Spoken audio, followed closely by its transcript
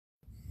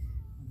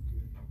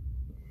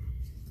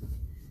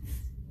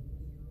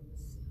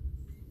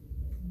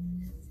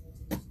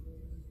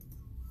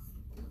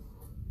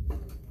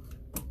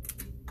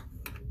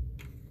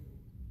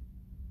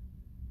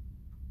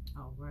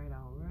All right.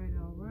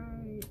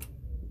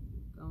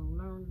 Gonna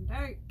learn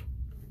today.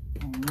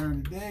 Gonna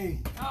learn today.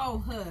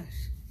 Oh,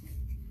 hush.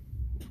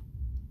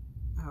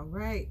 All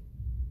right.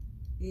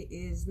 It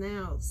is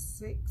now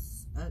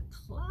 6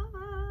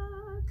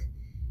 o'clock.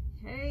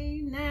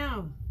 Hey,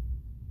 now.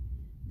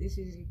 This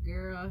is your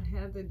girl,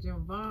 Heather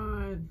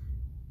Javon.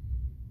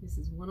 This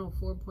is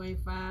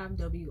 104.5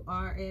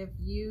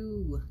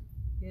 WRFU.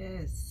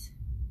 Yes.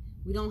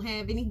 We don't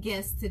have any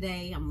guests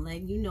today. I'm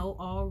letting you know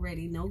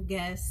already. No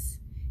guests.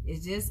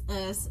 It's just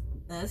us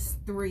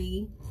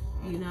three.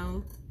 You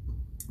know,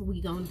 we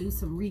gonna do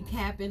some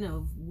recapping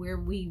of where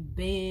we've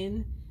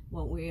been,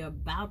 what we're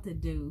about to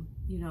do,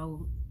 you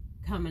know,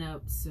 coming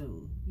up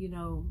soon. You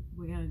know,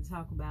 we're gonna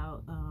talk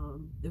about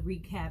the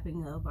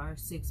recapping of our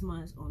 6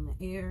 months on the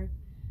air.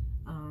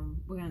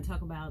 We're gonna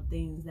talk about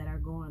things that are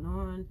going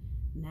on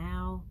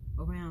now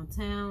around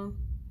town.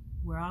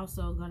 We're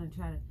also gonna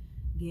try to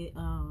get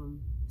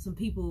some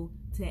people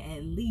to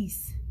at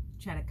least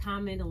try to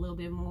comment a little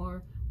bit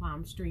more while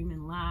I'm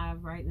streaming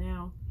live right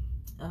now.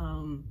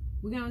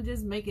 We're gonna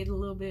just make it a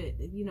little bit,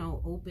 you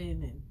know,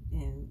 open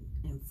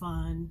and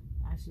fun,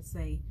 I should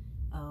say.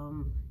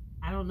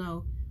 I don't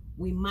know,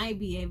 we might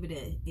be able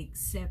to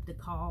accept a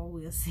call.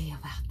 We'll see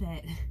about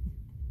that.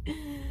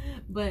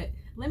 But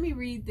let me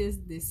read this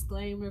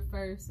disclaimer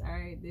first. All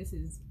right, this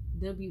is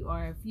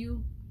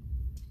WRFU.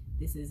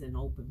 This is an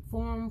open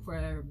forum for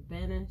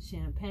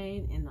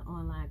Urbana-Champaign and the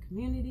online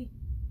community.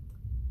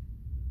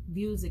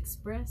 Views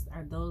expressed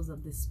are those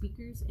of the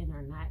speakers and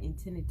are not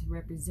intended to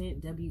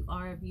represent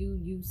WRFU,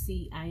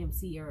 UC,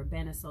 IMC, or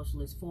Urbana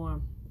Socialist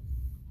Forum.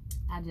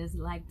 I just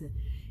like to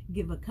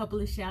give a couple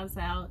of shouts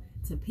out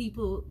to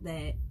people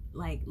that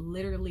like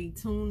literally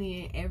tune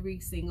in every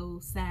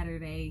single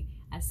Saturday.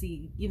 I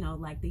see, you know,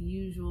 like the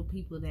usual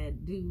people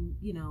that do,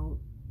 you know,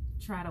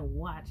 try to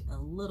watch a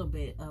little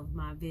bit of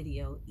my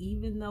video,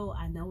 even though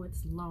I know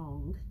it's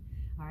long.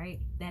 All right,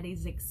 that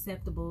is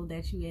acceptable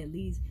that you at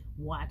least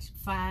watch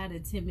 5 to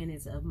 10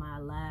 minutes of my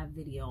live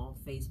video on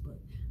Facebook.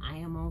 I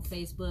am on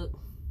Facebook,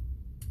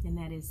 and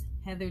that is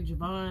Heather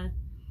Javon.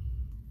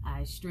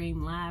 I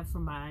stream live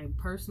from my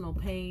personal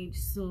page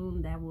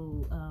soon. That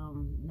will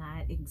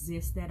not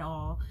exist at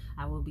all.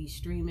 I will be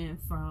streaming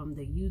from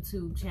the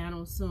YouTube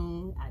channel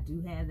soon. I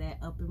do have that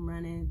up and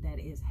running. That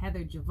is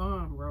Heather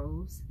Javon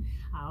Rose.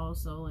 I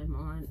also am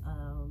on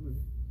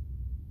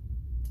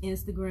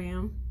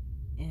Instagram,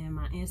 and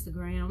my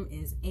Instagram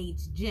is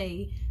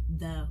HJ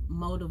the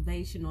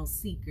Motivational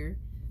Seeker.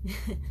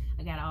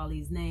 I got all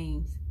these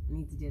names. I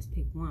need to just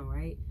pick one,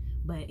 right?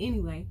 But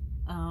anyway,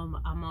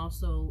 I'm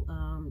also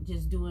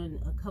just doing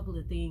a couple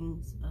of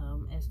things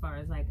as far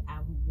as like I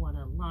want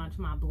to launch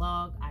my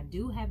blog. I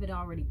do have it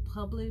already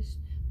published,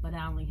 but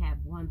I only have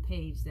one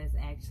page that's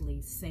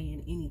actually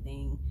saying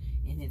anything,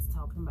 and it's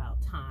talking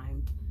about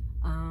time.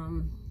 I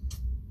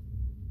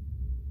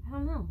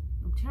don't know.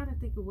 I'm trying to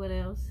think of what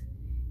else.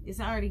 It's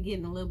already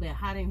getting a little bit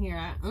hot in here.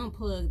 I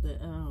unplugged the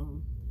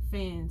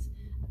fans.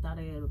 I thought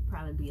it would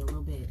probably be a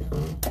little bit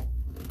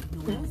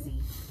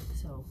noisy.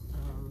 So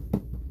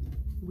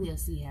we'll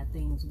see how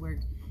things work.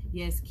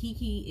 Yes,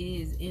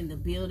 Kiki is in the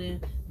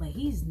building, but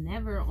he's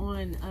never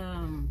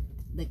on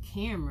the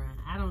camera.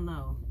 I don't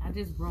know. I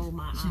just roll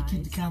my eyes. She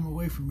keep the camera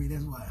away from me,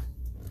 that's why.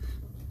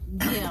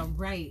 Yeah,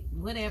 right.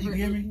 Whatever. You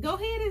hear me? Go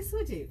ahead and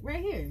switch it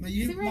right here.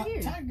 Sit right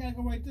here. Tiger gotta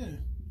go right there.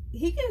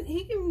 He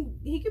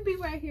can be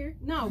right here.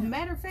 No, yeah.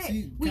 Matter of fact,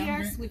 we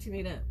are switching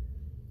it up.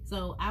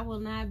 So I will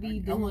not be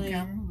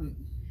doing.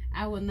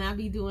 I will not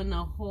be doing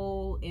the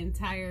whole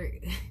entire.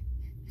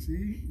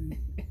 See.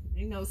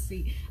 You know,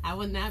 see, I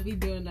will not be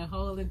doing the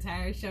whole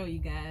entire show, you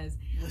guys.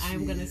 Yes,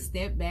 I'm gonna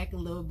step back a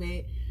little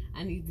bit.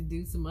 I need to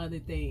do some other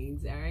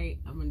things. All right,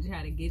 I'm gonna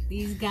try to get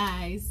these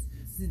guys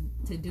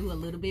to do a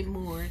little bit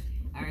more.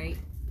 All right.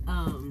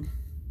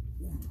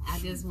 I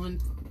just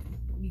want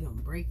you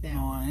gonna break that.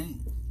 No, I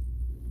ain't.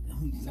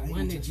 The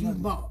one that you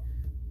bought.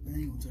 I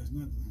ain't gonna touch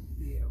nothing.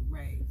 Yeah,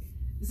 right.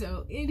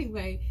 So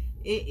anyway,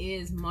 it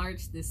is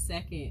March the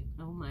 2nd.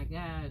 Oh my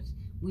gosh.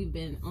 We've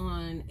been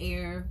on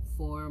air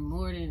for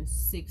more than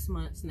 6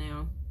 months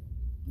now.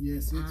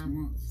 Yeah, 6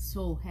 months.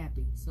 So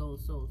happy. So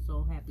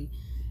happy.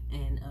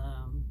 And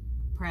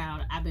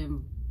proud. I've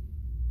been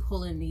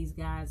pulling these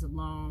guys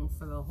along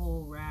for the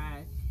whole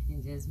ride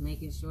and just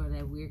making sure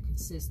that we're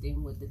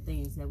consistent with the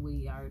things that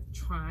we are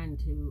trying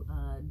to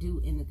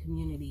do in the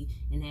community,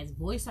 and that's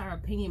voice our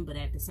opinion, but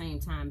at the same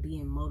time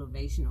being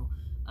motivational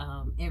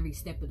every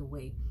step of the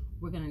way.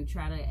 We're going to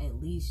try to at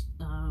least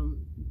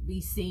be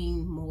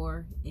seen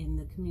more in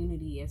the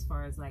community as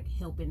far as like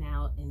helping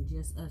out, and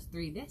just us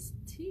three. That's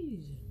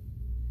Tisha.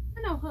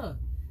 I know her.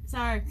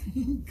 Sorry.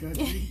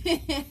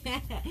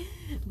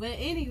 But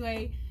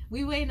anyway,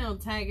 we waiting on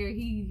Tiger.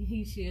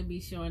 He should be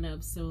showing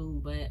up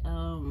soon, but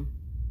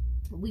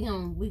we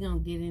gonna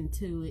get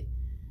into it.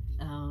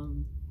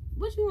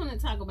 What you want to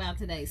talk about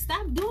today?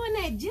 Stop doing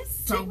that.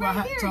 Just sit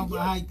right here. Talk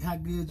about how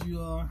good you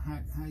are. How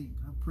I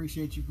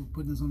appreciate you for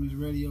putting us on this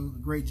radio. The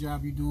great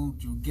job you're doing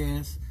with your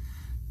guests.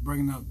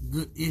 bringing up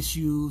good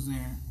issues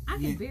and I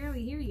can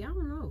barely hear you. I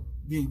don't know.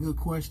 Getting good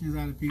questions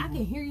out of people. I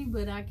can hear you,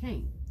 but I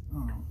can't.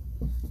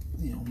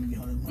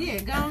 Yeah,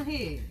 go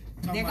ahead.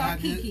 Talking about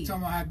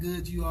how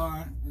good you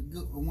are,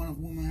 a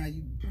wonderful woman, how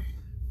you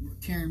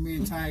carrying me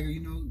and Tiger.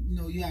 You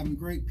know, you having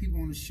great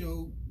people on the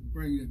show,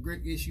 bringing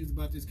great issues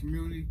about this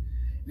community.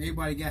 And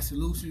everybody got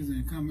solutions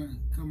and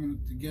coming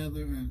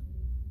together and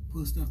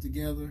put stuff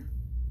together.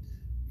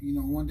 You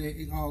know, one day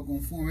it all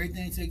gonna form.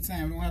 Everything takes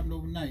time. It don't happen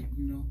overnight.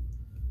 You know.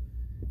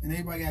 And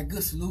everybody got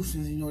good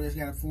solutions, you know, that's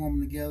got to form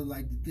them together.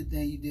 Like the good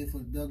thing you did for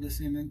the Douglas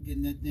Center,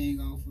 getting that thing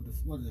off of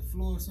the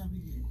floor or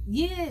something.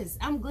 Yes,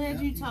 I'm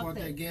glad you talked about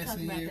that. that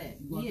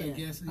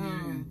gas in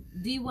here.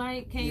 D.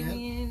 White came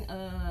in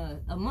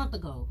a month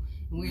ago,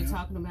 and we were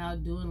talking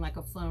about doing like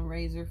a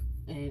fundraiser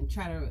and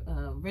try to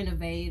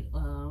renovate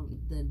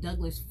the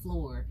Douglas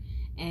floor,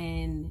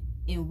 and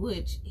in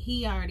which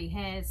he already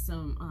has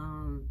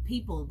some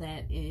people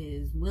that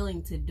is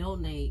willing to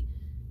donate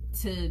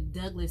to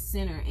Douglas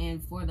Center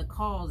and for the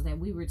cause that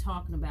we were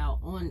talking about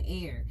on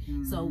air.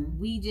 So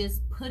we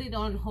just put it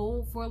on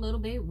hold for a little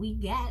bit. We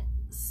got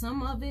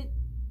some of it,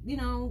 you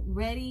know,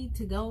 ready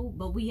to go,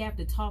 but we have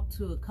to talk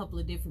to a couple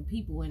of different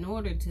people in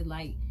order to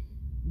like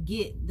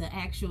get the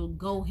actual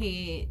go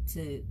ahead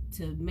to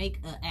make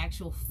an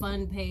actual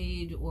fund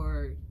page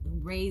or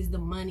raise the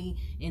money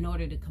in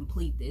order to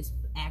complete this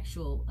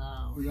actual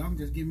y'all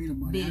just give me the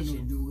money. Vision.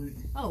 I know do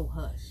it. Oh,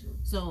 hush.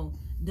 So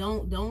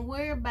don't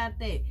worry about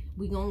that.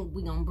 We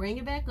gonna bring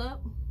it back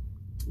up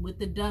with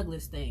the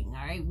Douglas thing.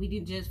 All right, we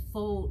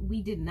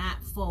did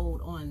not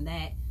fold on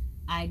that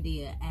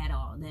idea at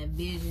all. That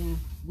vision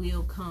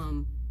will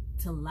come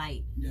to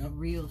light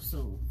real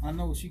soon. I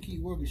know, she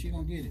keep working, she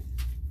gonna get it.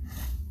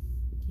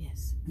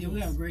 Yes. Yeah, we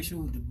have a great show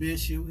with the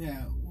Bishop. We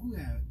have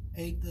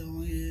Aetha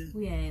on here.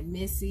 We had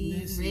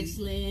Missy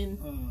Richland.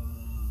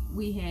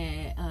 We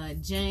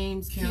had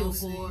James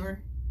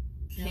Kilgore,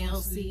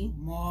 Kelsey,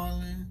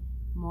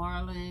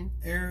 Marlon,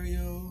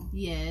 Ariel.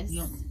 Yes.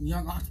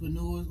 Young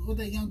entrepreneurs. What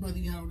that young brother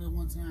you had on there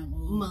one time?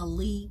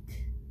 Malik,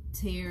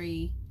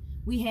 Terry.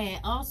 We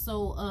had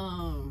also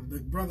the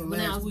brother when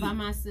I was week. by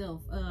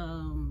myself,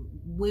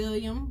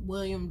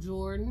 William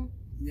Jordan.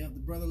 Yeah, the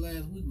brother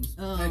last week was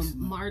excellent.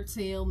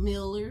 Martell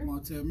Miller.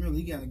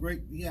 He got a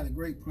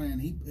great plan.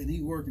 He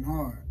working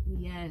hard.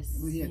 Yes.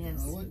 He had,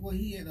 yes. What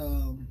he had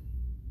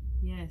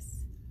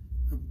yes.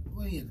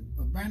 What he had,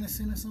 a banner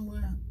center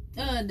somewhere?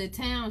 The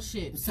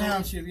township. The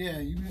township, yeah.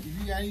 If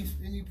you got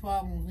any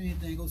problems with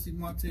anything, go see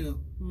Martell.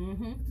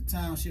 At the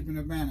township in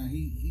Urbana.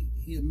 He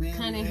a man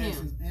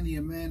Cunningham. And he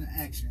a man of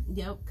action.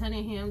 Yep,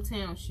 Cunningham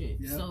Township.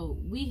 Yep. So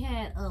we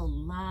had a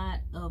lot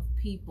of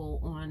people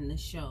on the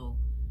show.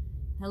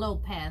 Hello,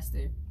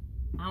 Pastor.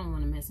 I don't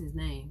want to mess his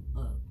name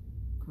up.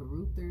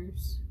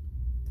 Caruthers.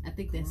 I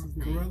think that's his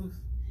name.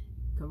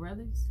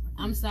 Carruthers?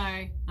 I'm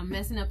sorry. I'm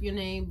messing up your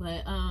name,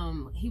 but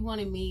he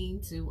wanted me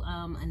to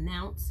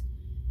announce.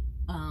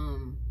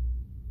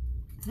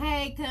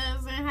 Hey,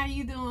 cousin, how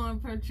you doing,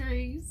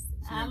 Patrice?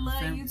 I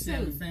love you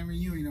too. The family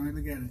reunion.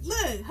 Look at it.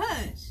 Look,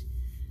 hush.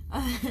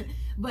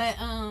 But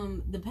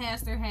the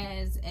pastor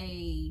has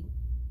a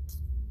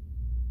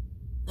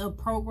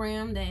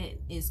program that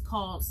is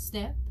called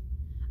STEP.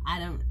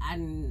 I'm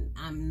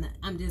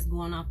just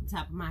going off the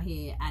top of my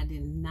head. I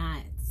did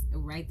not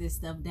write this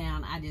stuff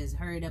down. I just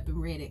hurried up and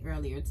read it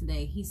earlier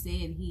today. He said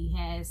he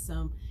has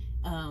some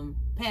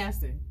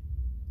pastor.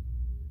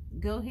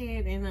 Go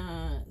ahead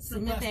and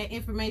submit that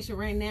information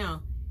right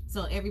now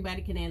so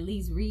everybody can at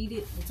least read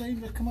it. I'll tell you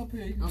to come up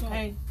here. You can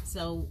okay. Talk.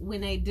 So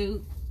when they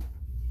do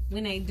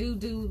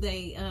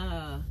they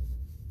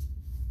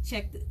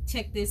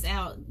check this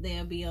out,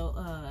 they'll be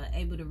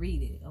able to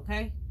read it.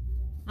 Okay.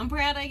 I'm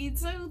proud of you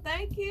too.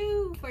 Thank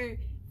you for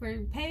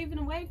paving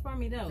the way for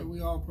me though. Yeah,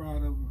 we all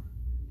proud of her.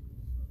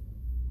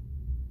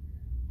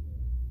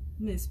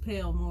 Miss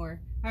Pelmore.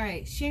 All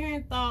right,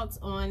 sharing thoughts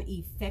on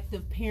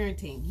effective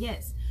parenting.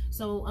 Yes.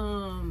 So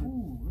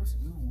ooh, that's a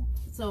good one.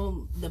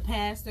 So the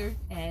pastor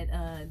at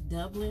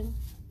Dublin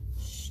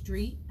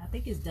Street, I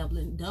think it's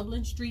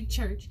Dublin Street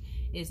Church,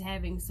 is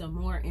having some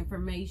more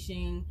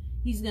information.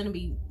 He's gonna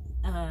be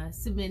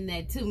submitting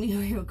that to me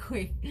real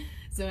quick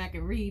so I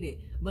can read it.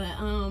 But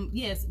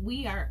yes,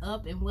 we are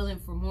up and willing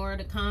for more of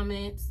the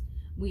comments.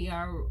 We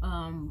are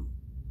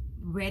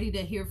ready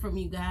to hear from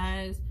you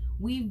guys.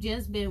 We've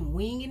just been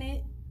winging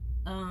it.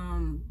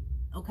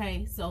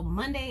 Okay, so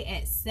Monday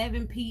at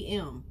 7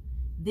 p.m.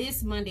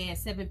 This Monday at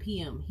 7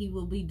 p.m. he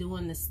will be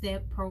doing the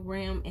STEP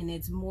program, and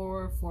it's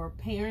more for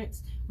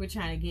parents. We're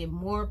trying to get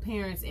more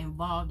parents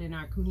involved in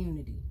our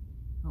community.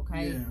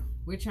 Okay, yeah.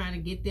 We're trying to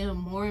get them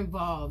more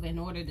involved in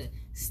order to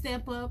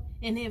step up,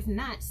 and if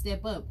not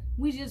step up,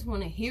 we just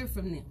want to hear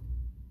from them,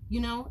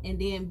 you know, and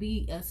then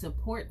be a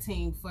support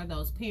team for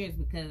those parents,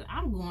 because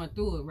I'm going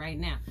through it right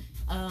now.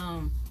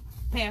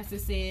 Pastor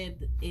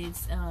said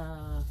it's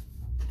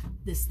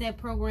the STEP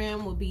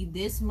program will be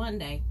this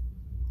Monday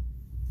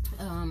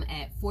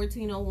at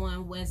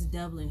 1401 West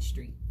Dublin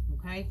Street.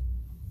 Okay,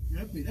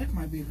 that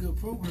might be a good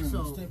program.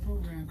 STEP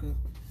program, cause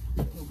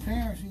So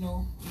parents,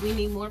 we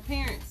need more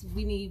parents.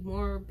 We need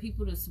more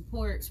people to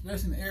support.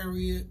 Especially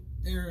in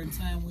the era and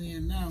time we're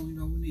in now, we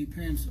need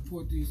parents to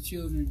support these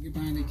children, get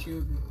behind their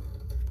children,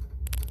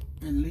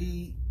 and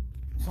lead.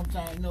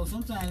 Sometimes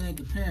it ain't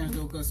the parents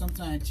though, because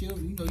sometimes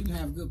children, you can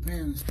have good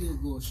parents and still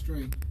go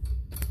astray.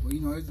 But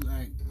it's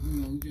like,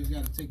 you just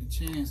got to take a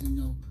chance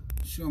and,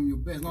 show them your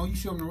best. As long as you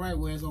show them the right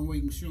way, that's the only way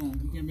you can show them.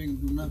 You can't make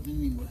them do nothing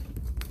anyway.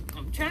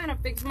 I'm trying to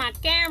fix my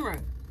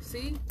camera.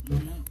 See? Yeah.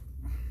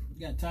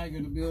 You got Tiger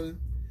in the building.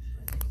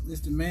 This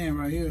the man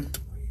right here.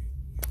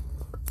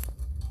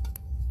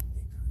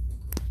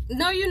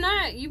 No, you're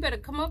not. You better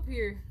come up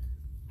here.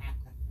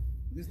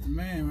 This the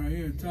man right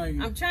here,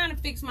 Tiger. I'm trying to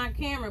fix my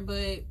camera,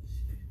 but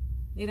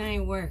it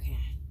ain't working.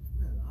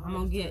 I'm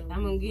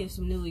gonna get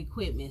some new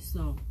equipment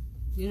soon.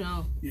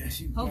 Yeah,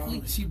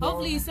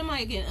 hopefully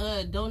somebody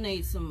can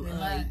donate some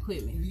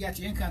equipment. If you got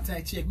your income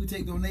tax check, we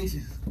take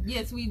donations.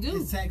 Yes, we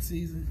do. It's tax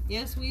season.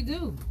 Yes, we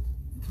do.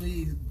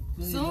 Please.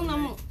 Soon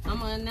I'm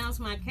gonna announce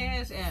my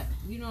Cash App.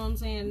 You know what I'm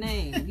saying?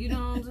 Name. You know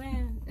what I'm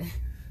saying?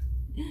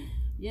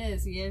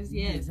 Yes.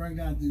 You bring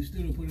down to the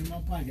studio, put it in my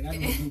pocket. I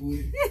don't know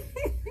with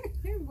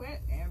it.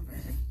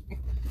 Whatever.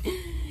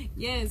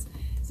 Yes.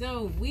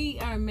 So we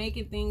are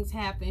making things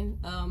happen.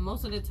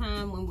 Most of the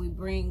time when we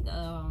bring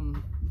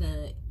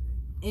the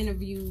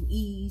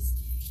interviewees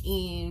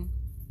in,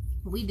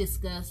 we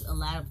discuss a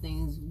lot of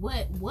things.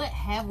 What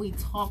have we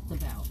talked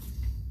about?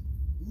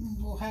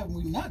 What haven't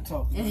we not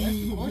talked about? That's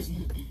the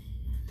question.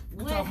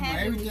 We talk about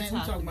everything. We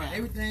talk about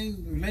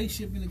everything, the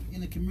relationship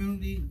in the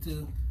community,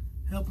 to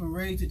helping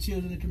raise the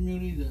children in the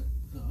community,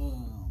 the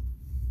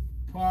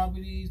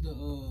poverty, the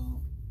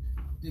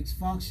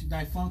dysfunctional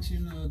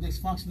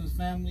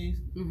families,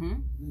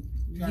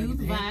 youth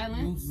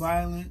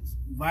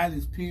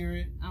violence,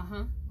 period.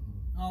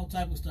 All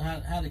type of stuff.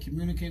 How to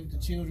communicate with the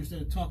children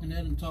instead of talking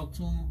at them, talk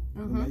to them.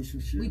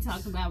 Relationships. We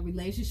talked about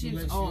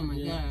relationships. Oh my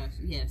gosh,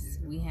 yes,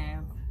 we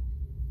have.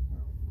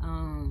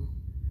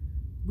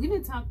 We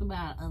done talked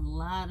about a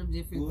lot of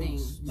different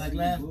things. Like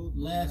last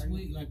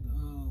week, like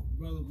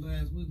brother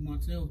last week,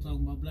 Martell was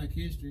talking about Black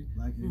history.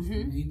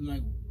 And he was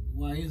like,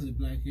 why is it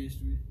Black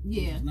history?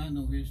 Yeah. It's not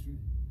no history.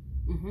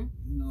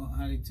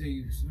 How they tell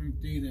you certain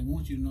things they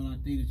want you to know,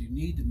 not things that you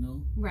need to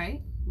know.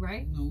 Right.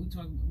 We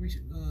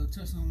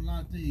touched on a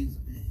lot of things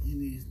in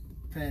these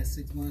past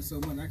 6 months. So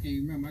much I can't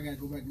remember. I gotta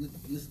go back and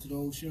listen to the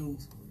old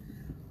shows.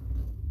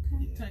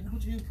 Okay. Tiger,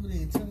 what you put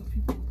in? Tell the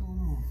people what's going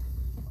on.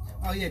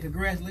 Oh yeah,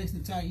 congratulations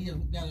to Tiger. He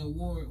got an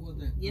award. What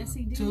was that? Yes,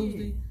 he did.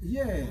 Tuesday.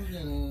 Yeah. What was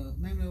that?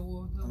 Name of the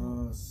award?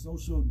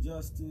 Social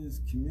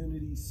Justice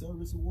Community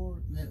Service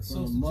Award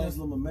from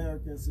Muslim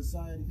American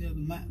Society. Yeah, the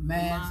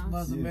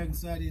Muslim American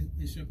Society in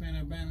Champaign,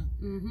 Urbana.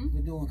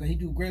 We're doing, because he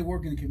do great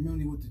work in the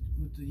community with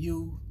the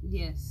youth.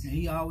 Yes. And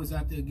he always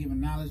out there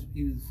giving knowledge,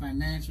 either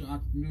financial,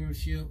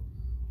 entrepreneurship,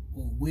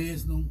 or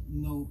wisdom.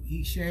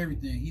 He share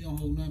everything. He don't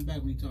hold nothing back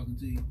when he talking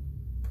to you.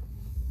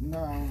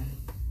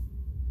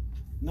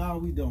 No,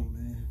 we don't,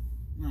 man.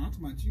 No, I'm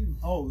talking about you.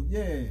 Oh,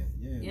 yeah.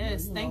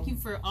 Yes, thank you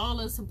for all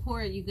the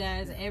support, you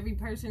guys. Every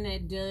person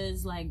that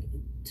does,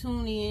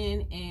 tune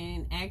in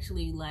and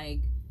actually,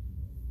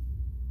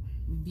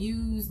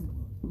 view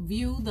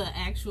the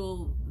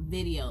actual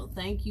video.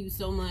 Thank you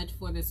so much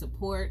for the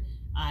support.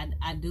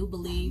 I do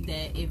believe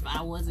that if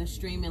I wasn't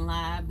streaming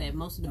live, that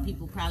most of the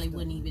people probably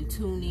wouldn't even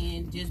tune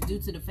in, just due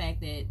to the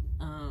fact that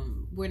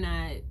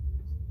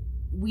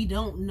we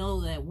don't know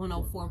that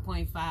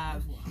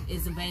 104.5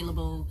 is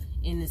available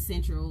in the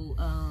central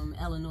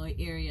Illinois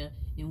area,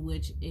 in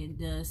which it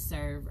does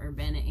serve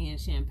Urbana and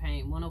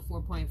Champaign.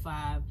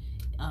 104.5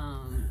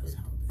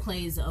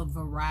 plays a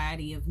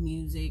variety of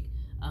music.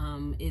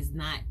 Is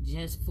not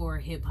just for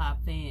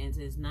hip-hop fans.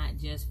 It's not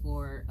just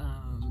for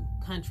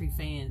country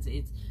fans.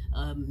 It's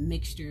a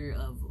mixture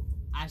of,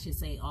 I should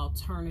say,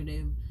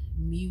 alternative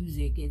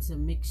music. It's a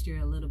mixture,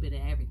 a little bit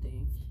of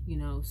everything,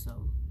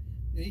 so.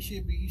 Yeah,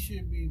 you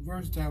should be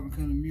versatile when it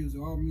comes to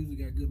music. All music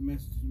got good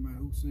messages, no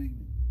matter who's singing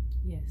it.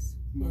 Yes.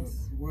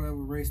 Whatever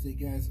race they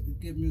got,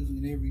 good music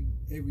in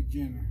every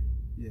genre.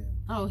 Yeah.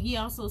 Oh, he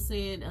also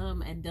said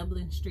at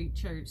Dublin Street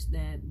Church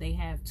that they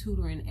have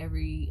tutoring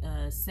every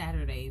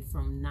Saturday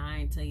from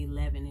 9 to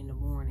 11 in the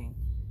morning.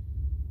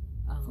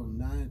 From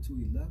 9 to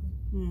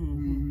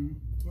 11?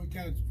 What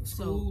kind of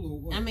school or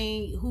what? I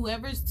mean,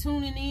 whoever's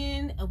tuning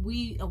in,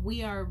 we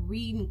are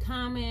reading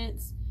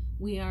comments.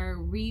 We are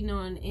reading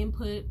on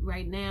input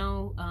right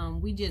now.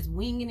 We just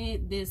winging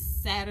it this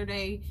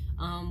Saturday.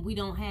 We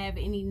don't have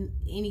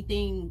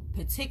anything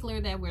particular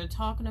that we're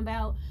talking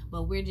about,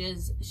 but we're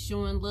just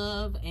showing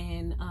love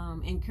and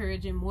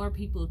encouraging more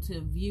people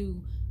to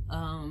view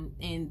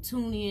and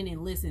tune in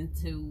and listen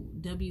to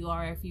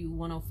WRFU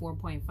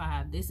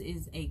 104.5. This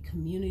is a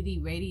community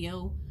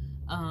radio.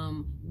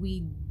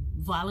 We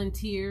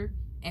volunteer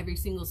every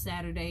single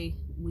Saturday.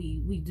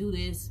 We do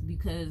this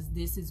because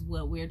this is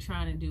what we're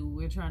trying to do.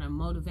 We're trying to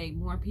motivate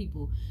more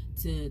people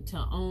to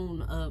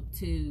own up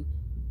to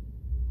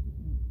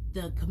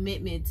the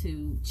commitment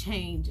to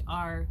change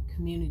our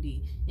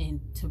community and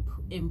to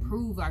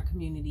improve our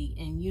community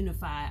and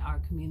unify our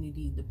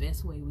community the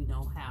best way we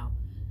know how.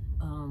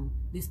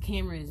 This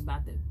camera is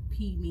about to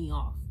pee me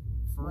off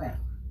for real,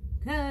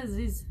 cause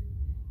it's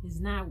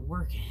not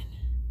working.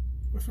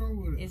 What's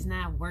wrong with it? It's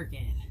not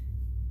working.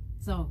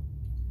 So.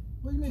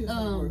 What do you mean it's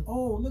not working?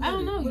 Oh, look at it. I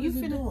don't know. What you is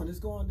it finna... doing? It's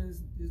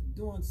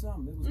doing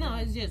something. No,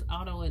 it's just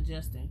auto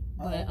adjusting.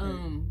 But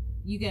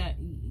okay.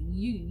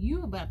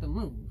 You about to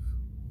move.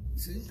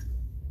 See?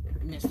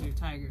 Mr.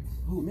 Tiger.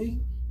 Who,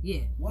 me?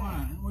 Yeah.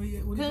 Why?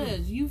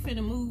 Because you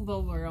finna move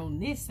over on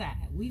this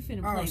side. We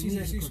finna play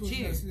musical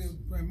chairs. She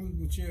play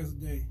musical chairs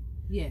today.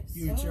 Yes.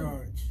 You in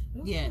charge.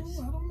 Yes.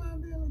 Cool. I don't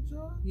mind being in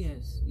charge.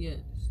 Yes.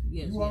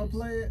 You want to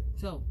play it?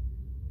 So.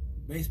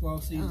 Baseball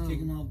season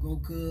kicking off. Go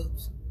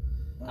Cubs.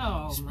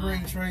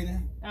 Spring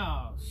training.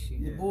 Oh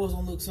shit. The Bulls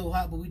don't look so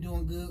hot, but we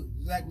doing good.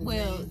 Exactly.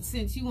 Well,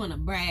 since you want to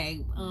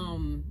brag,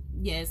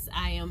 yes,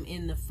 I am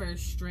in the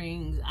first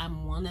strings.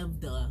 I'm one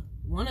of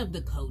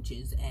the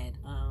coaches at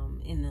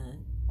in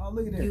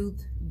the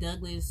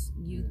Douglas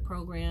youth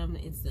program.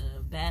 It's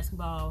a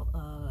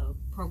basketball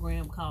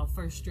program called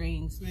First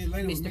Strings.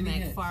 Mr.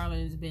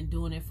 McFarland's been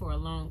doing it for a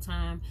long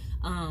time.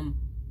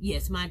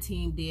 Yes, my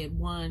team did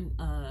one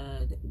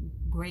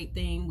great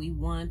thing. We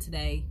won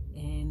today,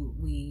 and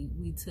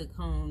we took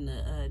home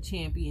the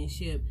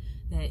championship.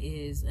 That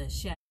is a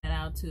shout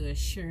out to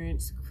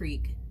Assurance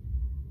Creek.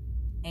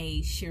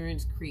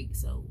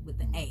 So with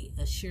the A,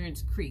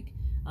 Assurance Creek.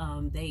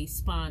 They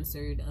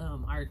sponsored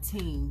our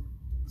team,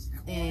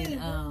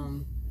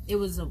 and it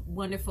was a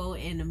wonderful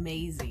and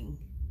amazing.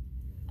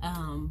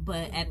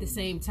 But at the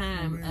same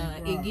time,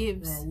 it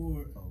gives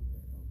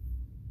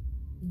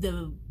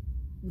the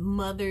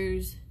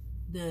mothers,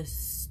 the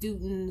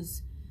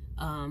students,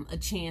 a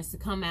chance to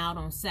come out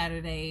on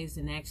Saturdays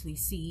and actually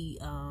see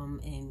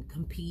and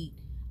compete,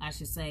 I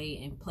should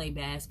say, and play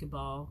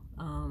basketball.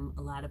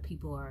 A lot of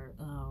people are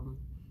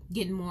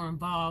getting more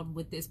involved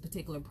with this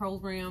particular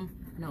program.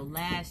 You know,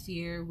 last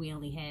year we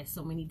only had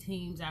so many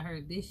teams. I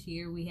heard this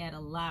year we had a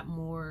lot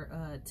more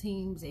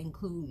teams,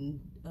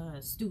 including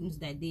students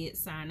that did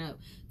sign up.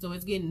 So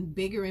it's getting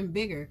bigger and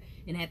bigger.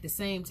 And at the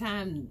same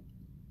time,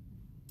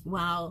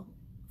 while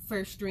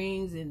First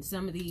Strings and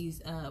some of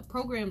these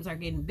programs are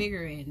getting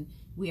bigger and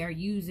we are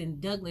using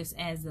Douglas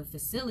as a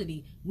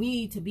facility, we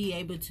need to be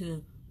able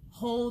to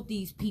hold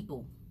these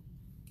people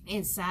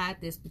inside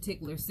this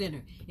particular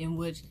center, in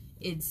which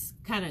it's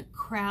kind of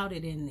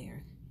crowded in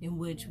there, in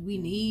which we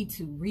need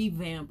to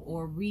revamp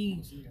or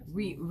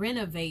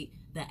renovate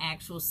the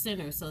actual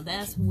center. So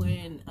that's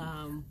when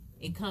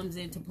it comes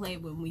into play,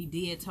 when we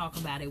did talk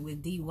about it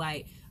with D.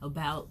 White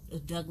about the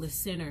Douglas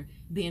Center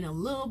being a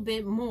little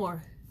bit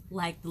more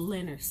like the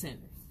Leonard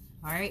Center.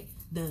 All right,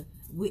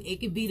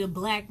 it could be the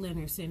Black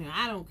Leonard Center.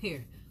 I don't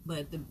care.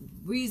 But the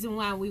reason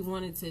why we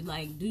wanted to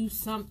like do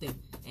something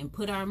and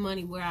put our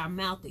money where our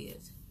mouth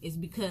is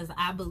because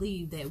I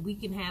believe that we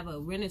can have a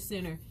Leonard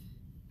Center.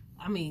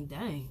 I mean,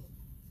 dang.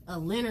 A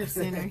Leonard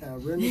Center.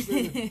 Not Leonard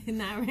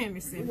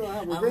Center.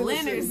 A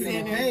Leonard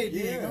Center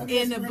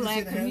in the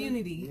Black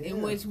community,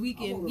 in which we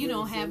can, you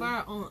know, have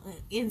our own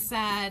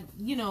inside,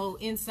 you know,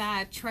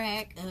 inside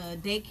track,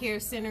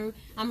 daycare center.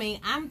 I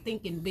mean, I'm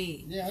thinking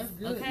big. Yeah, that's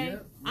good. Okay? Yeah.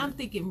 I'm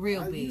thinking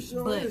real big.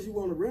 Sure but you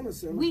want to rent a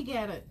center. we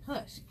gotta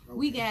hush. Okay.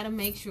 We gotta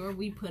make sure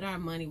we put our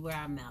money where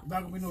our mouth is.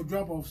 Not gonna be no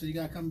drop off, so you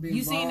gotta come be involved.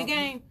 You seen the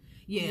game?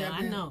 Yeah,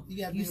 I know.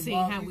 You seen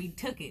how we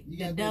took it.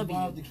 The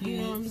W. You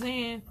know what I'm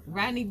saying?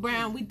 Rodney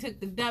Brown, we took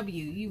the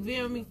W. You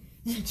feel me?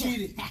 She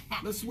cheated.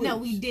 Let's switch. No,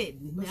 we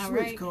didn't. Let's all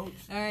switch, right, Coach.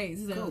 All right,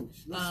 so Coach,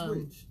 let's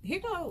switch. Here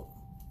go.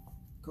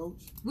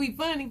 Coach. We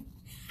funny.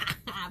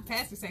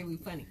 Pastor say we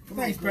funny.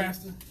 Thanks,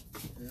 Pastor.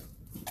 Yeah.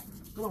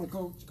 Come on,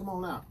 Coach. Come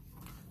on out.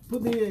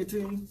 Put me in,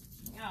 team.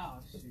 Oh,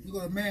 shit. You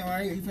got a man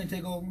right here. He finna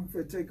take over.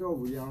 Finna take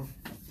over, y'all.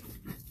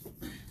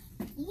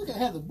 Look at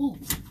Heather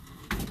boots.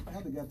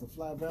 Heather got the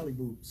Fly Valley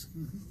boots.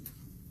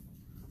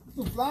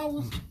 Some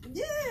flowers?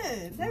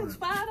 Yeah, that was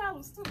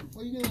 $5 too.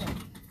 What you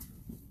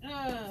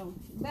doing?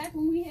 Back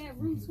when we had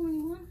Route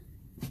 21.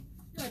 You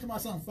talking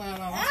about something $5?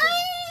 I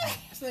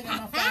still ain't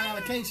got my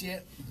 $5 case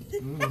yet. She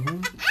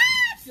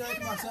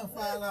talking about something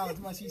 $5. How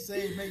much she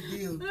saved, make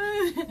deals.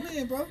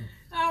 Man, bro.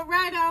 All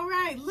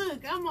right.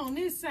 Look, I'm on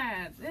this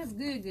side. That's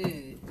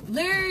good.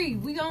 Larry,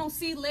 we gonna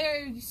see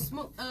Larry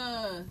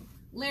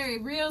Larry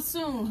real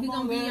soon. He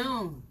gonna be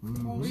on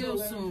real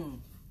soon.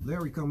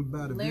 Larry coming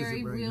by to visit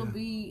right Larry will now.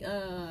 be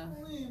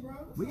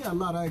we got a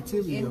lot of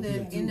activity in up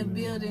here the too, man.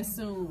 building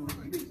soon.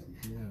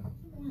 Yeah.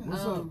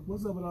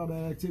 What's up with all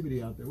that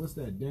activity out there? What's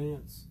that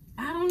dance?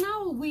 I don't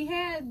know.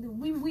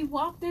 We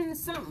walked into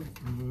something.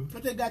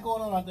 What they got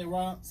going on out there,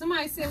 Rob?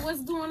 Somebody said,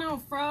 "What's going on,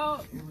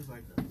 Frog?" It was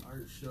like an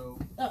art show.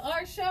 An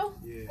art show?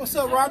 Yeah. What's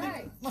up, Rodney?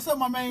 Right. What's up,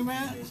 my main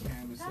man? Just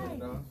came and set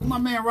it up. My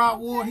man Rod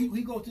Ward,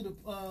 he go to the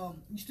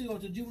you still go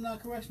to the Juvenile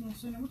Correctional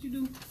Center. What you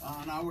do?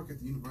 No, I work at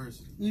the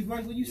university.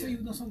 When you say you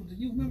was doing something with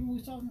the youth, remember we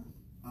was talking?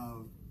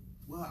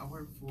 Well, I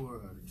work for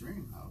the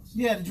Dream House.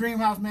 Yeah, the Dream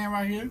House man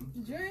right here.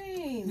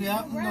 Dream.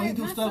 Yeah, you know, he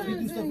do stuff. He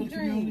do stuff in the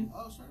community.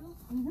 Oh, straight up.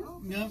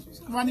 Oh, Yeah.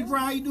 Ronnie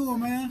Brown, how you doing,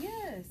 man?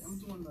 Yes. I'm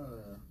doing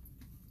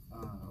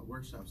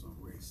workshops on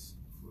race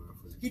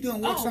for the He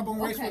doing workshop on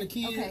race for the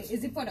kids. Okay,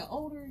 is it for the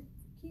older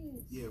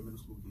kids? Yeah, middle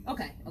school kids.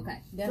 Okay.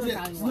 That's So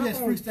probably so why. let's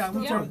freestyle.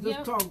 We talk.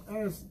 Just talk,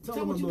 tell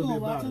them a what you little doing, bit Rob.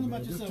 about Tell it, them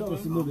man. about Just yourself, tell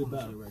us a bro. little bit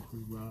about it right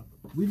quick, Rob.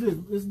 We just,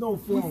 it's no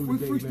form We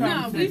today, freestyle.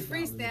 man. No, we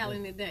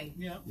freestyling today.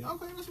 Yeah.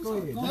 Okay, that's Go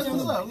what's ahead. up. That's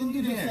what's up. Let me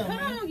get in here. Come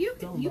on, you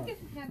Tell can 'em about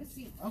have a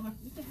seat. Okay.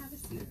 You can have a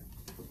seat.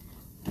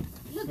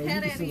 Look So you how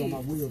can that sit on my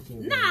is. wheelchair,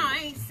 No, man. I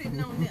ain't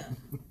sitting on there.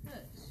 Hush.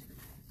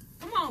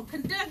 Come on,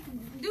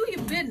 do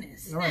your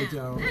business. All right,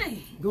 now. y'all.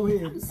 Hey. Go I'm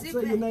ahead. sit Say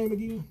your back. name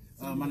again.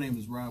 My name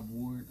is Rob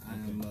Ward. I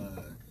am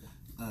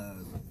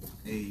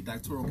a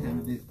doctoral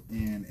candidate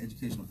in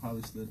educational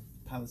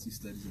policy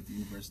studies at the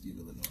University of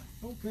Illinois.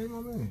 Okay,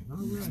 my man. All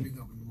right. Speak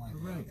up in the mic.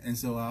 All right. And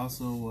so I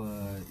also,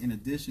 in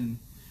addition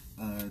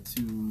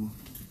to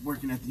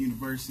working at the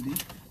university,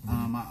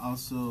 I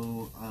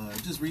also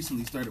just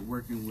recently started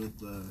working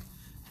with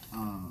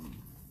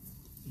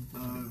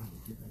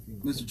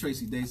Mr.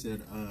 Tracy Dace at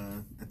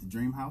the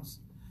Dream House,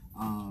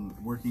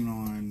 working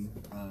on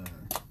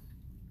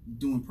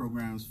doing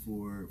programs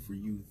for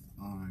youth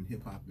on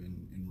hip hop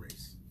and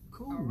race.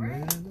 Cool, All right.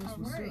 man. That's All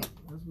what's right. up.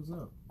 That's what's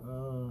up.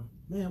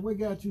 Man, what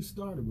got you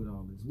started with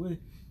all this?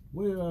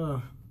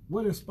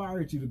 What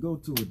inspired you to go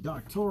to a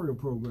doctoral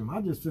program?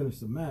 I just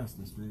finished a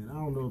master's, man. I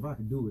don't know if I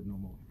can do it no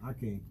more. I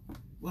can't.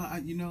 Well,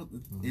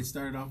 it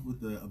started off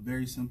with a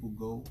very simple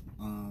goal.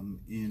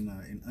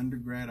 In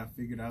undergrad, I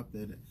figured out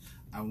that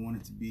I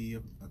wanted to be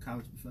a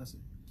college professor.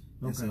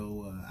 And Okay.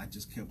 so I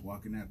just kept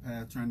walking that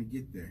path trying to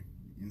get there.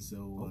 And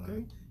so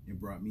Okay. it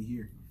brought me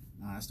here.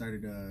 I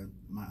started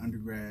my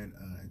undergrad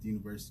at the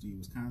University of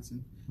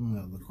Wisconsin,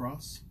 Mhm. La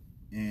Crosse,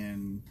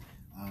 and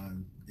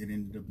it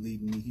ended up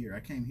leading me here. I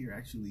came here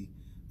actually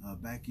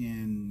back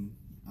in,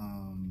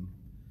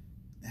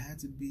 it had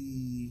to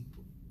be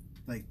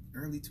like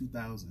early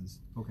 2000s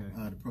Okay.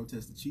 to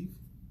protest the chief.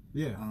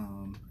 Yeah.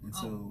 And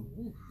so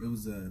Oh, it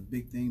was a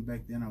big thing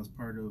back then. I was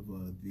part of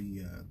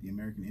the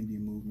American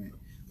Indian movement.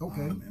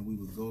 Okay. And we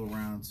would go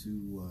around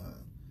to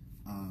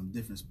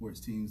different sports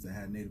teams that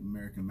had Native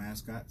American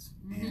mascots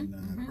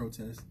and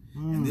protest.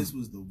 And this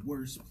was the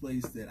worst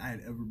place that I had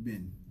ever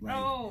been. Like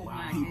Oh,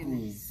 my people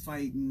goodness.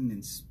 fighting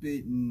and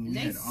spitting. And We they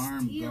had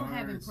armed still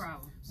having guards.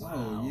 problems. Wow.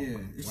 Oh yeah,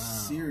 it's Wow.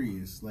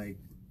 serious. Like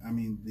I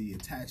mean, the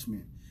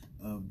attachment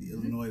of the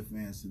Illinois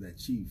fans to that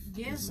chief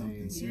Yeah. is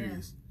something Yeah.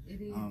 serious.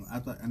 It is.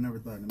 I never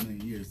thought in a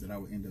million years that I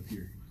would end up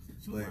here,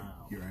 but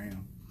Wow. here I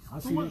am. I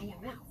So see what, it.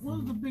 what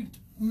is the big?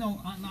 No,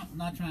 I'm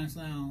not trying to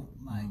sound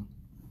like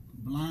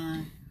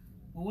blind,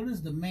 but what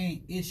is the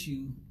main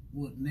issue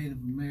with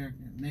Native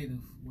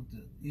with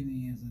the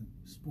Indians and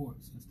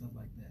sports and stuff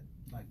like that,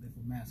 like that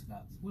for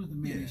mascots? What is the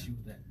main Yeah. issue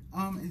with that?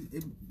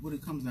 What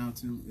it comes down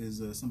to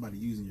is somebody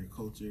using your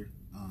culture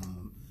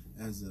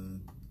as a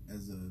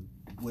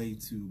way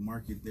to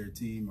market their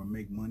team or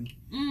make money.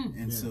 And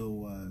Yeah.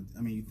 so,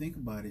 I mean, you think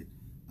about it.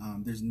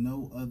 There's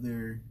no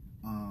other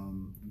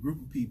group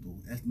of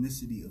people,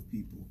 ethnicity of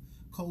people,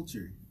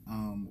 culture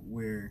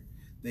where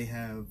they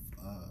have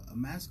a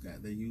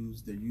mascot. They're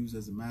used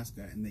as a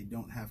mascot, and they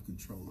don't have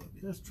control of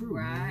it. That's true.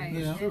 Right. Man.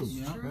 Yeah. That's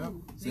Yeah. true. Yep.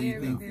 So you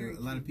Very, think very a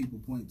lot of people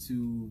point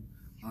to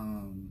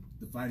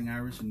the Fighting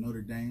Irish in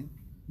Notre Dame,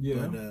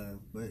 Yeah.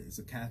 but it's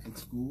a Catholic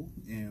school,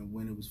 and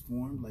when it was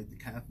formed, like the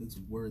Catholics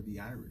were the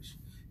Irish,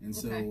 and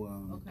so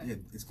Okay. yeah,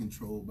 it's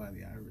controlled by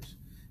the Irish.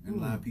 And a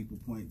lot of people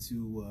point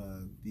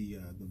to the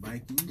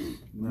Vikings, the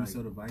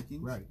Minnesota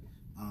Vikings, Right.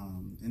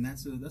 And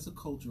that's a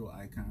cultural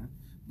icon,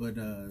 but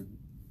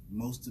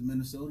most of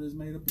Minnesota is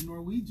made up of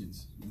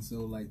Norwegians, and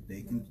so like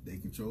they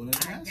control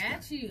that I mascot.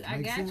 got you. I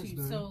Makes got sense, you.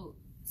 man.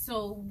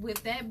 So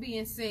with that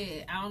being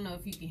said, I don't know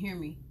if you can hear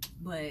me,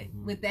 but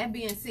with that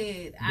being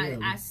said, Yeah.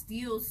 I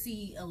still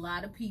see a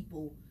lot of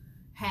people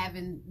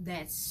having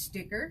that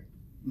sticker.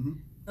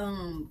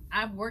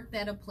 I've worked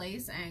at a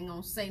place, I ain't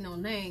gonna say no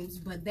names,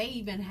 but they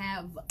even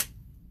have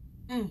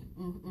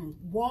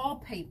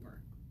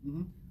wallpaper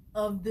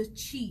of the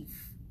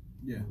chief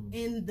Yeah.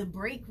 in the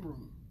break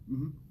room.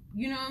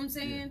 You know what I'm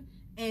saying?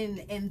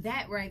 And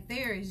that right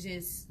there is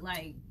just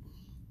like,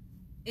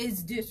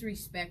 it's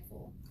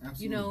disrespectful.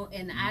 Absolutely. You know,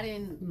 and I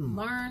didn't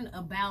learn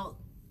about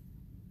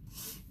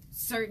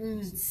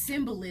certain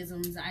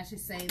symbolisms, I should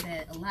say,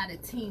 that a lot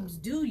of teams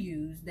do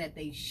use that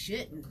they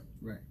shouldn't.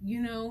 Right.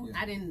 You know, Yeah.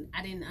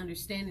 I didn't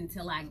understand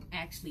until I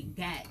actually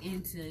got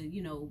into,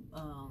 you know,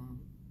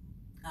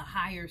 a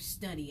higher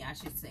study, I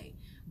should say.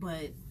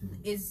 But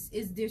it's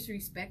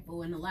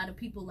disrespectful, and a lot of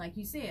people, like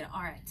you said,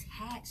 are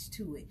attached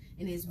to it,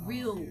 and it's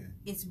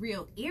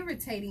real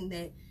irritating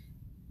that,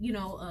 you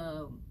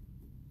know,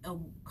 a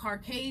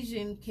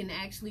Caucasian can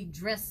actually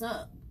dress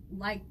up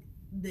like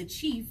the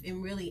chief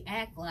and really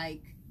act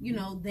like you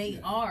know, they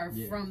are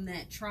from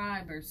that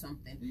tribe or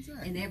something.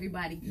 Exactly. And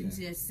everybody can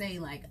just say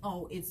like,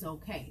 oh, it's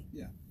okay.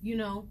 Yeah. You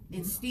know,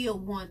 and still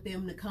want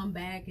them to come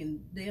back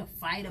and they'll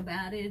fight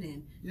about it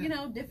and, you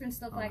know, different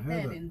stuff like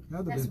Heather, that. And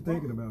Heather that's been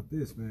thinking about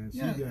this, man. She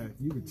got,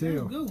 you can That tell.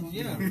 was a good one,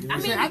 yeah. I mean,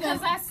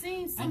 because I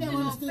seen something never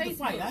on understood the Facebook.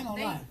 fight, I ain't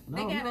gonna lie.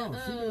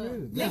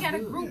 They got a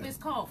group. It's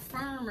called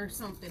Firm or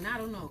something. I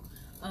don't know.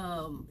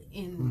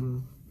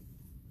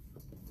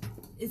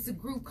 It's a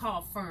group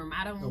called Firm.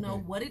 I don't know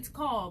what it's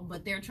called,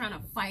 but they're trying to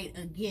fight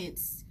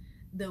against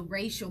the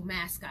racial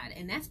mascot,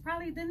 and that's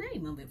probably the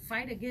name of it.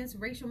 Fight against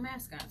racial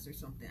mascots or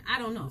something. I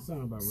don't know.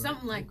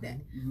 Something like that.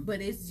 But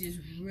it's just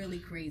really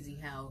crazy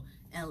how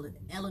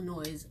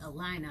Illinois'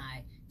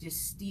 Illini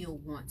just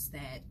still wants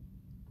that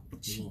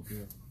chief.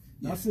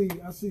 I see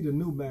the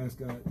new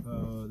mascot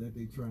that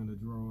they trying to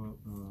draw up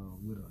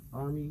with an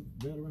Army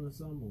veteran or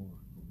something,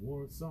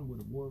 or with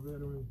a war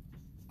veteran.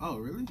 Oh,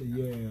 really?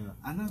 Yeah.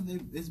 I know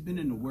it's been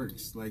in the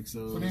works. Like,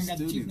 so they ain't got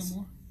the chief no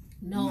more?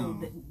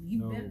 No.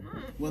 You better.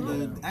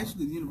 Well,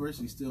 actually, the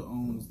university still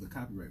owns the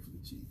copyright for the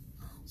chief.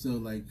 So,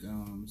 like,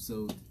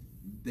 so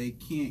they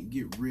can't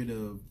get rid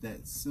of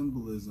that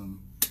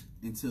symbolism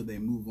until they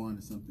move on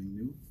to something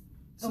new.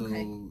 So,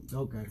 in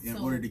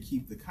order to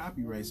keep the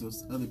copyright, so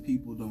other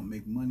people don't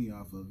make money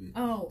off of it,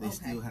 they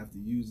still have to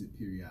use it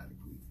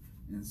periodically.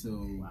 And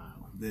so,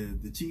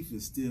 the chief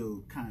is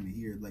still kind of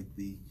here, like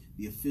the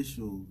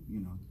official, you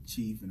know,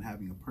 chief, and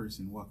having a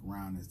person walk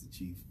around as the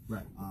chief,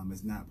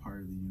 is not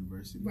part of the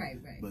university,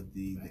 but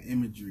the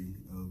imagery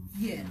of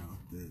you know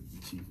the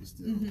chief is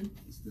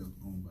still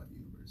owned by the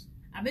university.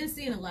 I've been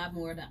seeing a lot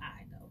more of the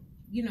eye though,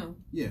 you know,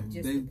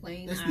 just the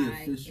plain that's eye,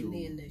 the official,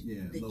 and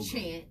then the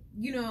chant,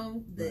 you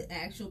know, the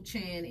actual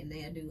chant, and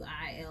they do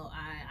I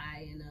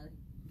and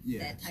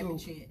that type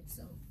of chant.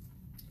 So,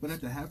 but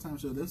at the halftime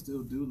show, they'll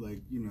still do,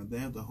 like, you know, they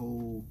have the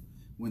whole,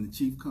 when the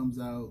chief comes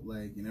out,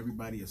 like, and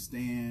everybody a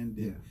stand,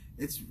 and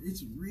it's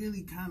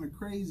really kind of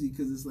crazy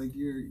because it's like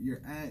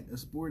you're at a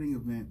sporting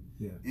event,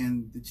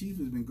 and the chief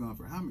has been gone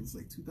for how many? It's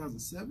like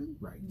 2007,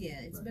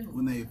 it's been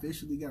when they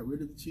officially got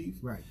rid of the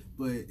chief,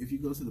 But if you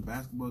go to the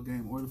basketball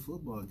game or the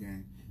football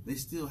game, they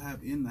still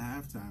have in the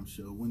halftime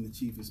show when the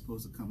chief is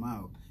supposed to come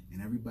out,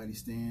 and everybody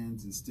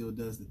stands and still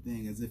does the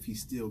thing as if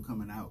he's still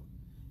coming out,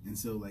 and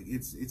so like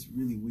it's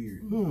really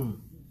weird.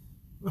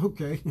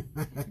 Okay.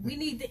 We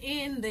need to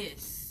end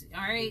this.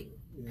 All right.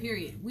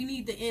 Period. We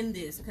need to end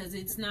this because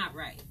it's not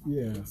right.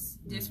 It's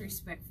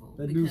disrespectful.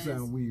 That do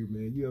sound weird,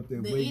 man. You up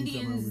there the waiting.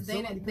 Indians,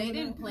 they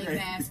didn't play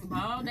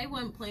basketball. They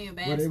wasn't playing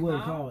basketball. But they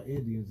weren't called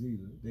Indians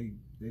either.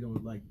 They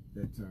don't like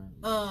that term.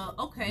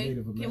 Okay.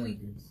 Native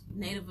Americans.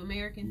 Native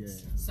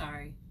Americans? Yeah.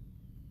 Sorry.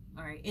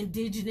 All right.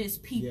 Indigenous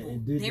people. Yeah,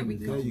 indigenous. There we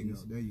go. There you go.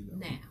 There you go.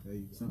 Now. There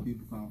you go. Some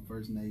people call them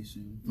First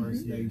Nation.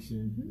 First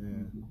Nation.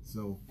 Yeah.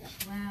 So,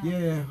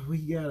 we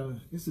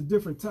gotta. It's a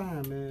different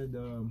time, man.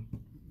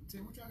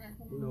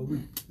 You know,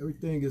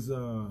 everything is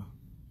you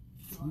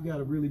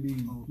gotta really be,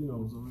 you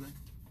know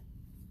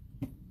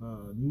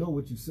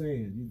what you're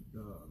saying.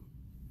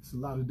 It's a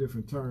lot of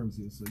different terms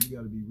here, so you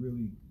gotta be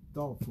really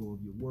thoughtful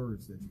of your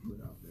words that you put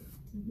out there,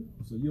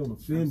 so you don't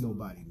offend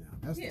nobody. Now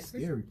that's the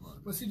scary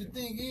part. But see, the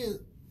thing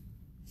is,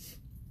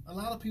 a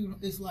lot of people,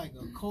 it's like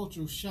a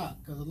cultural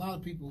shock because a lot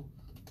of people.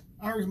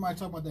 I heard somebody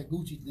talk about that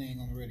Gucci thing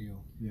on the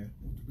radio. Yeah,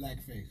 with the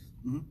black face.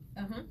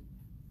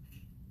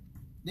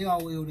 They all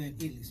the way over there in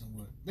Italy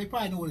somewhere. They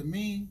probably know what it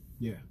means.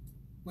 Yeah.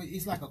 But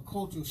it's like a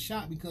cultural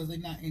shock because they're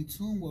not in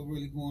tune with what's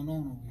really going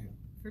on over here.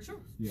 For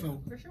sure. Yeah.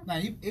 So, for sure. Now,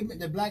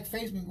 the black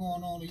face been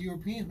going on. The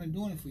Europeans been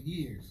doing it for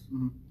years.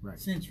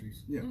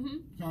 Centuries. Yeah.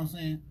 You know what I'm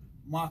saying?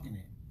 Mocking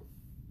it.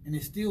 And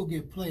it still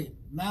get played.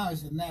 Now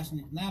it's a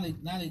national. Now they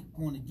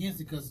going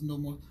against it because no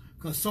more.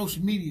 Because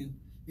social media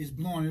is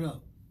blowing it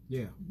up.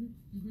 Yeah.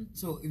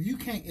 So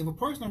if a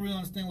person don't really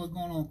understand what's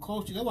going on in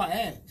culture, that's why I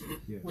asked.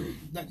 Yeah.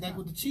 Like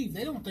with the chief,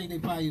 they don't think they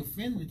probably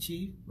offended the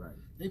chief. Right.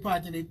 They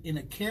probably think they in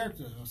a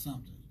character or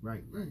something.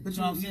 Right. But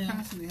you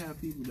constantly have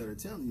people that are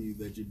telling you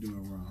that you're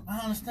doing wrong. I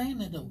understand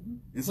that though.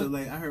 And so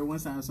like I heard one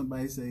time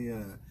somebody say,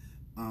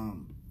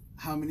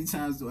 how many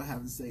times do I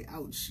have to say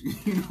ouch?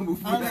 You know,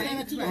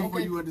 before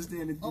you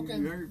understand that you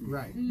hurt me.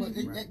 Right. But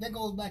that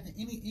goes back to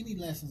any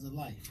lessons of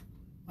life.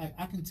 Like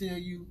I can tell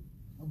you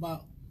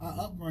about our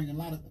upbringing, a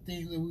lot of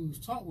things that we was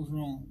taught was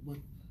wrong, but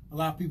a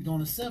lot of people don't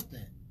accept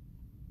that.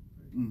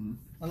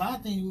 A lot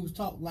of things we was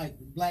taught, like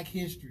Black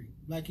History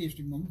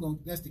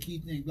Month. That's the key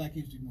thing, Black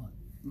History Month.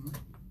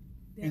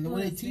 And the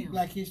way they teach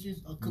Black History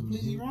is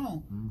completely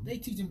wrong. They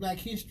teaching Black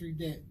History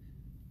that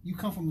you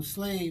come from a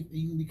slave and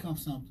you can become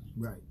something.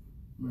 Right.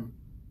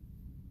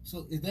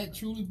 So is that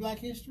truly Black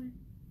History?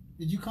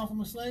 Did you come from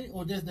a slave,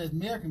 or just that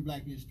American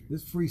Black history?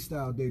 This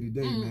freestyle day to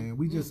day, man.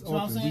 We just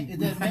open. We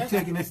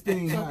taking this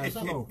thing high and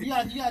slow. You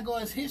gotta go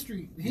as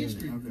history. Yeah.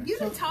 Okay. You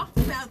done talked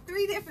about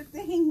 3 different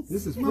things.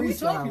 This is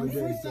freestyle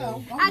day.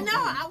 I know.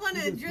 I want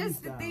to address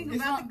the thing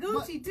about the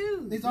Gucci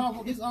too. It's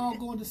all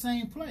going the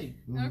same play.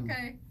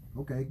 Okay.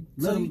 Okay.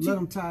 Let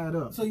them tie it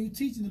up. So you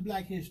teaching the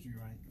Black history,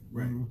 right?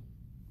 Right.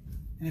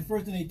 And the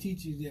first thing they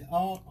teach you is that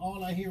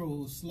all our heroes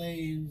were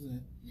slaves.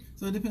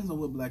 So it depends on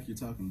what black you're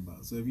talking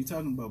about. So if you're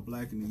talking about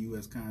black in the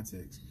U.S.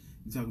 context,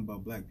 you're talking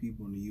about black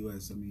people in the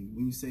U.S. I mean,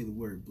 when you say the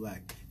word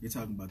black, you're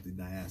talking about the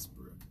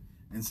diaspora.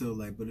 And so,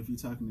 like, but if you're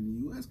talking in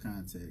the U.S.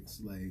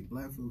 context, like,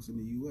 black folks in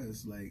the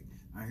U.S., like,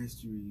 our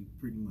history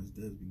pretty much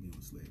does begin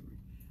with slavery.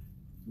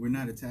 We're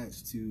not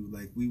attached to,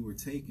 like, we were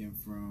taken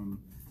from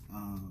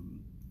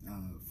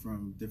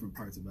different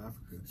parts of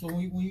Africa. So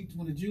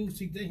when the Jews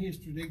seek their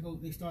history,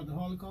 they start the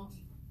Holocaust.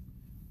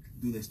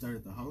 Do they start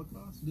at the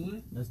Holocaust? Do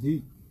they? That's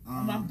deep.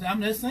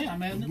 I'm just saying.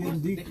 I'm asking. Getting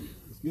deep.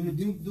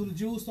 Do the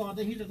Jews start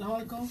their history at the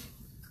Holocaust?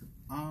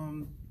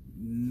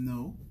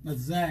 No.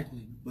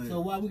 Exactly. But, so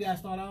why we gotta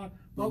start ours?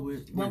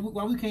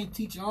 Why we can't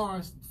teach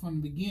ours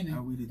from the beginning?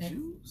 Are we the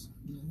Jews?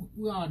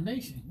 We are a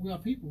nation. We are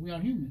people. We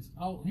are humans.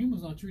 All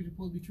humans are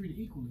supposed to be treated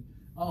equally.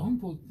 All humans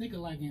supposed to think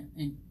alike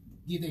and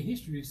give their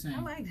history the same.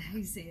 I like how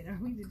you said, "Are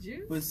we the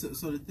Jews?" But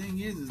so the thing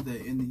is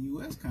that in the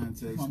U.S.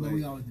 context, like,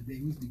 we always debate.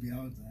 We used to debate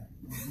all the time.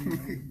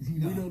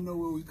 We don't know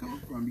where we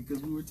come from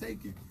because we were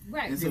taken.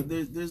 Right. And so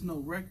there's no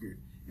record.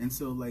 And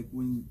so, like,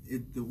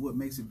 what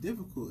makes it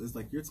difficult is,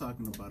 like, you're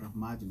talking about a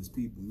homogenous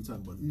people. You talk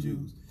about the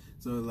Jews.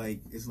 So,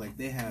 like, it's like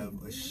they have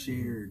a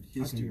shared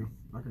history.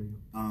 I can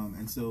hear.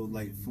 And so,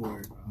 like,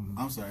 for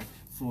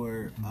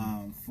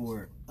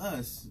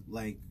us,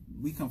 like,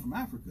 we come from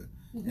Africa.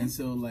 And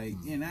so, like,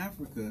 in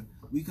Africa,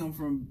 we come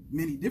from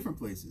many different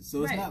places.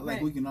 So it's not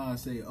like we can all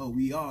say, oh,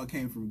 we all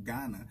came from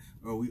Ghana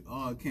or we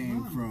all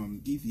came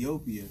from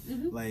Ethiopia.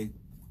 Like,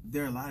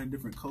 there are a lot of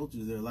different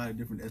cultures, there are a lot of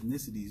different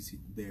ethnicities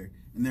there,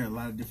 and there are a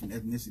lot of different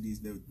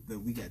ethnicities that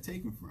we got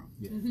taken from.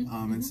 Yeah.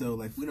 And so,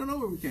 like, we don't know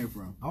where we came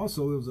from.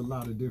 Also, it was a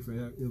lot of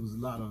different. It was a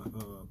lot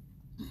of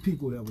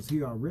people that was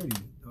here already.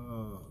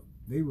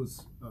 They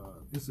was.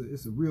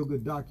 It's a real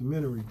good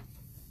documentary.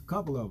 A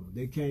couple of them.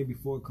 They came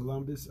before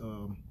Columbus.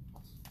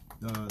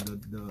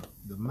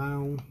 The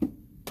mound.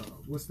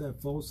 What's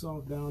that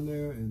Folsom down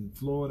there in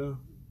Florida?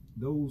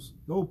 Those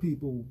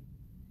people,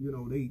 you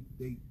know, they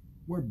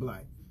were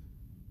black,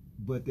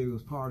 but they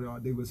was part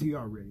of. They was here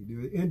already.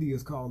 The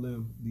Indians call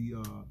them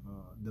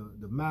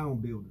the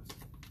mound builders.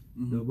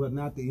 Well,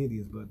 not the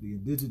Indians, but the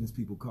indigenous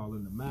people call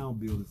them the mound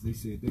builders. They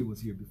said they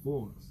was here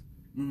before us.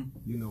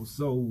 You know,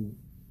 so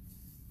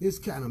it's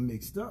kind of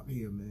mixed up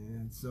here,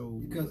 man.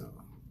 So because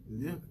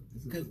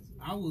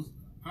I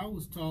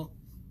was taught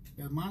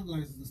at my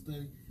license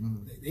study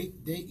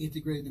they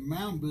integrated the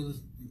mound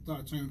builders and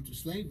started turning to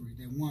slavery.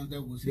 The ones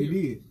that was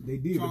here. They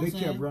did, but they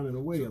kept running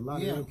away. A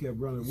lot of them kept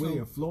running away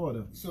in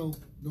Florida. So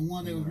the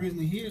one that was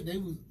originally here,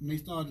 when they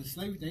started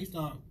slavery, they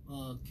started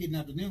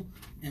kidnapping them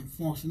and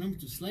forcing them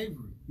to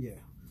slavery. Yeah.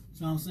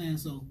 So I'm saying,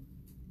 so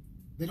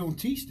they don't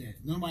teach that.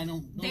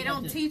 They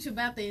don't teach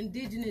about the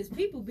indigenous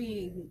people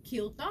being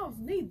killed off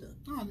neither.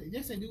 No,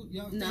 yes they do.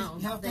 No,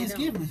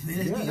 Thanksgiving.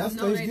 That's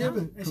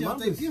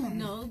Thanksgiving.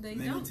 No, they don't.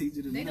 They don't teach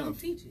it. They don't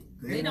teach it.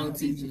 They don't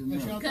teach it.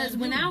 Because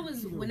when I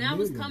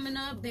was coming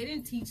up, they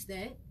didn't teach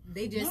that.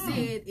 They just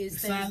said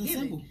it's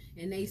Thanksgiving,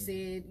 and they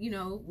said, you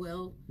know,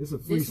 well, it's a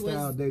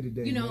freestyle day to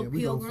day. You know,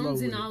 pilgrims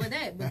and all of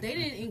that, but they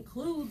didn't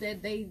include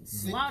that they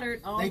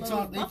slaughtered all those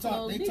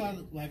buffaloes. They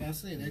taught, like I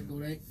said,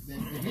 the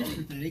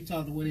history thing. They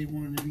taught the way they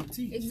wanted to be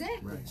taught.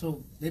 Exactly. Right.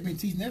 So they've been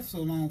teaching that for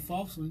so long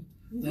falsely.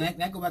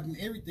 That go back to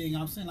everything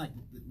I'm saying, like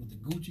with the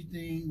Gucci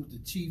thing, with the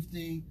Chief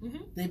thing.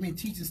 They've been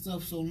teaching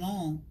stuff so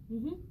long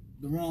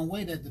the wrong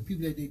way that the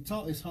people that they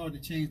taught, it's hard to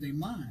change their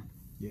mind.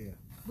 Yeah.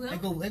 Well,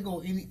 they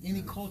go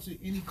any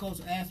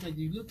culture aspect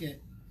you look at,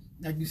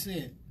 like you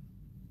said,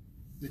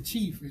 the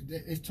chief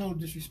is total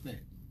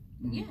disrespect.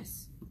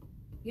 Yes.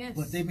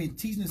 But they've been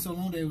teaching it so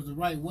long that it was the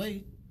right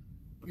way.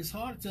 It's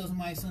hard to tell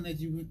somebody something that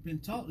you've been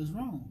taught is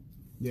wrong.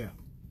 Yeah.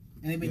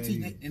 And they've been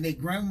teaching it, and their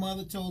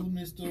grandmother told them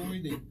this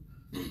story.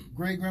 Their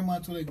great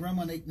grandmother told their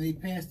grandma. They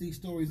passed these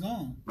stories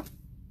on.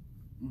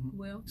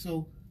 Well,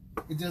 so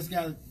it just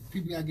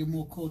people gotta get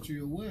more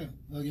culturally aware.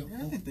 I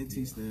think they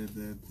teach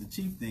the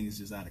chief thing is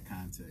just out of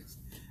context.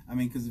 I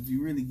mean, because if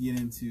you really get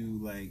into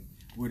like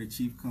where the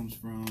chief comes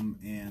from,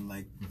 and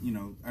like you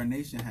know, our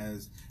nation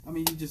has. I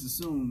mean, you just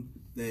assume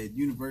that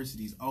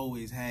universities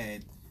always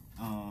had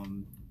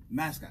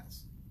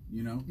mascots,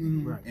 you know,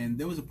 right? And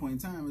there was a point in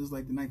time, it was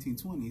like the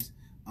 1920s.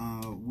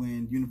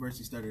 When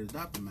universities started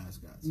adopting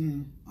mascots,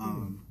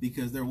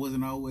 because there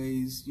wasn't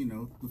always, you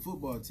know, the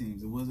football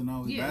teams. It wasn't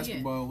always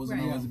basketball. Wasn't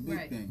always a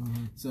big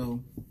thing.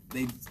 So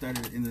they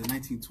started in the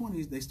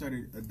 1920s. They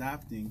started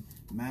adopting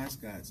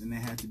mascots, and they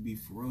had to be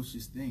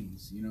ferocious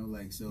things. You know,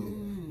 like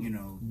you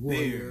know,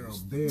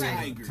 bears,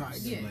 tigers.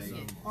 Okay, I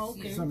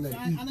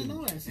didn't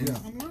know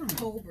that. I'm learning.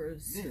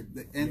 Cobras. Yeah,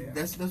 and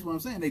that's what I'm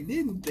saying. They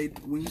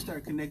when you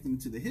start connecting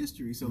to the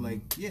history. So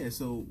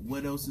so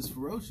what else is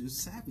ferocious?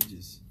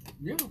 Savages.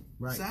 Yeah,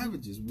 right.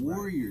 Savages,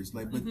 warriors,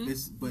 like, but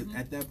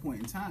at that point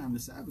in time, the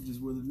savages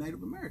were the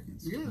Native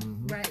Americans. Yeah,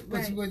 right.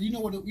 But you know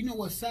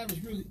what savage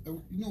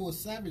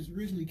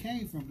originally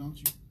came from, don't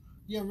you?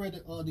 You ever read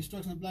the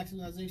Destruction of Black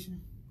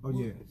Civilization? Oh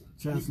yeah,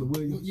 Chancellor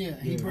Williams.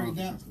 He break it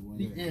down.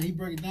 He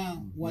break it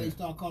down why they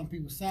start calling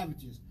people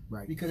savages,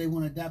 right? Because they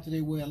want to adapt to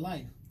their way of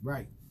life.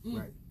 Right,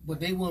 right. But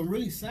they weren't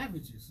really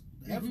savages.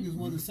 The Africans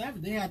wasn't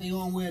savage. They had their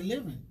own way of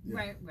living. Yeah.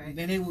 Right, right.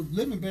 And they was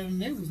living better than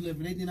they was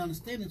living. They didn't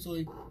understand it, so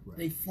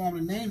they formed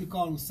a name to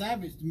call them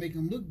savage to make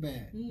them look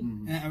bad.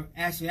 And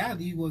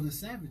actually, he wasn't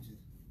savages.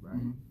 Right.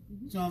 You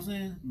know what I'm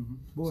saying?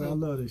 Boy, So- I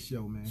love this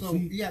show, man. So, See,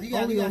 you got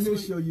only on see this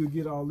what- show you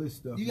get all this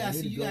stuff. You got man. to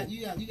see. It'll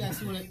You go. got to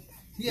see what.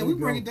 Yeah, There we you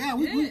break go. it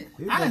down. Yeah. I It just break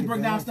break it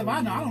down down stuff for I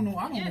you, know. I man. don't know.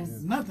 I don't Yes.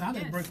 know nothing. I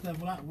just Yes. break stuff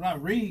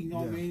without reading. You know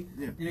what I Yeah. mean?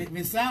 Yeah. And if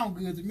it sound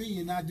good to me,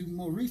 and I do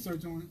more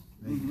research on it,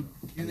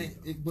 and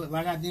but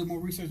like I did more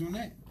research on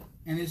that,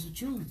 and it's the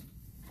truth.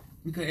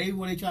 Because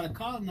everywhere they try to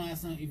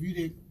colonize something, if you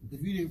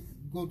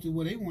didn't go to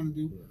what they want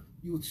to do,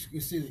 you would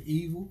consider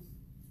evil,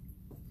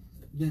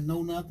 didn't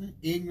know nothing,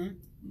 ignorant,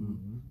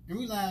 and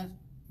realize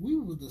we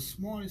were the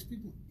smartest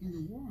people in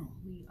the world.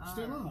 We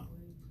Still are.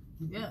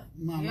 Yeah.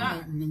 No, We no,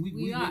 are.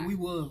 we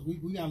are.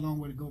 we got a long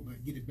way to go,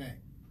 but get it back.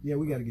 Yeah,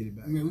 we got to get it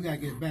back. I mean, we gotta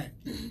get it back.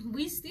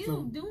 We still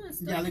So, doing You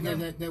stuff. gotta look at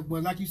though. that.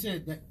 Well, like you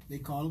said, that they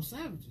call them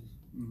savages,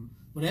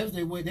 but that was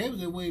their way. That was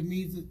their way of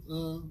means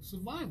of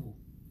survival.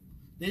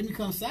 They didn't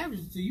become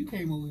savages until you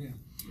came over here.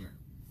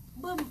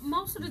 But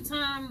most of the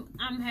time,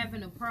 I'm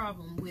having a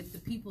problem with the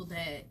people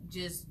that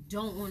just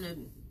don't want to.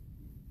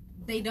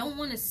 They don't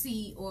want to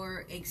see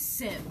or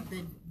accept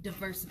the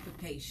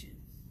diversification.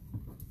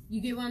 You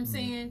get what I'm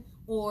saying?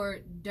 Or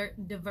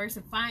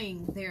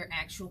diversifying their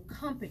actual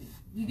company.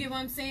 You get what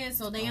I'm saying?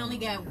 So they only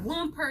got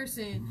one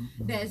person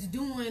that's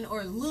doing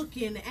or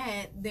looking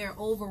at their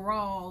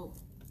overall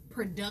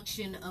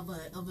production of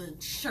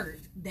a shirt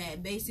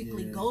that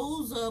basically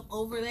goes up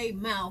over their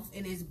mouth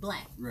and is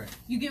black. Right.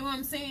 You get what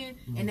I'm saying?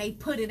 And they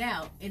put it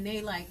out and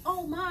they like,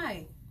 oh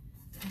my,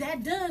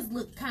 that does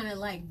look kind of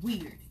like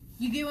weird.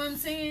 You get what I'm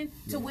saying?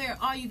 To where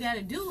all you got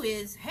to do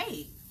is,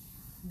 hey,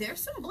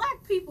 there's some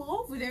black people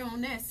over there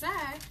on that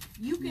side.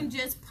 You can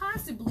just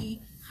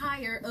possibly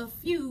hire a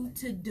few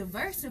to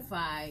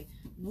diversify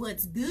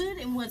what's good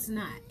and what's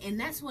not. And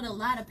that's what a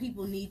lot of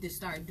people need to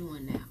start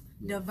doing now.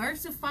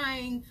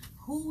 Diversifying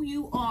who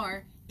you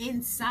are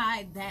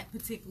inside that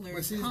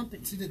particular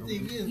company. See, the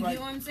thing is, You right?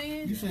 get what I'm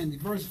saying? You saying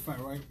diversify,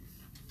 right?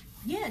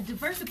 Yeah,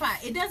 diversify.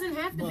 It doesn't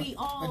have to But be at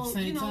all, the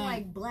same time-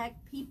 like black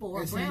people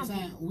or At the brown same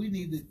time, people. we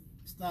need to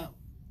stop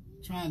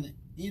trying to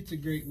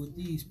integrate with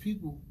these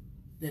people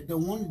that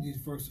don't want to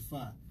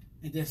diversify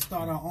and just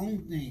start our own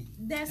thing.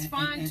 That's And-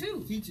 fine and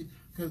too. Teach it,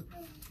 because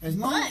as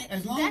long But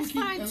as long that's we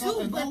keep, fine as too.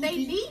 long- as But long they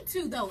we keep, need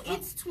to though.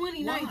 It's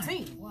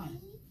 2019. Why?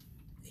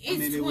 It's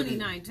mean, it would've-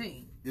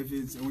 2019. If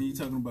it's when you're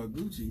talking about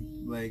Gucci,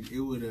 like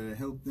it would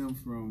help them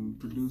from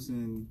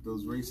producing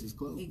those racist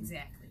clothes.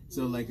 Exactly.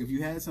 So like if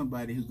you had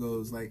somebody who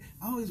goes like,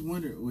 I always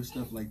wonder with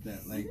stuff like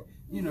that, like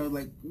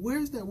like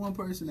where's that one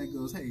person that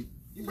goes, hey,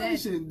 you probably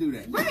shouldn't do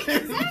that. Right,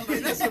 exactly.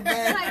 Like, that's a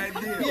bad Like,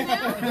 idea.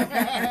 come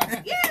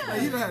on. Yeah.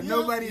 Like, you don't have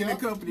nobody in the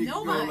company who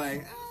go Nobody.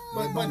 like,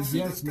 But Yes,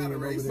 that's kind man, of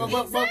over racist. there.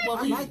 But I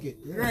when you- like it.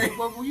 Yeah. Right.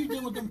 But when you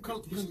deal with them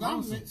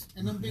conglomerates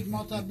and them big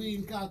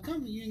multi-billion dollar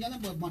companies, you ain't got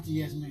nothing but a bunch of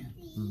yes men.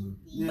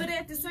 Yeah. But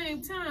at the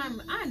same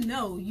time, I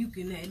know you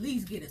can at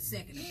least get a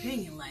second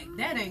opinion. Like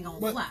that ain't gonna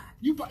But fly.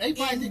 they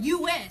probably In did-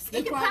 U.S., they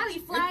it can probably they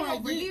fly probably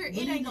over did. here. It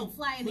Believe ain't me, gonna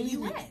fly in the believe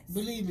me, U.S.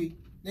 Believe me,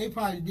 they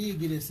probably did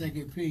get a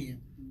second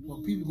opinion.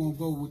 But people gonna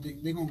go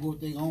with they gonna go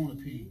with their own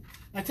opinion.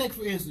 Now take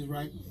for instance,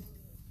 right?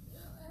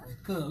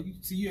 Cubs. You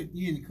see, you're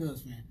in the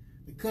Cubs fan.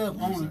 The Cubs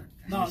owner.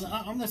 No,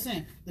 I'm not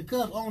saying the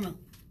Cubs owner.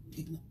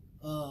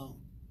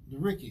 The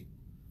Ricky,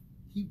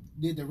 he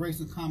did the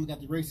racing comment,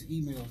 got the racing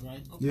emails,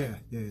 right? Yeah,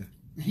 yeah.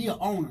 He an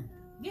owner.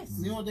 Yes.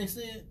 You know what they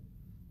said?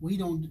 Well, he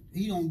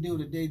don't deal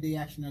with the day-to-day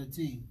action of the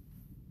team.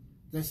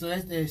 That's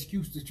their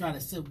excuse to try to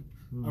set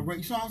a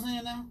race. You know what I'm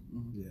saying now?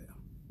 Yeah.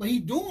 But he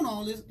doing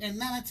all this, and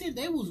 9 out of 10,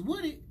 they was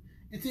with it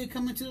until it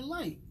come into the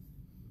light.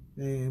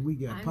 And we I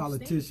got understand.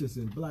 politicians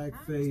in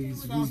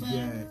blackface. what I'm We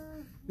saying. got.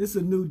 It's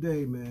a new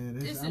day, man.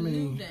 It's I a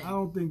mean, new day. I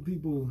don't think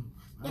people.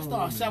 Let's I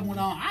start don't know, shopping man.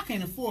 on. I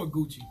can't afford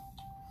Gucci,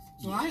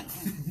 so I.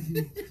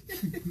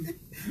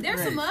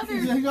 There's some other.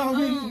 You know what I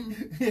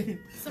mean?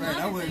 Some Right,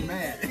 I other wasn't things.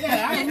 mad.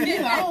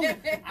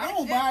 Yeah, I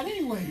don't buy it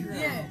anyway.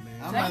 Yeah.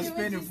 I'm I not get what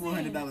spending you're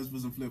saying. $400 for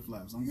some flip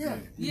flops. I'm Yeah.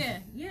 good. Yeah,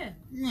 yeah.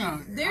 Yeah,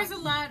 There's a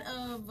lot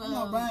of I'm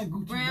not buying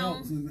Gucci brown.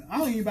 belts, and I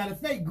don't even buy the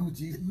fake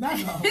Gucci. Not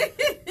all.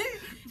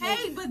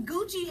 Hey, but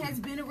Gucci has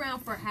been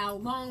around for how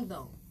long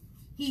though?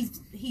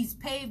 He's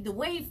paved the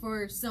way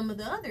for some of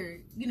the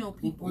other,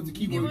 people. What's the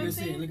You get keyword what I'm they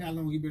said? saying? Look how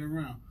long he been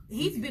around.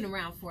 He's been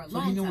around for a So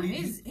he long know what time.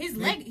 he-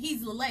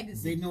 He's a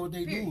legacy. They know what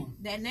they period. doing.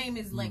 That name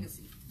is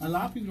legacy. A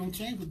lot of people don't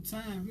change with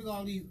time. Look at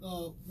all these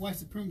white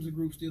supremacy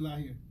groups still out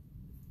here.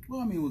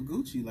 Well, I mean, with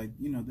Gucci, like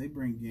they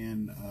bring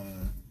in,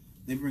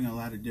 they bring a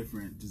lot of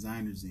different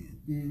designers in,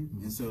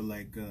 Mm-hmm. and so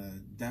like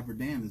Dapper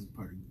Dan is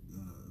part of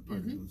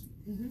Gucci.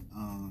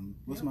 Mhm.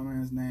 What's my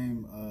man's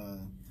name?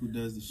 Who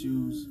does the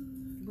shoes?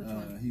 Which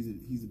one?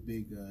 He's a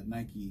big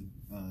Nike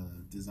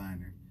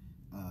designer.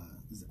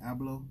 Is it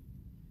Ablo?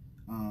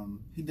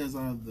 He does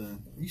all the.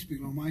 You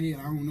speaking on my head,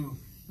 I don't know.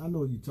 I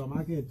know you talking.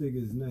 I can't think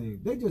of his name.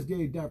 They just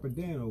gave Dapper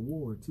Dan an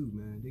award too,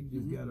 man. They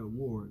just got an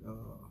award.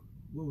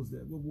 What was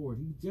that? What award?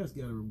 He just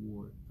got an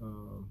award.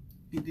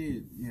 He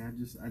did. Yeah,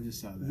 I just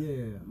saw that.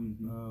 Yeah.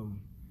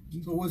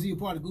 So was he a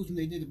part of Gucci when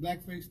they did the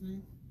blackface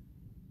thing?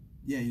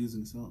 Yeah, he was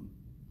insulting.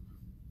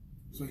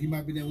 So he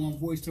might be that one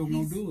voice told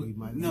him don't do it.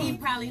 No, he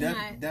probably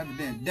not.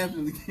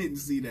 Definitely didn't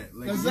see that.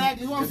 Like,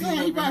 exactly what I'm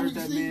saying. He probably heard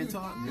that man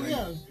talk. Like,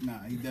 yeah.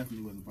 Nah, he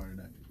definitely wasn't part of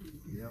that.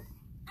 Yep.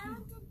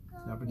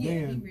 Now, but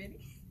Yeah, then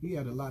he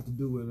had a lot to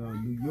do with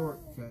New York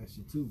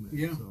fashion too, man.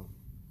 Yeah. So,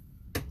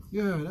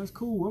 yeah, that's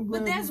cool. I'm glad.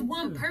 But that's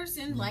one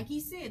person, like he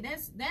said.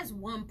 That's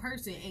one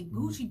person, and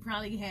Gucci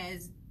probably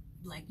has,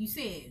 like you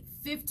said,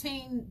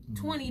 15,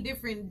 20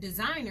 different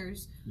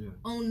designers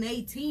on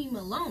their team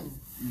alone.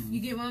 You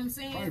get what I'm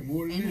saying?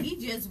 And he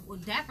just,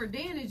 Dapper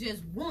Dan is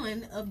just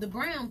one of the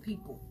brown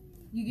people.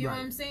 You get what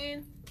I'm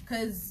saying?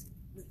 Because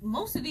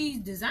most of these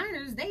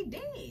designers, they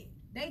dead.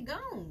 They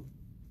gone.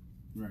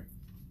 Right.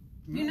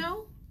 You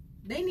know?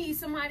 They need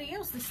somebody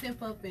else to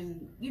step up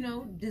and, you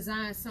know,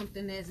 design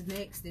something that's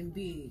next and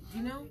big,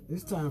 you know?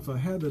 It's time for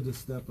Heather to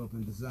step up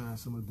and design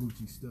some of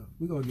Gucci stuff.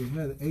 We're going to get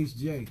Heather,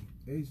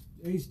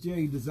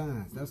 HJ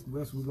Designs. That's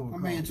what we're going to call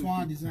My man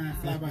Twan designed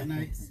Fly By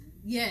Night.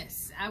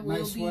 Yes, I will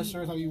nice be.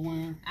 sweatshirt, how you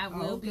wearing? I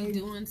will be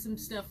doing some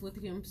stuff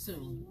with him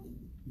soon.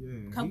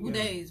 Yeah. Couple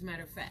days,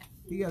 matter of fact.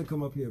 He got to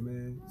come up here,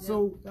 man. Yep.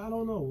 So, I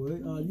don't know.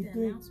 You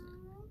think?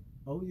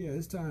 Oh, yeah,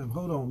 it's time.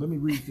 Hold on. Let me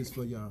read this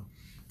for y'all.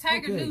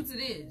 Tiger new to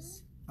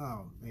this.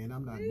 Oh, man,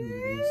 I'm not new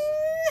to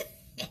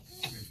this.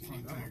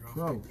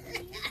 Bro.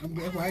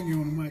 That's why you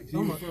on the mic.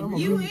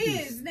 You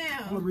is now.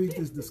 I'm going to read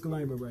this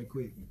disclaimer right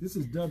quick. This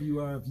is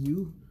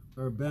WRFU,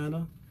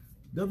 Urbana.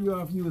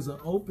 WRFU is an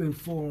open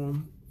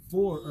forum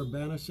for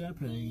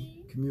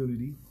Urbana-Champaign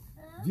community.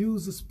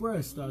 Views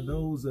expressed are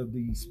those of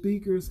the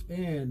speakers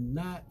and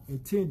not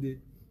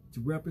intended to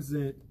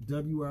represent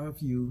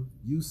WRFU,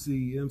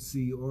 UC,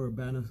 MC, or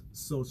Urbana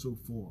Social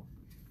Forum.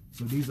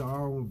 So these are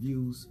our own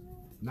views,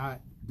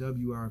 not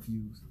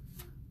WRFU's.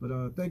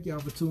 But thank y'all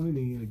for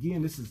tuning in.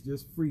 Again, this is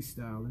just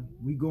freestyling.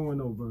 We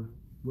went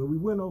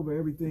over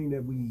everything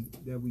that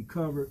we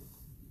covered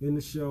in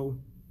the show,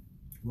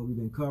 what we've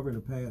been covering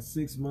the past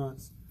 6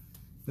 months.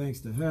 Thanks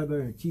to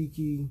Heather and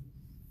Kiki.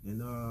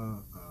 And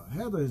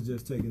Heather is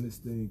just taking this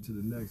thing to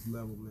the next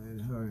level, man.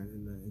 Her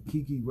and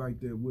Kiki right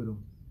there with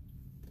them.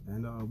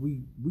 And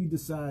we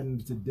deciding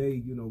today,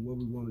 you know, what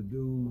we want to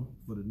do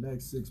for the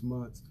next 6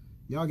 months.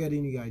 Y'all got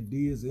any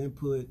ideas,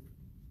 input,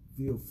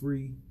 feel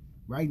free.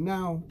 Right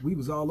now, we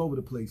was all over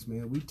the place,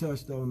 man. We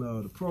touched on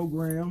the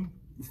program,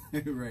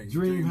 right,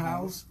 Dream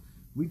House.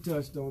 We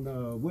touched on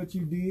what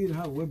you did,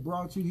 what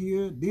brought you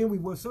here. Then we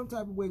was some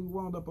type of way we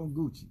wound up on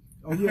Gucci.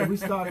 Oh yeah, we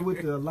started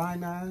with the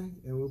line nine,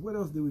 and what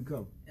else did we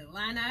cover? The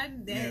line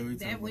nine,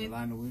 that went.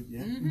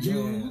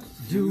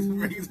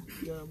 Jews.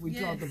 Yeah, we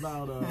talked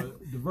about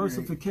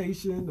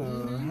diversification,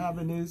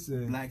 happiness,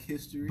 and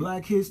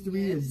Black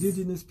history,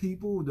 indigenous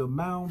people, the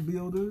mound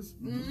builders.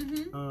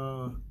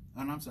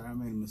 And I'm sorry, I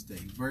made a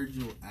mistake.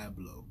 Virgil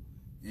Abloh,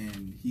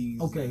 and he's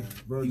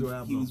Virgil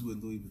Abloh. He was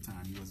with Louis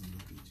Vuitton. He wasn't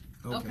with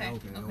Gucci.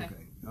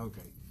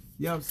 Okay.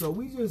 Yeah. So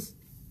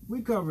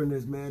we covering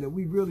this, man, and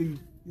we really,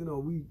 you know,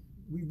 we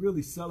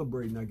really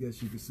celebrating, I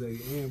guess you could say,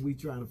 and we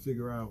trying to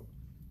figure out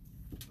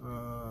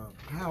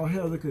how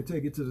Heather could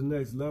take it to the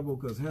next level,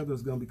 because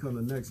Heather's gonna become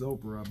the next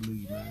Oprah, I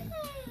believe, man.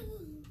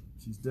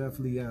 She's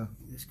definitely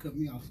Just cut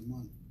me off some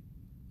money.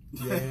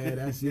 Yeah,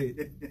 that's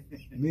it.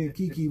 Me and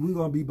Kiki, we're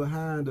gonna be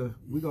behind her.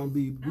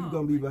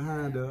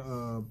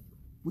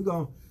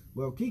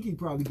 Well, Kiki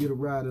probably get a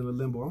ride in a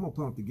limo. I'm gonna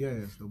pump the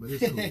gas though, but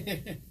it's cool.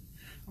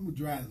 I'm gonna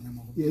drive the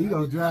limo. Yeah, he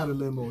gonna drive the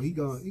limo. He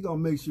gonna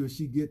make sure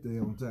she get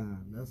there on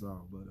time. That's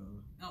all. But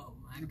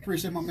I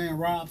appreciate my man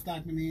Rob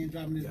stopping in,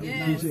 dropping this.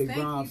 Appreciate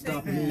Rob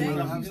stopping in.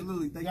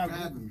 Absolutely, thank you for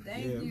having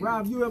me.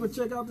 Rob, you ever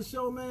check out the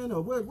show, man?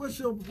 Or what's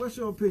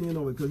your opinion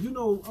on it? Because, you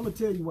know, I'm gonna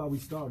tell you why we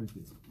started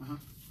this.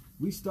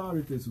 We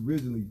started this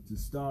originally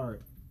to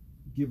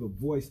give a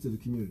voice to the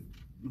community,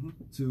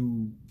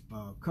 to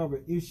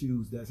cover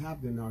issues that's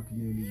happening in our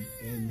community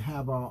and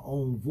have our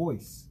own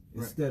voice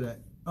instead of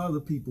other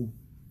people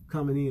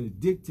coming in and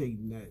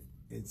dictating that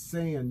and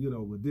saying, you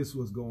know, well, this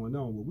was going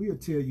on. Well, we'll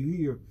tell you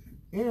here.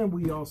 And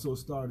we also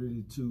started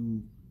it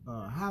to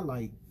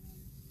highlight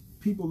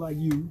people like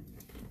you,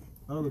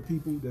 other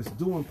people that's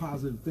doing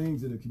positive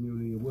things in the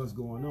community and what's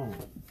going on.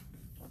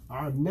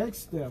 Our next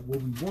step,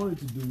 what we wanted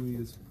to do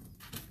is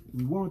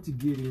we wanted to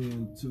get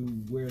into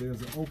where there's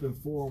an open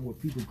forum where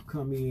people can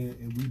come in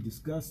and we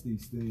discuss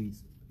these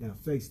things in a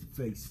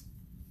face-to-face,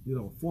 you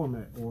know,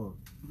 format or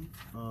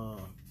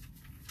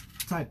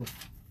type of,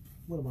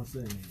 what am I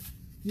saying?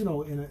 You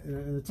know, in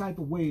a type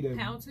of way that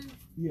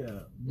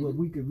where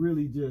we could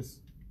really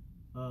just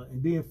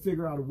and then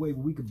figure out a way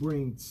where we could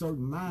bring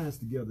certain minds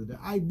together. The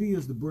idea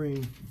is to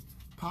bring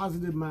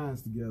positive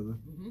minds together,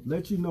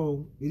 let you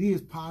know it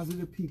is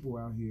positive people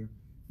out here,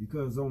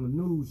 because on the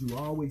news you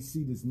always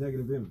see this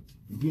negative image.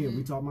 Again,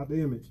 we talking about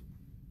the image.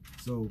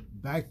 So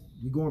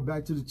we going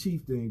back to the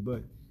chief thing,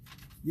 but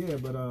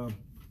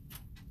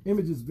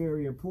image is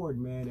very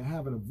important, man, and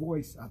having a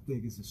voice, I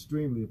think, is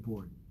extremely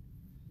important.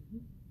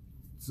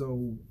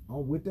 So,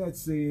 with that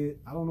said,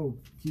 I don't know,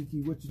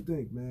 Kiki, what you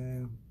think,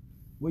 man?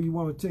 where you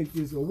want to take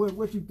this, or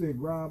what you think,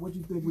 Rob? What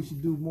you think we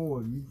should do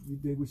more? You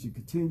think we should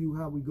continue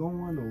how we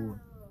going, or?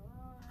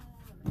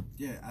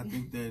 Yeah, I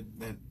think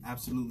that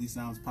absolutely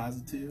sounds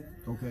positive.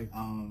 Okay.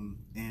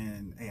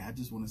 And hey, I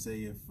just want to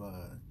say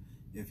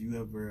if you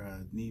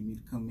ever need me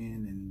to come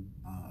in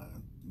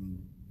and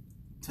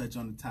touch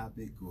on the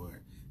topic,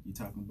 or you're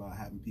talking about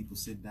having people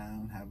sit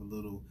down, have a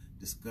little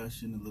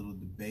discussion, a little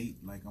debate,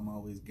 like I'm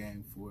always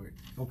game for it.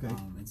 Okay.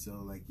 And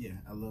so like, yeah,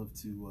 I love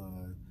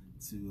to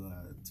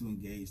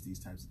engage these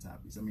types of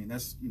topics. I mean,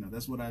 that's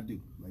what I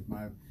do. Like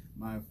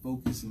my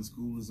focus in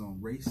school is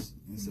on race,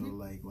 and so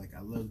like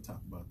I love to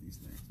talk about these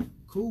things.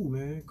 Cool,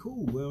 man.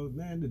 Cool. Well,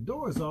 man, the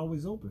door is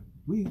always open.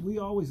 We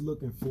always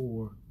looking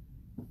for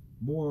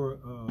more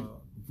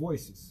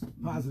voices,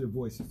 positive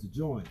voices to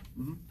join.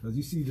 Because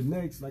you see, the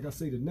next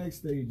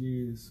stage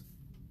is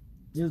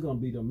there's gonna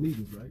be them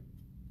meetings, right?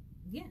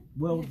 Yeah.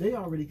 Well, they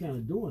already kind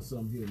of doing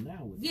something here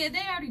now. Yeah, they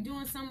already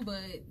doing something,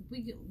 but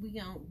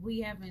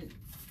we haven't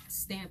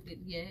stamped it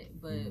yet.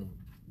 But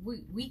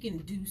we can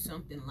do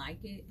something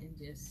like it and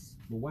just.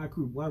 But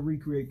why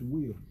recreate the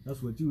wheel?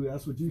 That's what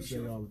you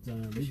say all the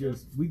time.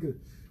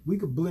 We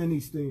could blend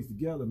these things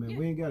together, man. Yeah.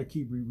 We ain't got to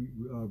keep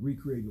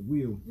recreating the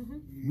wheel.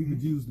 We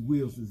could use the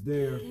wheels that's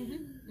there,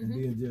 and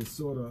then just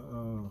sort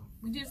of.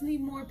 We just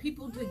need more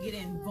people to get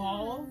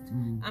involved.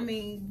 I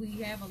mean, we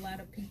have a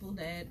lot of people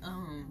that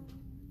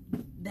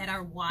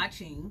are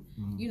watching,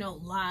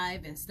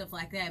 live and stuff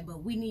like that.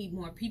 But we need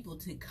more people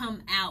to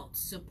come out,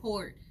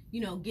 support,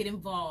 get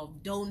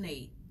involved,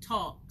 donate,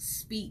 talk,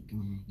 speak,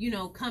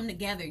 come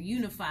together,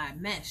 unify,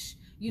 mesh,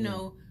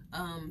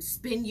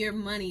 spend your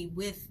money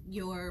with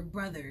your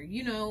brother,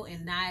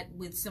 and not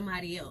with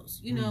somebody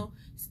else.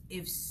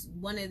 If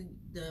one of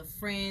the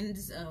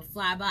friends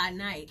Fly By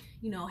Night,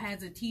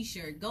 has a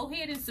t-shirt, go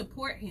ahead and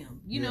support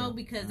him,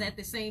 because at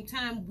the same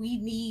time, we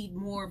need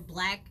more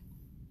Black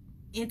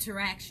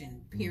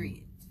interaction,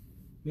 period.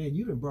 Man,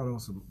 you done brought on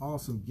some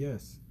awesome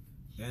guests,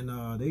 and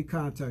they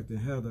contacted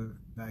Heather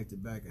back to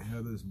back, and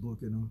Heather's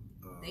booking them.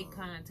 They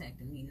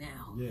contacted me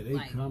now. Yeah, they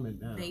coming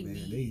now,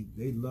 man.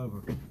 They love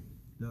her.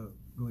 No,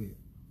 go ahead.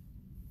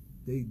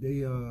 They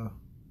okay.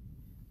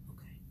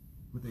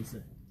 What they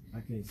say?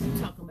 I can't see.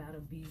 Talking about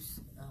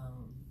abuse,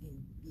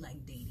 in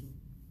like dating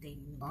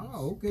abuse.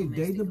 Oh, okay.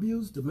 Dating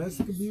abuse,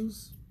 domestic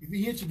abuse. If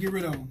he hit you, get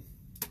rid of him.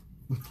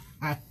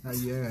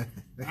 Yeah.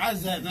 I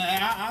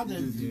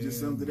You just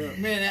summed it up.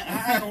 Man,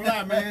 I ain't gonna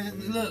lie, man.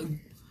 Look,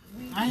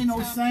 I ain't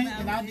no saint,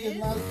 and I did a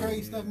lot of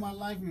crazy stuff in my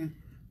life, man.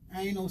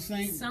 I ain't no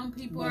saint. Some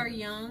people are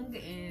young,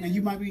 and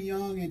you might be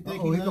young and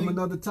thinking. Oh, here come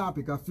another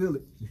topic. I feel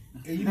it.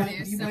 And you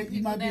might be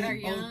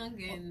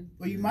young,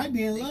 or you might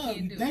be in love.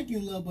 You think you're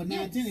in love, but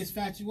 9 10 is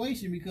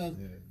infatuation. Because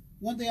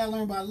one thing I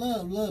learned about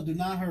love do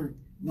not hurt.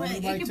 But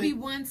it can be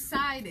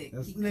one-sided.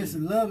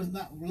 Listen, love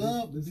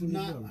do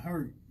not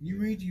hurt. You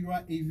read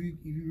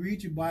if you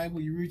read your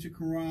Bible, you read your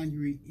Quran, you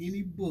read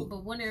any book.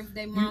 But wonder if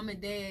they mom and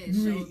dad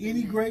you read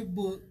any great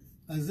book.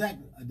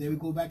 Exactly. Then we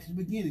go back to the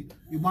beginning.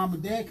 Your mom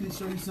and dad can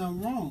show you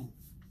something wrong.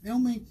 It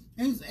don't mean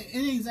it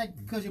ain't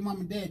exactly because your mom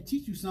and dad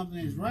teach you something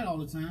that's right all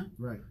the time.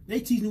 Right. They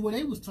teach you what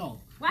they was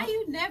taught. Why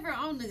you never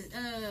on the?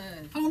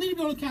 I don't need to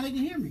be on the account. They can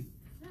hear me.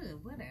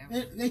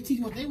 Whatever. They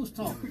teach what they was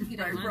taught. They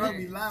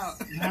probably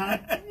loud.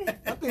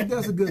 I think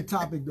that's a good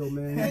topic, though,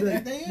 man.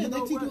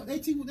 They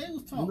teach what they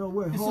was taught. You know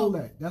what? Hold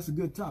that. That's a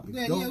good topic.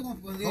 Yeah,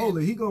 hold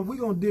it. We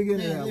gonna dig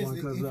into that one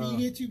because if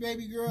he hit you,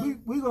 baby girl,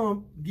 we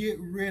gonna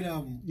get rid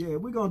of him. Yeah,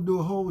 we're gonna do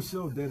a whole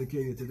show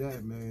dedicated to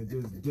that, man.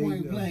 Just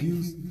dating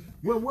abuse.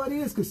 Well, what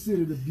is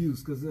considered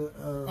abuse? Because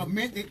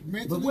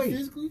mentally,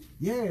 physically.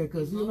 Yeah,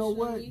 because you know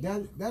what?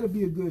 That'll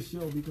be a good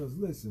show because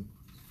listen,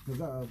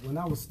 because when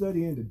I was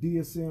studying the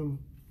DSM.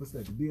 What's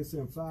that? The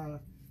DSM-5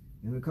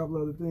 and a couple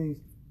other things.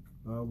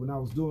 When I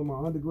was doing my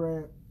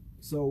undergrad,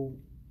 so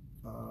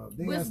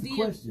they asked the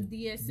question.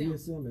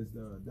 DSM is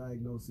the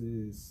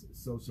diagnosis,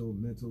 social,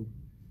 mental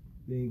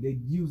thing. They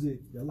use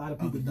it. A lot of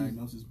people the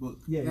diagnosis book.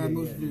 Yeah.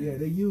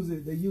 They use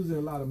it. They use it in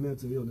a lot of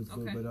mental illness,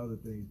 but other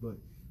things. But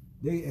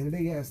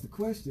they asked the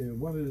question.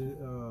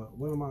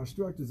 One of my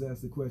instructors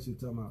asked the question,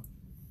 talking about,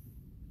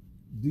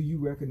 do you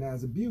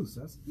recognize abuse?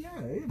 I said, yeah,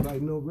 everybody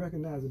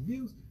recognize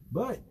abuse,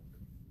 but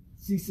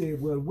she said,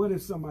 well, what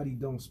if somebody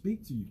don't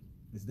speak to you?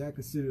 Is that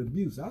considered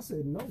abuse? I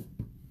said, no.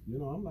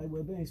 I'm like,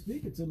 well, they ain't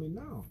speaking to me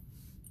now.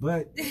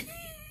 But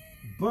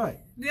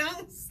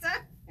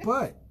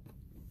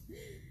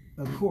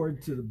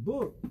according to the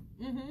book,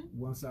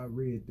 once I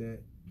read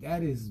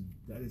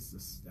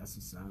that's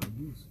a sign of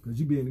abuse because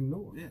you're being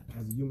ignored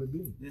as a human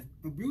being. Yeah.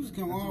 Abuse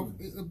come off.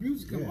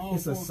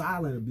 It's a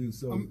silent abuse.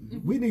 So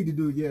we need to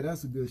do. Yeah,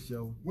 that's a good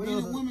show.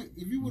 Women,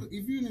 if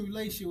you're in a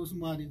relationship with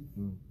somebody.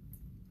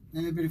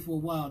 And they've been for a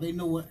while. They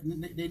know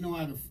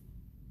how to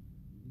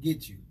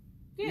get you.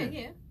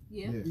 Yeah.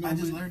 I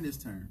just learned this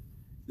term.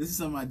 This is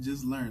something I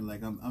just learned.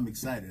 Like I'm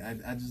excited.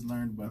 I just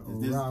learned about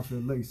this. Rob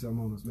finna lay something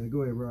on us, man.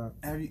 Go ahead, Rob.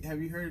 Have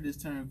you heard of this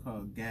term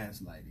called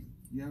gaslighting?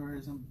 You ever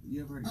heard of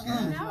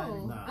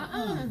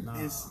gaslighting?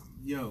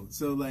 No.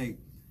 So like,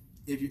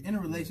 if you're in a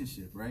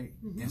relationship, right,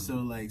 and so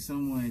like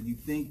someone you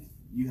think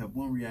you have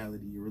one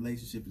reality. Your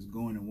relationship is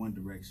going in one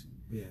direction.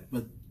 Yeah.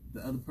 But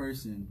the other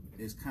person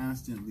is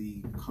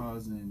constantly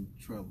causing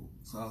trouble.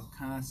 So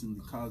constantly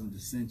causing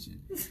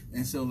dissension.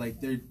 And so like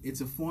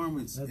it's a form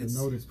it's I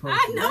know this person.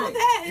 I know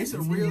that. it's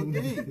a real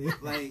thing.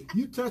 Like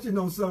you touching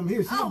on something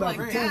here. She's about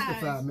to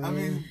testify, man. I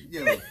mean,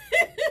 yo,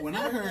 when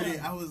I heard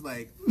it, I was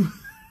like,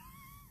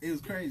 it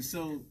was crazy.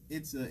 So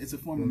it's a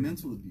form of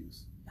mental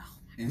abuse.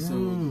 And so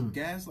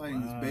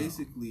gaslighting is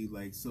basically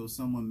like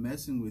someone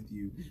messing with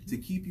you to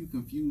keep you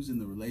confused in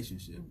the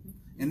relationship.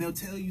 And they'll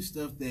tell you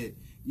stuff that,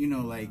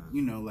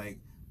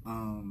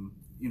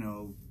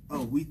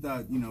 oh, we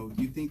thought,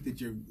 you think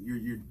that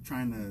you're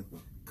trying to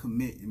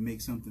commit and make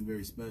something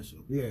very special.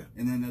 Yeah.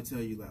 And then they'll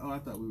tell you like, oh, I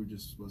thought we were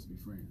just supposed to be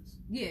friends.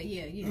 Yeah.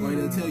 Or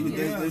they'll tell you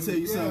they'll tell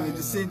you something and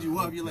just send you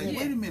up. You're like,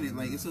 wait a minute,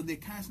 like, and so they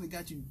constantly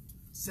got you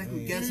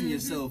second guessing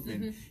yourself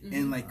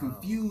and like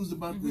confused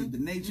about the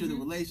nature of the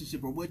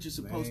relationship or what you're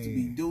supposed to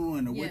be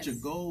doing or what your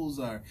goals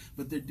are,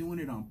 but they're doing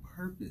it on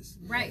purpose,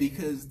 right?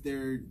 Because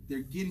they're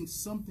getting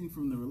something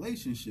from the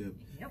relationship,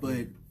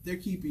 but they're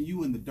keeping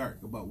you in the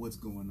dark about what's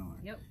going on.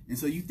 And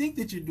so you think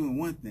that you're doing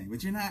one thing,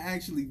 but you're not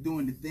actually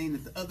doing the thing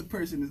that the other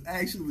person is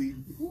actually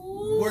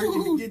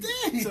working to get.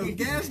 So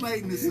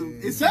gaslighting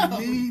is some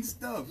mean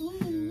stuff.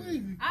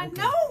 I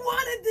know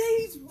one of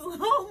these.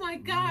 Oh my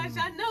gosh,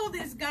 I know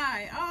this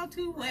guy all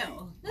too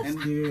well.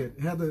 Yeah,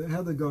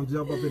 Heather gonna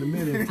jump up in a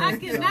minute. I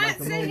cannot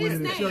say his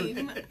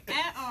name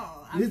at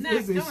all. I'm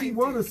not going she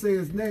want to say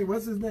his name.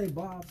 What's his name?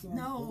 Bob? Something?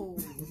 No,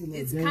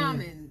 it's Dan?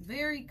 common,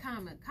 very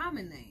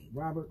common name.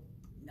 Robert?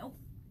 Nope.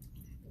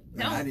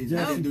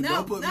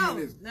 Don't put me in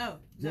this. No.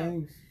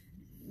 James?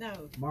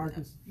 No.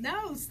 Marcus?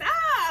 No, stop.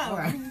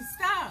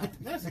 Stop.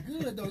 That's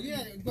good though,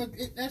 yeah, but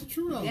that's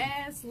true though.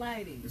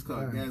 Gaslighting. It's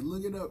called gas.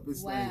 Look it up.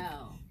 It's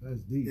wow. That's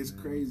deep. It's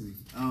man. crazy.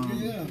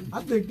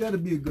 I think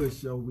that'd be a good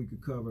show we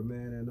could cover,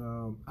 man.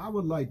 And I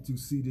would like to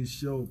see this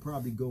show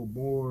probably go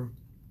more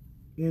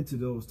into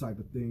those type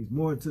of things,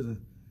 more into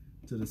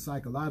the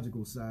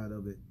psychological side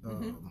of it.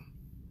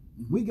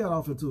 We got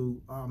off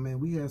into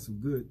we had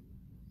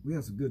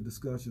some good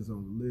discussions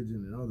on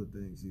religion and other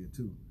things here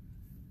too.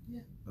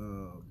 Yeah.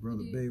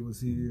 Brother Bay was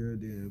here.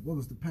 Then what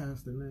was the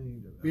pastor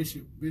name?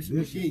 Bishop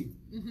McGee.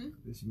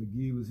 Bishop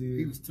McGee was here.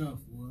 He was tough,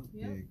 boy.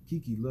 Yeah,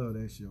 Kiki loved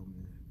that show,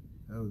 man.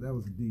 That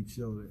was a deep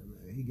show. Man.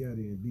 He got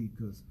in deep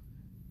because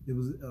it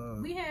was.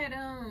 We had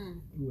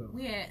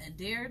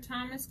Adair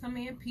Thomas come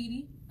in,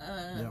 Petey.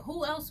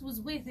 Who else was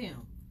with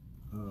him?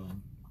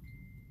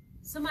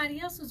 Somebody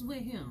else was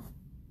with him.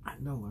 I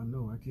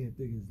know. I can't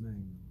think of his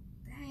name.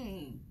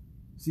 Dang.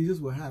 See, this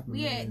is what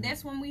happened.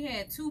 That's when we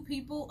had two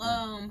people.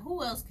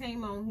 Who else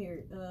came on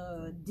here?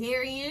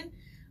 Darian.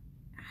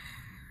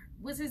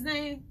 What's his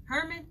name?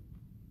 Herman.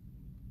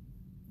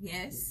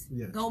 Yes.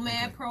 Go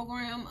Mad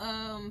program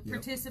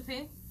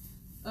participant.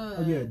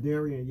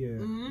 Darian.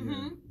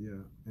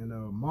 Yeah. And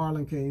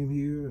Marlon came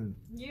here and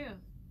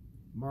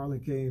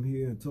Marlon came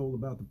here and told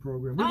about the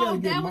program. We gotta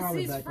get that was Marlon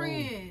his back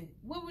friend. on.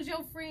 What was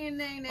your friend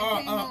name that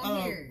came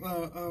on here?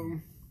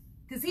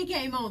 Because he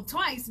came on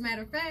twice,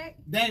 matter of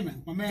fact.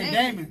 Damon, my man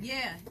Damon.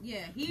 Yeah.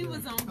 He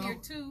was on here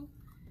too.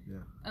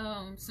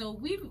 Yeah. So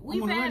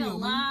we've had a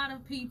lot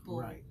of people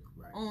right.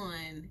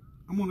 on.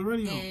 I'm on the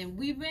radio. And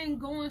we've been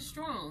going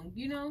strong,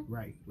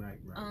 Right.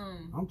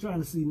 I'm trying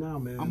to see now,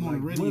 man. I'm on the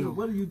radio.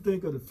 What do you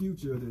think of the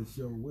future of this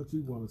show? What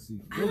you want to see?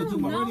 I don't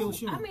know. Radio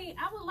show. I mean,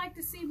 I would like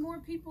to see more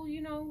people,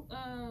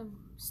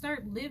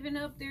 start living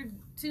up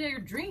to their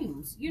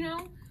dreams,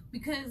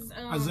 because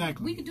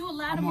exactly. we could do a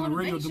lot of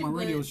motivation,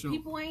 but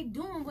people ain't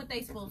doing what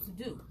they supposed to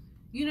do.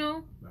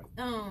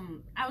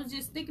 I was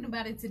just thinking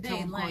about it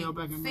today. Like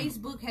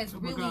Facebook has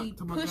really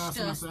pushed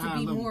us to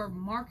be more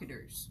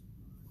marketers.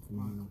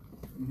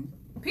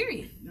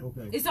 Period.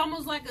 Okay. It's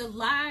almost like a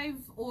live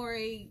or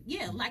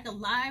like a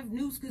live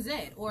news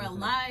gazette or a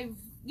live,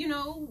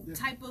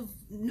 type of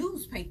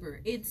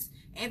newspaper. It's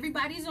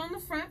everybody's on the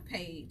front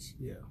page.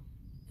 Yeah.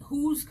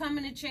 Who's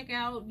coming to check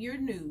out your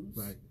news?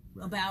 Right.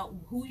 About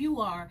who you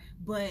are,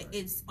 but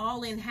it's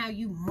all in how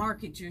you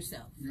market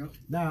yourself. Yep.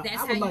 Now,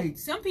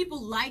 that's some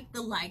people like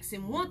the likes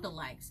and want the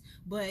likes,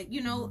 but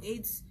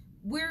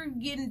we're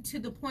getting to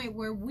the point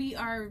where we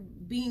are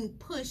being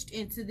pushed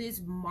into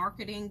this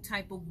marketing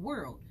type of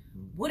world.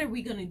 What are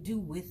we going to do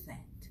with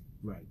that?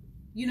 Right.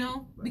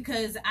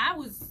 Because I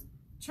was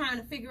trying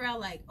to figure out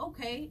like,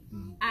 okay,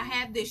 I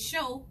have this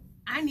show.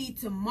 I need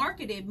to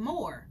market it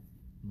more.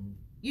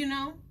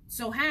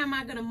 So how am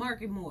I going to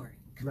market more?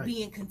 Right.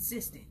 Being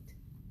consistent.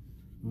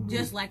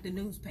 Just like the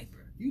newspaper.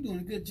 You're doing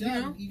a good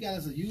job. You got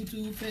us a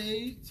YouTube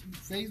page,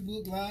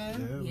 Facebook Live,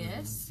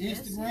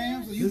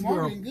 Instagram. So you're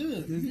marketing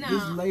good.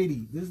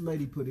 This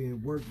lady put in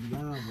work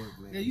beyond work,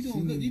 man. Yeah, you're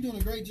doing good. You're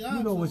doing a great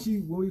job.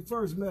 When we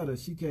first met her,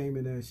 she came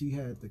in there and she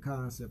had the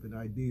concept and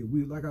idea.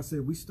 Like I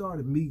said, we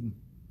started meeting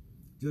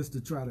just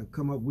to try to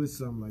come up with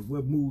something like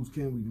what moves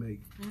can we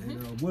make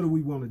and what do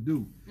we want to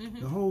do.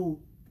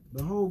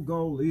 The whole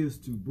goal is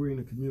to bring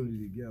the community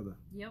together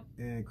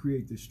and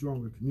create this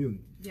stronger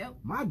community.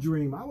 My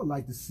dream, I would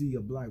like to see a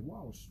Black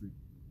Wall Street.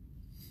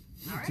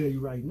 I'll tell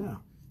you right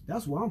now.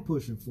 That's what I'm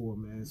pushing for,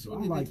 man. So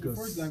I'm they like, did the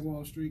first Black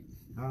Wall Street.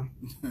 huh?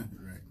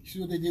 Right.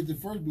 Sure, they did the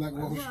first Black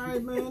Wall Street. All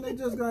right, man. They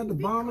just got the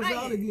bombers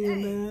out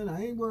again, man.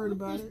 I ain't worried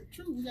about it. It's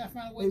true. We gotta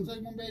find a way so they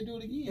won't be able to do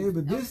it again. Hey,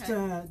 but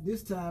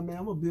this time, man,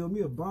 I'm gonna build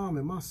me a bomb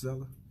in my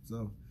cellar.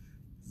 So,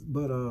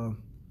 but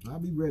I'll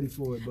be ready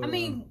for it. But I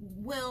mean,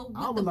 well,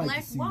 I with would the like Black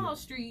to see Wall it.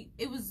 Street,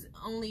 it was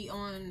only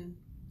on.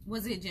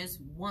 Was it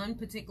just one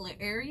particular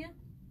area?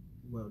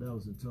 well, that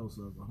was in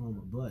Tulsa,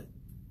 Oklahoma, but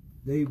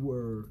they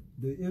were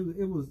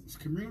it was It's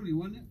community,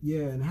 wasn't it?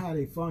 yeah, and how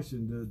they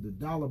functioned, the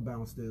dollar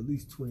bounced there at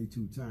least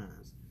 22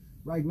 times.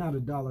 Right now,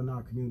 the dollar in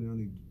our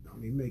community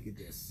only make it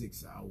there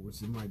 6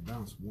 hours. It might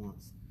bounce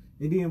once,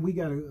 and then we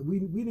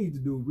need to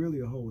do really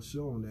a whole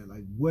show on that.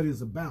 Like, what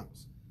is a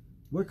bounce?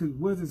 What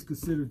is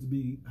considered to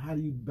be? How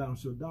do you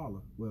bounce your dollar?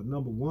 Well,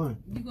 number one,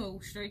 You go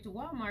straight to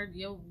Walmart,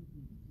 your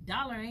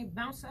dollar ain't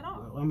bounced at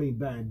all. I mean,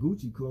 buying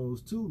Gucci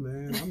clothes too,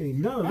 man. I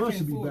mean, none of I us can't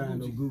should be afford buying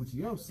no Gucci.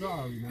 Gucci. I'm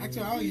sorry, man.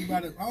 Actually, I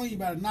don't even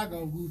buy the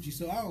knockoff Gucci,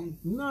 so I don't.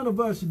 None of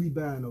us should be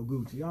buying no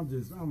Gucci. I'm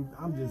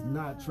just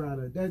not trying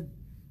to. That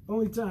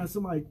only time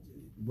somebody.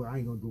 Well, I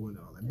ain't gonna go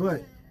into all that,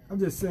 but I'm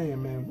just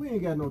saying, man, we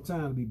ain't got no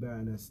time to be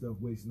buying that stuff,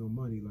 wasting no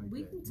money like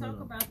We that. can talk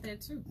about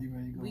that too. You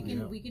ready to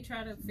go? We can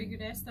try to figure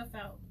that stuff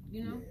out.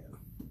 You know.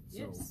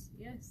 Yeah. So,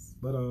 Yes.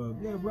 but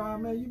yeah,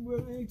 Rob, man,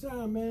 you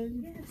anytime, man,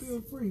 you Yes.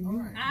 feel free.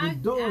 You, I- the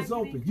door's I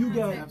open. get You in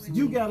got contact with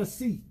you you. got a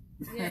seat.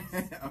 Yes.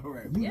 All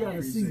right. You Yes. got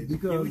a seat Yeah,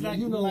 because we like,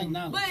 you we know. like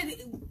knowledge.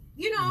 But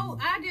you know,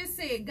 I just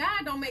said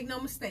God don't make no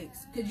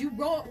mistakes. Cause you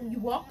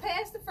walked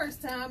past the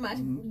first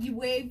time, you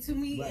waved to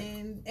me Right.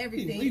 and He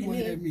everything. and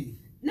waved then- at me.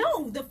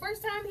 No, the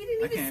first time he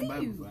didn't I even came by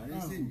see you. before. I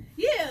didn't see you.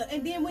 Yeah,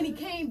 and then when he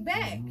came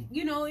back,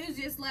 you know, it was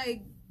just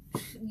like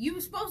you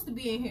were supposed to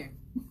be in here.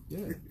 Yeah.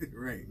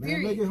 Right. Man,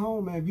 Period. make it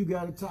home, man. If you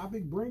got a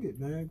topic, bring it,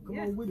 man. Come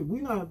Yeah. on with it.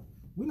 We're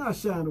not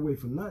shying away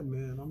from nothing,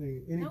 man. I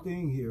mean,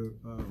 anything here.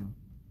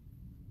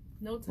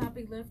 No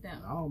topic left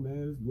out. Oh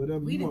man, it's whatever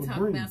We you didn't want to talk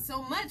bring. about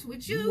so much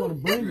with You you. want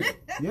to bring it?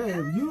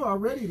 Yeah, you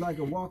already like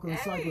a walking Hey.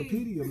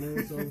 encyclopedia,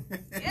 man. So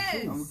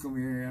Yes. I'm gonna come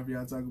here and have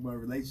y'all talk about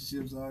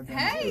relationships all kinds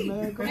Hey. yeah,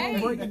 man, come Hey.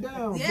 on, break it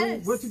down. Yes.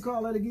 Bring, what you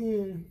call that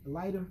again?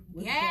 Lighter?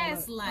 What you call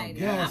that?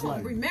 Gaslighting. Oh, I'm gonna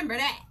gaslighting. remember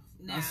that.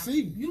 Now, I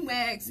see. You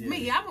asked Yeah.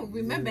 me, I'm gonna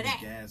remember that.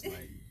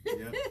 Gaslighting.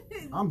 Yep.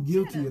 I'm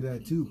guilty of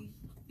that too.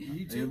 You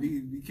Hey, too.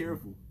 be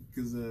careful,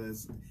 because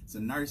it's a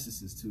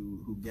narcissist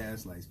who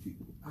gaslights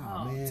people.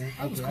 Oh, man,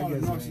 I was okay, I called a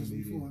guess I narcissist ain't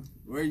need before. it.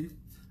 Where you?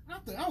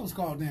 I was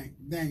called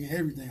dang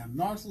everything. A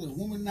narcissist, a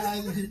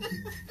womanizer.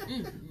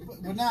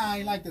 but now I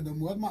ain't like that no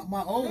more.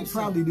 My old They self.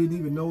 probably didn't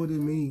even know what it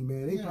mean,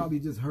 man. They Yeah. probably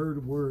just heard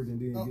the word and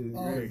didn't get it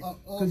right. Because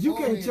Because you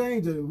can't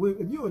change it.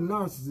 If you're a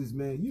narcissist,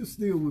 man, you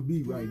still would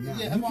be right now.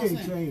 Yeah, You that's what I'm can't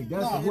saying. change.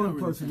 That's No, the it one don't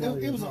really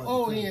personality. It was that's an hard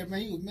to old change. head,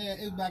 man. He was mad.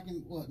 It was back in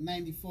what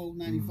 94,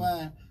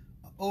 95. An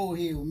old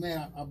head was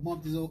mad. I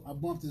bumped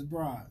his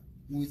bride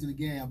when we was in the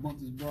game. I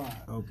bumped his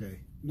bride. Okay.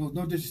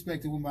 No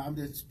disrespect to women. I'm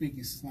just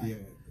speaking slang. Yeah.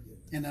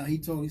 And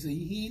he said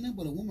he ain't nothing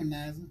but a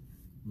womanizer.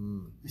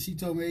 Mm. And she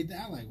told me everything.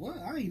 I'm like, what?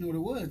 I didn't know what it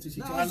was until she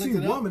No, told I I see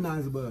looked it up.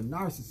 womanizer, but a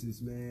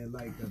narcissist, man.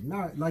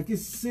 Like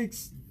it's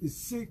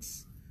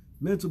six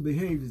mental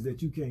behaviors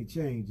that you can't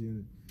change,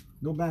 and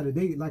no matter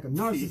like a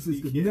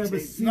narcissist could can't never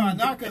change- see. No,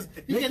 because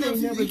he They can't never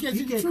see. He can't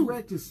see the can't truth.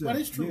 correct himself.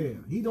 But it's true.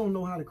 Yeah, he don't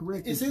know how to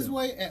correct It's himself. his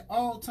way at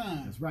all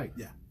times. That's right.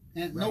 Yeah.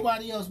 And Right.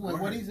 nobody else would.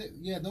 Or What her. he said,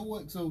 yeah, no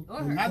what. So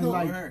Or her. I know,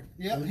 Like- her.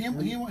 yeah, him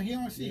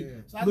and she. Yeah.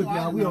 So I Look, know I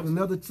y'all, we know. on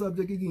another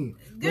subject again.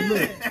 But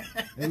look,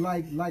 and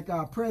like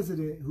our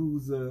president,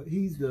 who's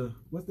he's the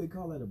what they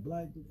call that, a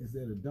black? Is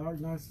that a dark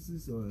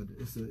narcissist or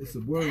it's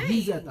a word?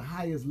 He's at the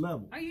highest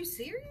level. Are you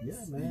serious?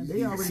 Yeah, man. He's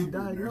They a already super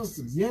diagnosed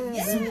him. narcissist. Yeah,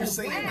 Yeah. Super man.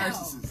 Saiyan Wow.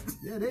 narcissist.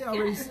 Yeah, they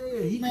already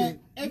said he Man,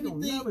 he could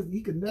never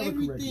correct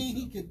everything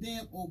he himself.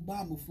 condemned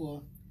Obama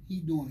for, he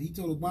doing. He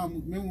told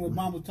Obama. Remember when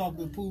Obama talked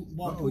to Putin?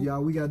 Oh,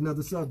 y'all, we got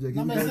another subject.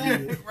 I'm Here we just go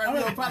saying. again. Right,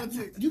 we on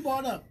politics. You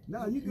brought up.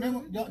 No, you good. Remember?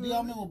 You Do good.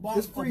 y'all remember Obama?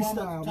 It's freestyle,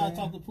 Obama tried man. to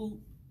talk to Putin,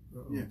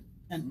 Yeah.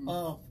 and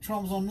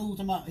Trump was on news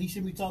talking about he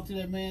shouldn't be talking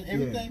to that man.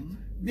 Everything.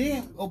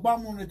 Then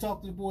Obama wanted to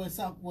talk to the boy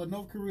in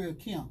North Korea,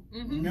 Kim.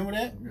 Remember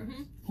that?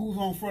 Mhm. Who's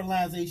on front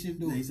lines? They shouldn't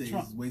do Yeah, he it. said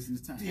Trump. he's wasting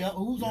his time. Yeah,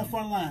 who's on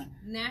front line?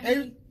 Now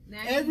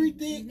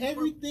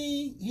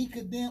Everything he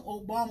condemned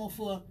Obama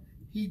for,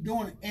 he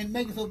doing it and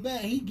making it so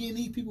bad. He giving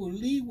these people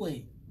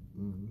leeway.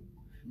 Mhm.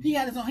 He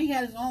had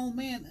his own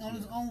man on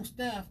his own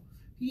staff.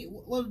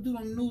 What was the dude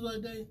on the news the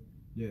other day?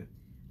 Yeah.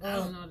 I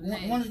don't know the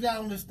name. One guy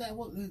on the staff.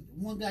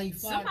 One guy he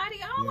fired. Somebody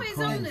always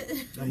Yeah, on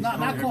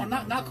Combs.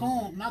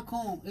 the. Not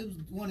Combs. It was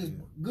one of his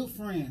good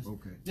friends.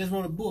 Okay. Just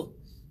wrote a book,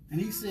 and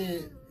he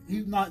said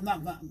he not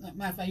matter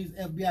of fact he's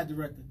FBI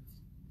director,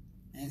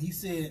 and he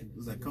said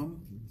Was that Comey?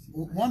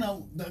 one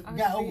of the I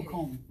guy see over it.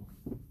 Comey.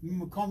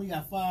 Remember Comey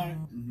got fired,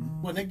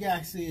 but that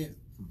guy said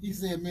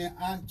man,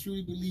 I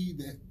truly believe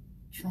that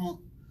Trump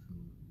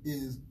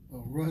is a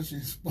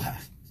Russian spy.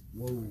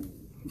 Whoa.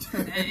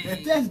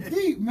 That's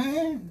deep,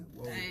 man.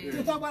 Dang.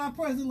 To talk about our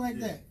president like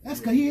that. That's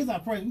because he is our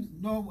president.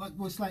 You know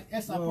what's like?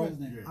 That's our Well,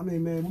 president. I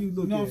mean, man, if you You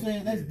look know at what I'm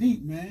saying? That's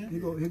deep, man. Here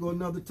go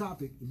another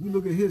topic. If you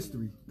look at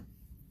history,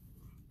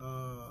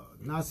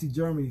 Nazi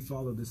Germany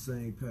followed the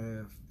same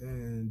path,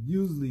 and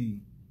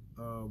usually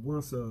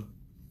once a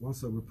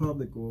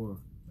republic or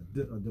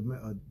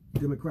a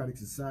democratic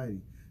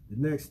society, the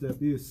next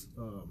step is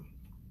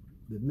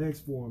the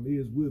next form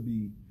will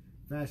be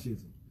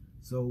fascism.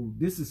 So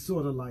this is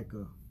sort of like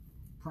a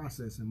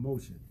process in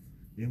motion,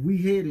 and we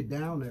headed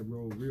down that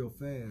road real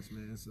fast,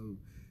 man. So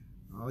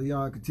all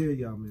y'all can tell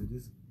y'all, man,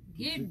 just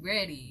get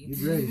ready.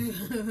 Get ready.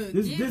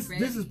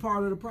 This is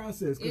part of the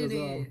process. It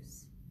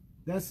is.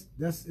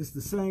 It's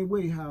the same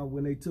way how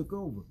when they took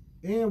over,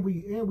 and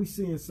we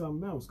seeing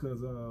something else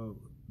because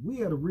we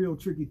had a real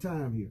tricky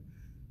time here.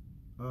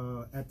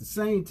 At the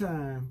same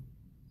time,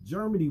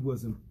 Germany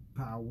was in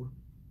power.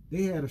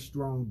 They had a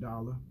strong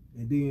dollar,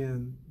 and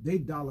then their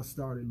dollar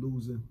started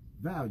losing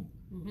value.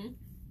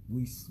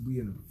 We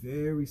in a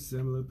very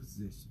similar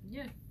position.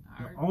 Yeah.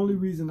 The only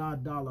reason our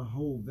dollar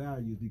hold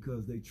value is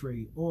because they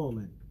trade oil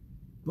in it.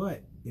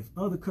 But if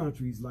other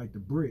countries like the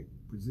BRIC,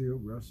 Brazil,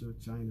 Russia,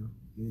 China,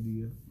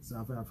 India,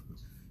 South Africa,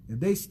 if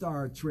they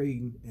start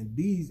trading in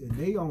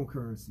their own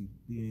currency,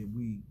 then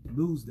we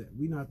lose that.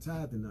 We not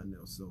tied to nothing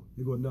else. So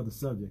here go another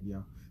subject,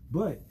 y'all.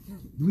 But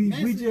we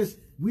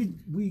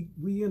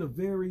in a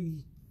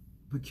very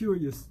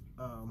peculiar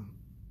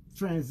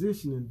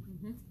transitioning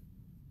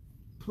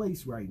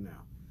place right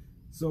now.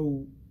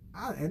 So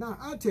I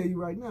tell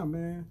you right now,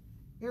 man,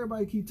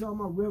 everybody keep talking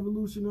about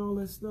revolution and all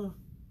that stuff.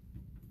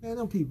 Man,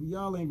 them people,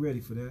 y'all ain't ready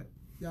for that.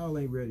 Y'all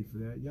ain't ready for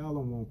that. Y'all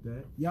don't want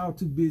that. Y'all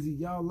too busy.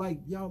 Y'all like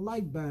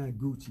buying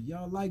Gucci.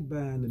 Y'all like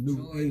buying the new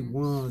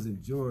A1s and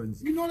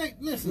Jordans. You know they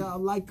listen. Y'all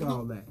like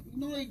all that. You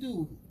know they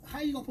do.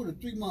 How you gonna put a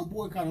 3-month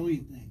boycott on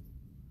anything?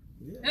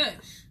 Yeah.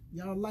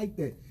 Y'all like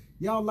that.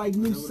 Y'all like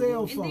new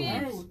cell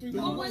phones.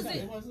 What was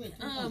it?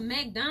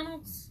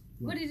 McDonald's.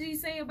 What did he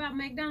say about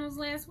McDonald's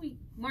last week?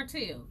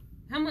 Martell.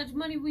 How much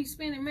money we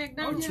spend in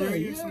McDonald's?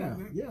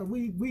 Yeah,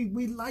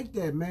 we like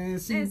that, man.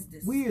 See,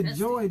 we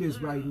enjoy this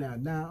right now.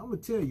 Now, I'm going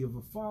to tell you, if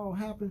a fall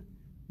happened,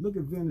 look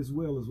at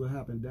Venezuela's what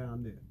happened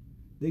down there.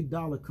 They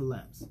dollar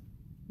collapsed.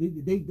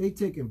 They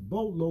taking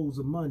boatloads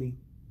of money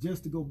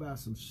just to go buy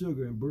some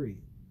sugar and bread.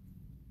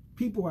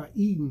 People are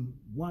eating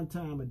one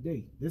time a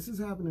day. This is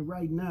happening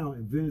right now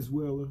in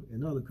Venezuela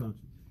and other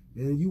countries.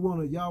 And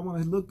y'all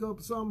wanna look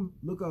up something?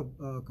 Look up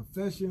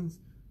Confessions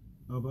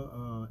of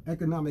a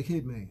Economic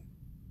Hitman.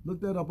 Look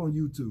that up on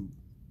YouTube.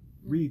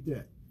 Read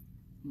that.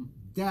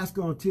 That's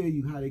gonna tell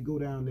you how they go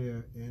down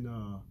there and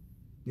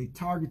they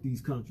target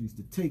these countries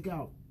to take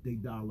out their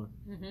dollar.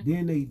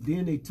 Then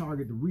they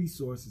target the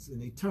resources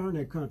and they turn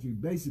that country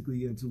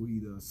basically into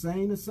either a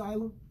sane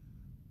asylum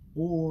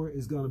or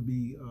it's gonna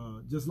be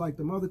just like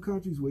them other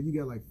countries where you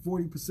got like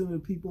 40% of the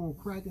people on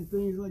crack and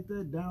things like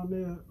that down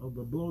there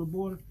below the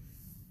border.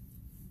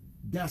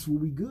 That's what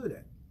we good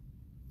at.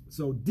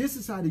 So this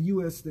is how the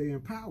U.S. stay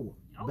in power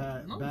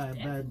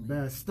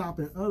by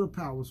stopping other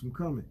powers from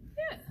coming.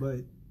 Yeah.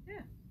 But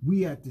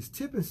we at this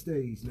tipping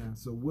stage now.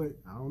 So what?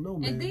 I don't know,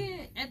 man. And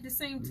then at the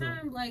same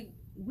time, like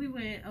we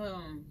went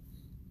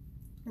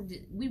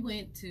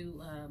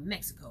to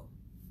Mexico.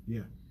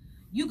 Yeah.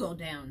 You go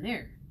down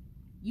there,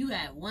 you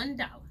got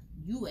 $1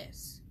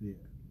 U.S. Yeah.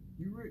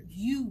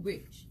 You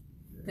rich,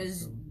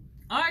 because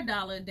our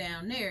dollar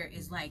down there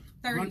is like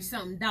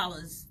 $30-something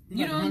dollars.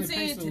 You know what I'm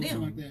saying to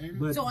them. Like that,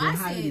 but so I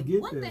said,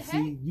 what the heck?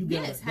 See,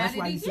 that's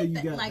why you say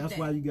you got. That's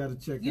why you got to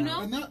check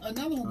out.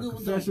 Another one good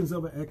one. Confessions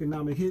of an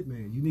Economic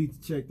Hitman. You need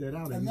to check that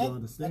out, and you don't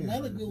understand.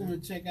 Another good one to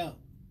check out.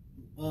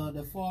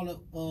 The fall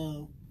of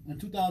in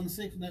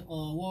 2006, that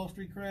Wall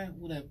Street crash.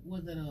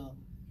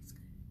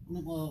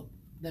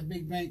 That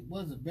big bank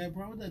was it?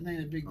 What's that name?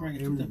 That big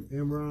bank.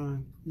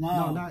 Enron.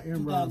 No, not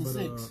Enron.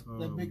 2006.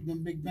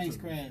 Them big banks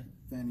crash.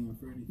 Fannie and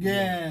Freddie.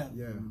 Yeah.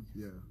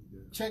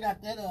 Check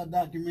out that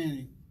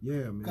documentary.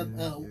 Yeah,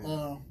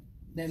 man.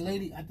 That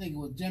lady, I think it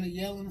was Janet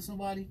Yellen or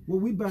somebody. Well,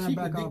 we buying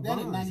back our bonds. That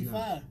in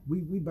 95.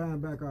 We buying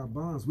back our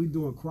bonds. We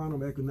doing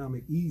quantum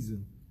economic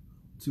easing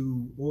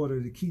to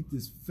order to keep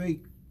this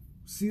fake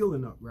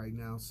ceiling up right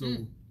now. So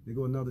there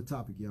go another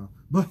topic, y'all.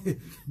 But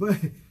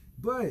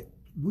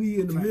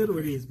we in the middle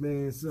of this,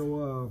 man.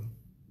 So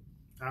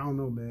I don't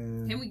know,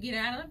 man. Can we get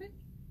out of it?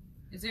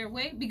 Is there a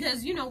way?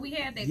 Because we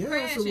had that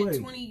crash in in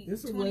 2008.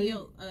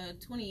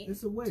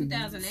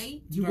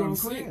 You gonna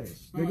crash?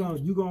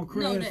 You gonna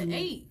crash? No,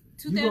 the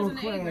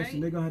 2008, right?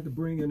 And they're gonna have to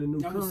bring in a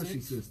new currency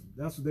system.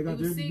 That's what they're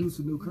gonna introduce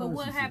a new currency. But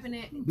what happened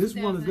at this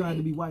one is gonna have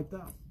to be wiped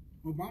out.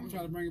 Obama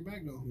tried to bring it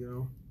back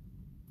though.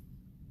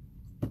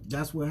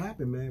 That's what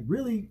happened, man.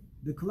 Really,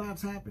 the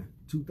collapse happened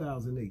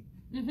 2008.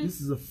 This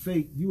is a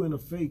fake. You in a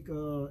fake,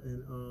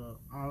 and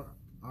our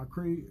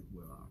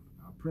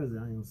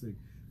president, I ain't gonna say,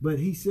 but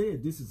he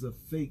said this is a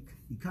fake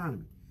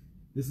economy.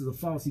 This is a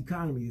false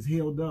economy. It's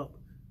held up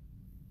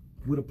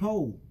with a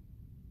pole.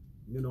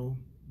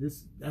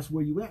 That's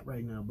where you at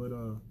right now. But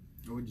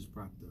we're just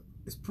propped up.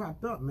 It's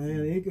propped up,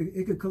 man.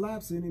 It could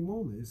collapse any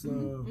moment. It's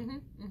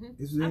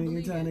it's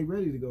anytime they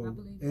ready to go.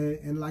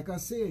 And like I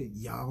said,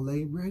 y'all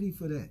ain't ready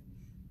for that.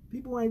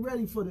 People ain't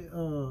ready for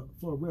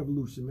a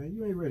revolution, man.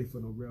 You ain't ready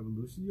for no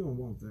revolution. You don't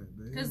want that,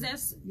 man.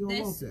 Because you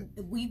don't want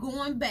that. We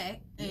going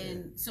back,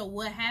 and so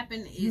what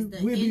happened is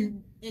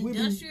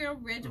industrial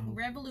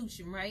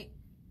revolution, right?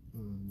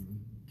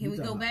 Can we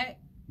go back?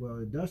 Well,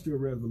 industrial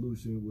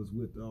revolution was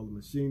with all the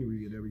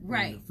machinery and everything,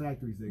 right? The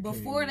factories that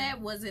before came that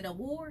in. Was it a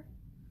war?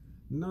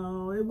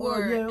 No, it was.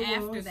 Or yeah,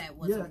 after that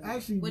was a war?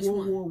 Actually, Which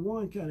World one?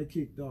 War I kind of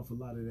kicked off a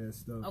lot of that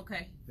stuff.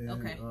 Okay, and,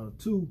 okay.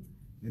 Two,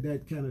 and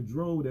that kind of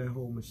drove that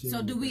whole machine.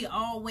 So do we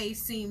always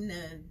seem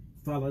to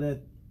follow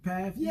that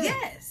path? Yeah.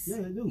 Yes. Yeah,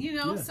 they do. You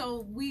know, yeah.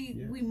 So we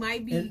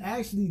might be. And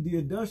actually, the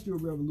Industrial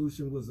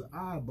Revolution was an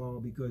eyeball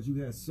because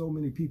you had so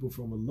many people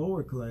from a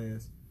lower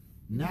class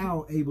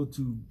now able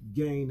to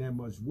gain that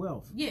much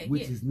wealth,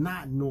 which is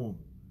not normal.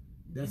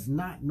 That's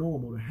not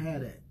normal to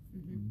have that.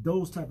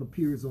 Those type of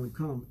periods only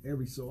come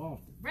every so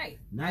often. Right.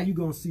 Now you're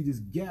gonna see this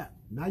gap.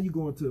 Now you're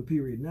going to a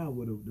period now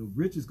where the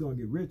rich is gonna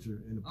get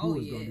richer and the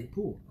poor is gonna get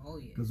poor. Oh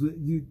yeah. Because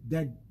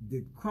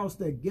cross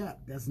that gap,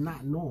 that's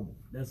not normal.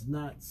 That's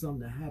not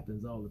something that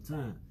happens all the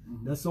time.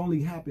 That's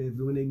only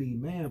happens when they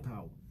need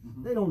manpower.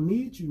 They don't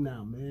need you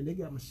now, man. They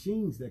got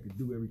machines that could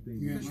do everything.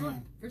 Yeah,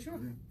 for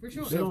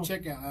sure.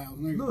 Self-checkout aisles.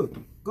 Look,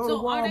 go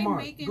So to are they Walmart.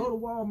 making- Go to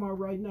Walmart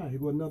right now. Here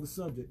go another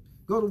subject.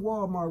 Go to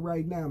Walmart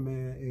right now,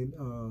 man, and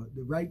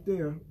right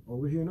there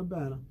over here in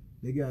Urbana,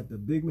 they got the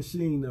big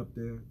machine up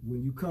there.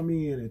 When you come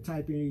in and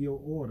type in your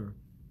order,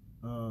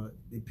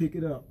 they pick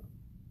it up.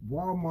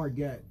 Walmart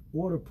got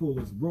order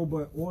pullers,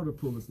 robot order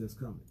pullers that's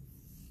coming.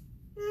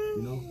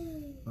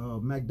 You know,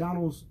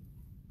 McDonald's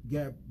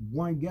got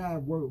one guy,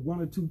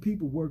 one or two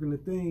people working the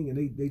thing,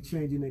 and they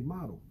changing their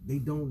model. They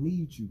don't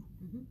need you.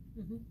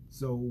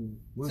 So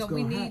what's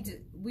going to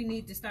happen? We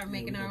need to start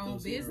making our own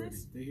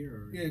business. They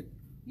here already.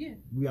 Yeah.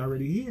 We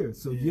already here.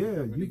 So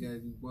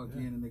you walk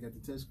in and they got the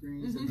touch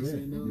screens.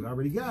 you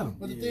already got them.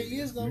 But the thing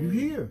is, though, You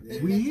here?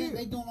 We here.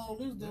 They doing all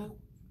this though.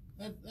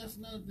 That's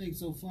another thing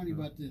so funny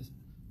about this.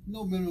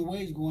 No minimum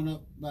wage going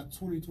up about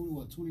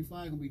 25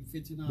 gonna be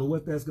 $50. But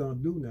what that's gonna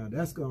do now?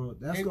 That's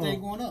everything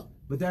going up.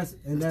 But that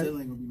still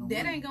ain't gonna be no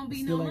that money. ain't gonna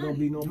be still no ain't money. gonna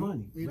be no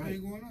money.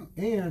 Everything going up.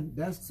 And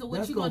that's So what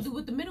that's you gonna do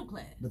with the middle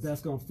class? But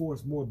that's gonna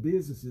force more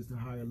businesses to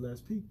hire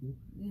less people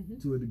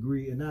to a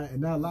degree. And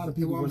now a lot of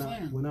people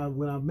when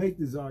I make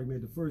this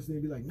argument, the first thing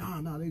they be like, nah,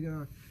 they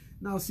got.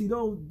 Now see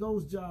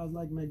those jobs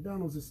like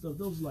McDonald's and stuff,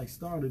 those are like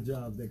starter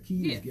jobs that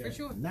kids get. For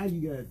sure. Now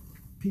you got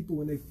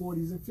people in their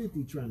 40s and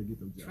 50s trying to get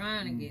them jobs.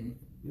 Trying to get it.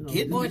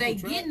 You know, Or they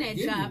getting that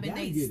job and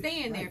they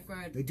staying there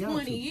for They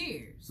 20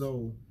 years.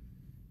 So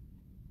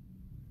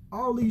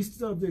all these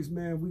subjects,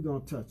 man, we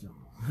gonna touch on.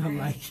 I'm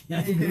like, I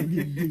ain't gonna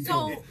get deep So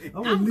on it.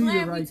 I'm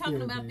glad right we're talking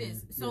there, about man.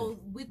 this. So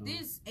with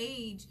this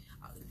age,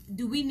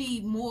 do we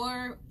need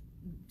more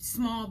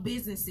small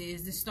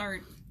businesses to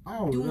start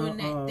doing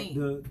that thing?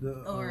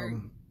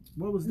 Or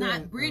what was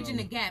not that? bridging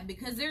the gap,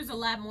 because there's a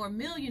lot more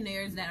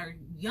millionaires that are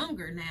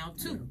younger now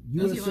too.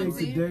 USA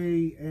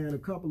Today and a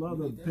couple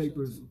other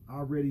papers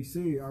already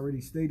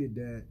stated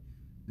that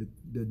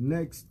the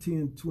next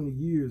 10, 20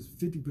 years,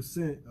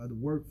 50% of the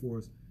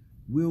workforce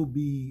will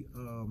be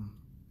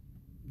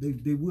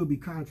they will be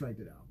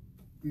contracted out.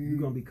 You're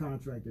gonna be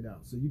contracted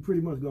out, so you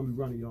pretty much gonna be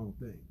running your own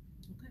thing.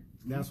 Okay,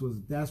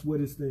 that's where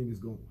this thing is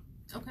going.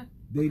 Okay,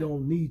 they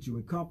don't need you,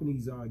 and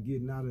companies are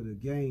getting out of the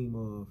game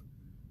of,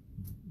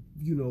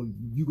 you know,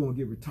 you gonna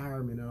get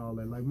retirement and all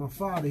that. Like my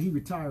father, he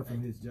retired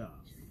from his job.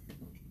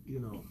 You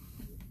know,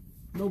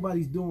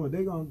 nobody's doing.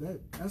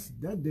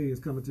 That day is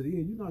coming to the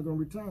end. You're not gonna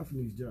retire from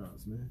these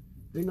jobs, man.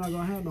 They're not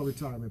gonna have no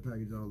retirement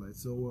package, all that.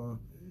 So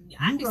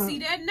I can see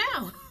that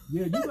now.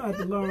 Yeah, you gonna have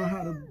to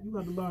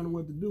learn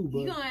what to do. But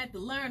you're gonna have to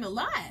learn a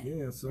lot.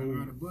 Yeah, so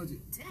learn a budget.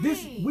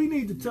 We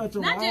need to touch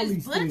on not all just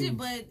these budget, things.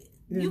 but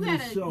you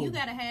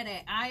gotta have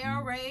that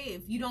IRA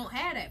if you don't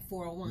have that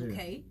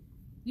 401k.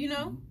 You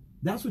know.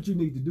 That's what you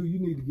need to do. You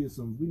need to get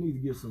some. We need to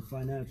get some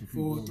financial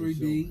people on the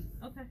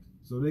show. Okay.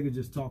 So they could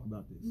just talk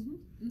about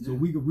this. So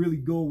we could really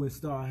go and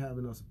start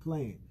having us a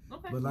plan.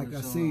 Okay. But like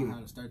I said,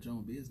 how to start your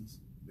own business.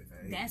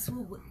 That's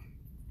what we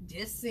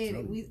just said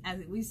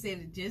it. We said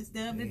it just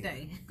the other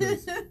day.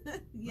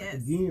 Yes.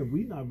 Again,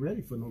 we not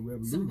ready for no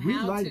revolution.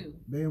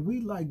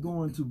 We like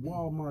going to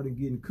Walmart and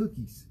getting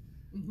cookies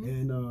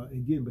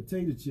and getting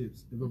potato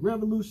chips. If a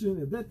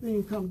revolution, if that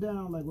thing come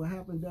down like what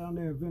happened down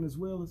there in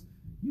Venezuela,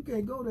 you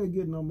can't go there and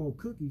get no more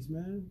cookies,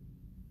 man.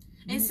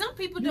 And some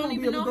people don't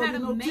even know how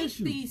to make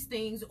these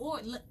things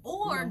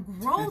or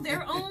grow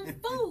their own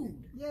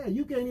food. Yeah,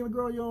 you can't even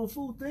grow your own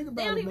food. Think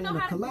about it, man. They don't even know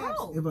how to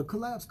grow. If a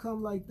collapse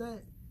come like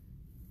that,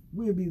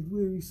 we'd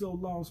be so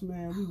lost,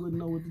 man. We wouldn't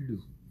know what to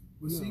do.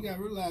 But see, you got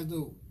to realize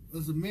though,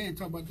 there's a man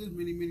talked about this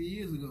many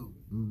years ago.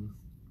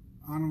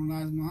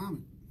 Honorable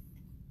Muhammad.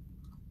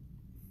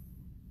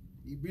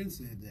 He been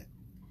said that.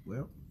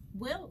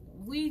 Well,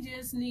 we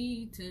just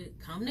need to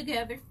come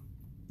together.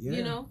 Yeah.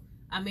 You know.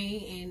 I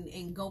mean,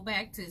 and go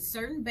back to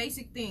certain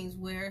basic things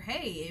where,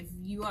 hey, if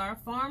you are a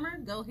farmer,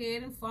 go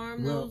ahead and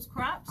farm those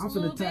crops. I'm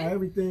going to tie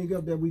everything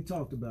up that we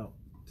talked about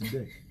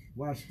today.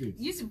 Watch this.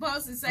 You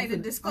supposed to say I'm the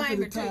finna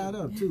disclaimer tie it too.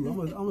 up too.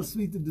 I'm gonna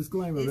speak the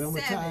disclaimer. It's I'm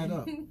gonna tie it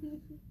up.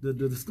 7. The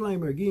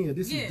disclaimer again.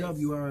 This Yes. is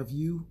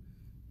WRFU,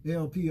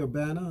 LP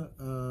Urbana.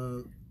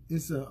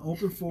 It's an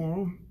open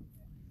forum.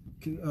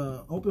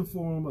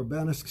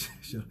 Urbana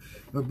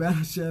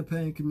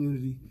Champaign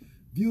community.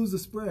 Views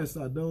expressed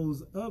are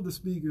those of the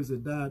speakers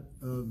and not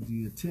of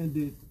the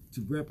attended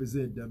to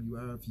represent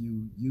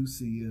WRFU,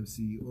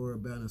 UCMC, or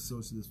Urbana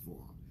Socialist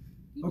Forum.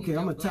 Okay,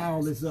 I'm gonna tie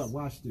all this up.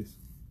 Watch this.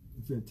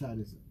 I'm gonna tie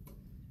this up.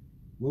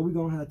 What we're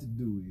gonna have to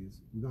do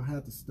is we're gonna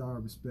have to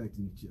start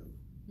respecting each other.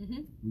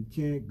 Mm-hmm. We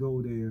can't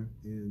go there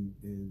and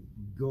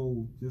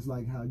go just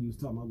like how you was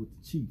talking about with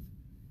the chief.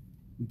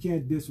 We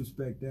can't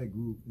disrespect that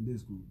group and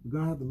this group. We're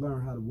gonna have to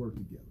learn how to work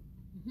together.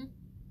 Mm-hmm.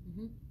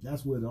 Mm-hmm.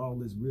 That's what all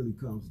this really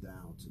comes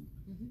down to.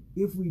 Mm-hmm.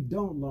 If we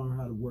don't learn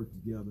how to work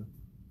together,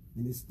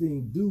 and this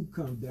thing do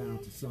come down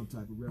to some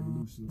type of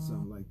revolution or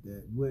something like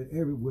that,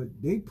 what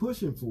they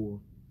pushing for,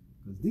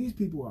 because these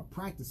people are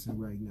practicing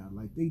right now,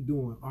 like they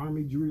doing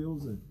army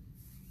drills and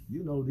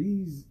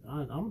these.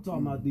 I'm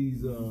talking about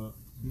these them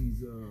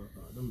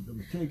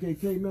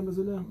KKK members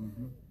of them.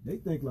 Mm-hmm. They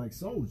think like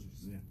soldiers.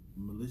 Yeah,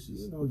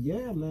 malicious.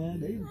 Yeah,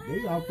 man.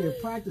 They out there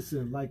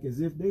practicing like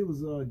as if they was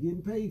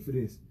getting paid for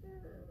this.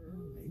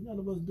 Ain't none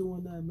of us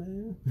doing that,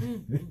 man.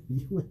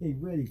 You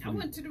ain't ready for it. I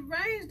went to the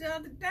range the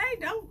other day.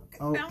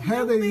 Don't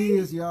Heather do me.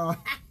 is, y'all.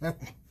 I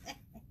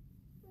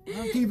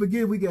keep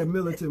forgetting we got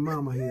militant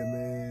mama here,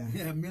 man.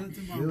 Yeah,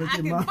 militant mama. Militant I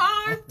can mama.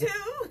 farm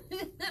too.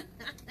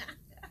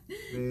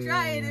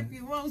 Try it Man. if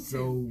you want to.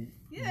 So,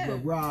 Yeah.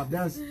 but Rob,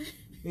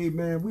 hey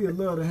man, we'd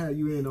love to have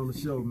you in on the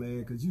show, man,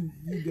 because you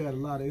got a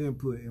lot of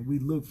input, and we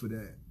look for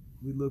that.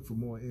 We look for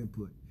more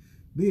input.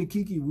 Me and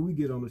Kiki, when we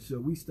get on the show,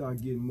 we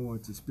start getting more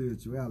into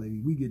spirituality.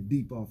 We get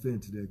deep off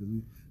into that because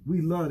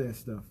we love that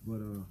stuff. But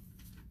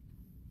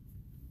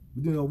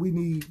we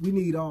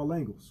need all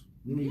angles.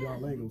 We need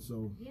all angles.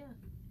 So, Yeah.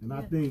 and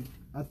I think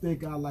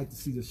I'd like to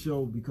see the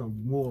show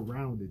become more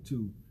rounded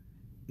too,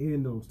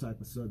 in those type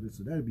of subjects.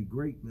 So that'd be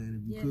great, man,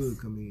 if you Yes. could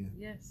come in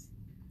Yes.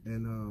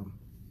 and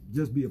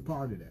just be a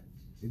part of that.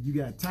 If you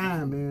got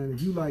time, man,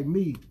 if you like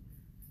me,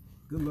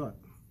 good luck.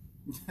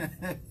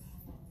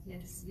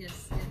 Yes.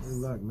 Good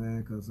luck,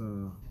 man, because I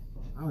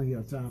don't even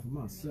have time for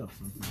myself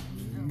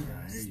sometimes, man.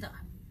 Oh, stop.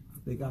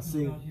 I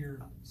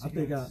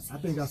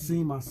think I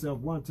seen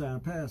myself one time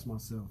past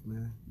myself,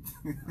 man.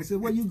 I said,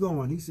 "Where you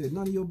going?" He said,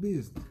 "None of your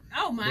business."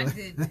 Oh my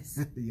goodness.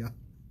 Yeah.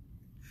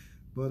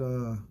 But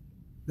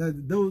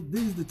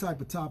these are the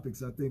type of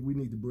topics I think we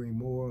need to bring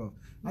more of.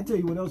 I tell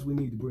you what else we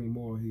need to bring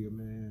more here,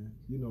 man.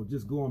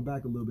 Just going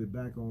back a little bit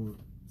back on,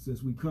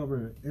 since we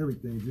cover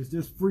everything,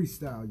 just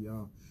freestyle,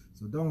 y'all.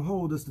 So don't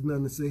hold us to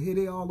nothing and say, hey,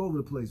 they all over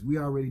the place. We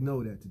already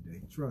know that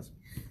today. Trust me.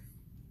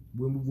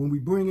 When we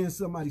bring in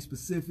somebody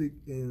specific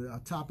and a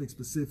topic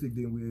specific,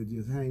 then we'll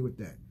just hang with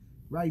that.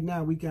 Right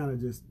now, we kind of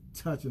just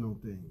touching on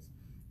things.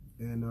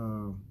 And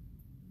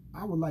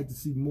I would like to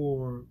see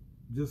more,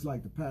 just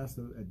like the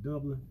pastor at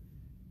Dublin,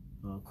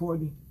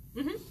 Courtney.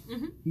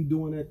 He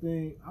doing that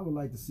thing. I would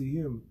like to see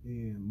him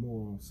in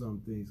more on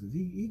some things because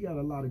he got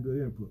a lot of good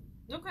input.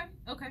 Okay.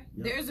 Yep.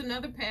 There's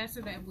another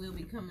pastor that will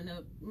be coming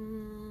up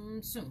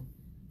soon.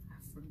 I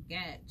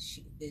forgot.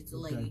 It's a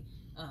lady.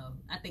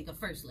 I think a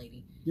first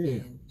lady. Yeah.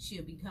 And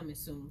she'll be coming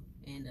soon.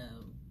 And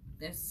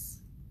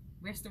that's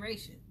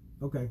restoration.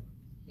 Okay.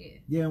 Yeah.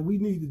 Yeah, we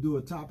need to do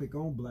a topic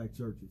on black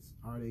churches.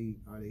 Are they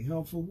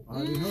helpful?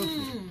 Are they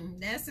hurtful?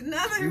 That's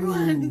another Ooh.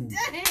 one.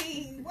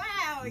 Dang!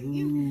 Wow!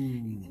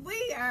 Ooh.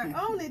 We are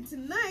on it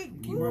tonight.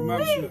 Keep my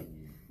mouth shut.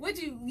 What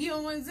you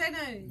don't want to say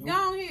nothing? Nope. Go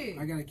on here.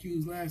 I got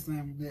accused last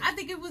time of that. I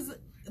think it was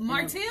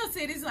Martell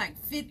said it's like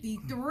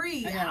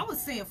 53. I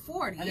was saying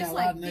 40. I got It's a lot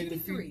like of negative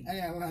 53. I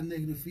got a lot of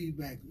negative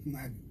feedback.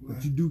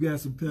 But you do got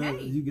some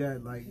Hey, you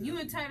got like You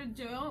entitled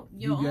to your own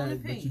but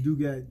opinion.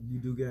 you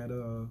do got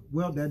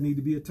well, that need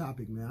to be a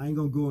topic, man. I ain't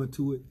gonna go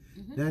into it.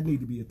 That need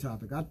to be a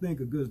topic. I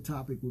think a good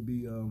topic would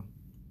be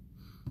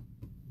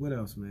what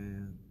else,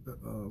 man?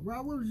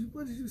 Rob,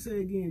 what did you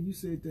say again? You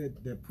said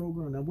that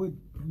program. Now, what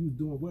you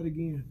doing? What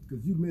again?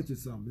 Because you mentioned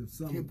something.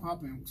 Hip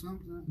hop and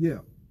something. Yeah,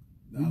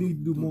 we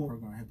need to do more.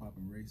 Program hip hop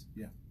and race.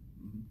 Yeah.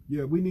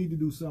 Yeah, we need to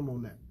do something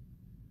on that.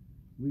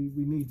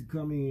 We need to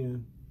come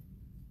in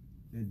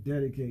and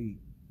dedicate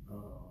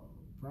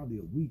probably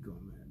a week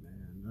on that,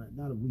 man.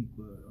 Not a week,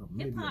 but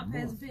maybe Hip hop a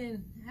has month.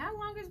 been, how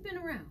long has it been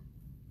around?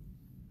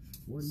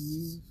 40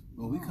 years.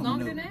 Well,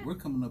 Longer than that? we're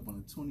coming up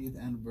on the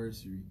 20th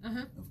anniversary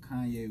of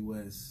Kanye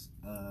West's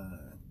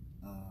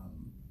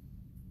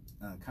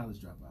college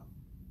dropout.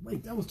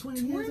 Wait, that was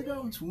 20 years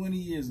ago? 20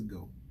 years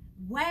ago.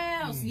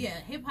 Wow. So yeah,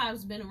 hip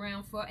hop's been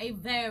around for a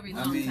very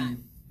long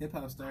time. Hip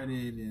hop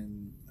started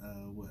in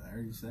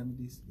early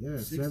 70s. Yeah,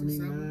 67?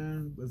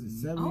 79. Was it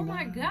 79? Oh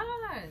my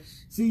gosh.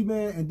 See,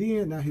 man, and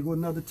then now here go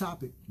another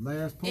topic.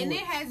 Last poet. And it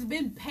has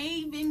been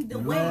paving the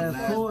The way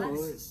last for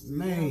poet. us. I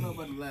Man. don't know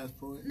about the last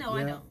poet. No, I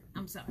Yeah. don't.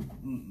 I'm sorry.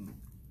 Mm-mm.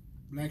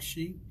 Black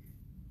Sheep.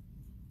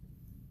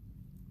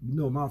 You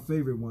know my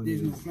favorite one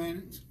Digital is.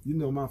 planets. You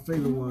know my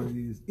favorite one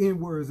is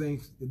N-words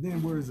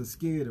are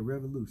scared of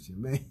revolution,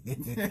 man.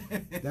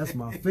 That's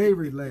my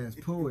favorite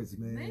last poets,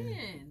 man.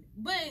 Man,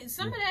 but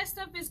some of that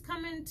stuff is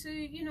coming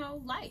to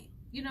light.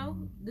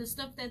 The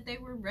stuff that they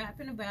were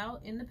rapping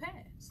about in the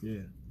past.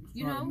 Yeah.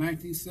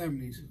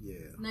 1970s. Yeah.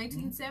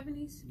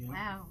 1970s. Yeah.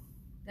 Wow,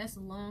 that's a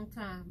long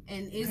time,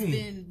 and it's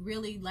been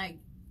really like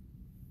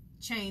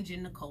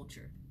changing the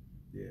culture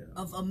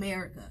of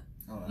America.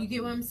 Oh, You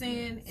get what I'm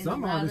saying? And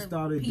Some a lot artists of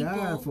thought it people-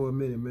 died for a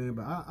minute, man,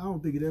 but I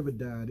don't think it ever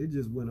died. It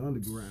just went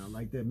underground,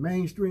 like that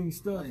mainstream Oh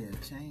stuff. yeah,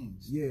 change.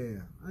 Yeah,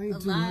 I ain't a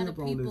too lot hip of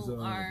on this people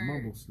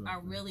mumble stuff.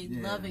 are really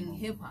Yeah, loving mumble.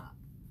 hip hop,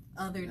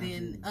 other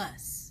than Absolutely.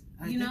 us.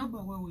 I mean, think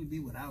about where we'd be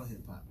without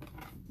hip hop,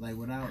 like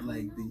without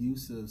like the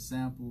use of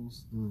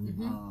samples.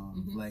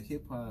 Like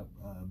hip hop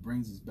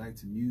brings us back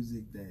to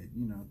music that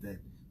that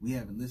we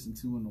haven't listened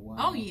to in a while.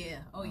 Oh yeah,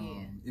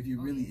 If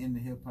you're really into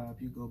hip hop,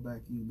 you go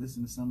back and you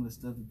listen to some of the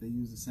stuff that they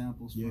use the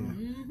samples from.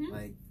 Mhm.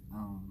 Like,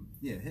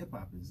 hip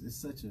hop is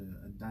such a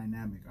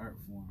dynamic art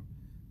form,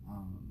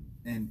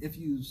 and if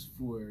used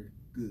for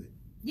good.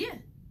 Yeah.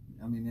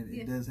 I mean,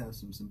 it does have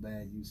some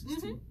bad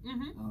uses too.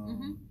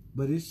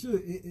 But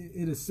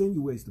it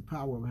accentuates the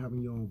power of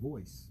having your own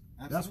voice.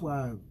 Absolutely. That's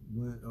why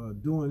when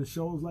doing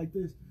shows like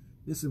this,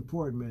 it's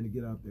important, man, to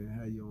get out there and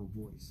have your own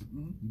voice.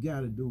 Mhm. You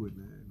got to do it,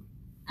 man.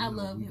 I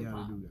love we hip got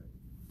hop, to do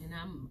that. and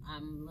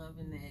I'm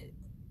loving that.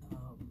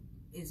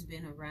 It's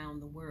been around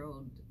the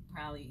world.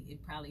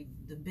 It probably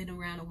been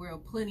around the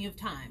world plenty of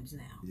times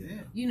now.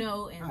 Yeah. And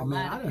Oh, a man,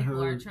 lot I of done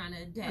people are heard- trying to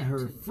I adapt heard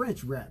to it.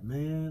 French rap,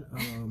 man.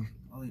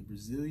 Oh, you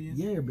Brazilian?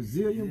 Yeah,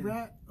 Brazilian Yeah.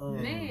 rap.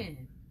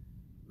 Man,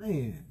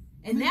 Man.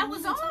 and mean, that what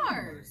was are you talking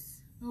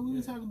ours. No, when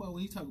you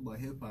talk about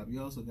hip hop,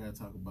 you also got to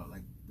talk about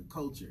like the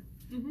culture.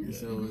 Mhm. And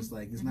so it's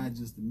like it's not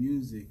just the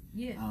music,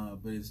 Yeah.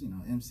 but it's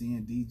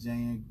MCing,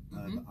 DJing,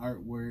 the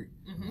artwork,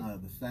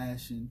 Mhm. the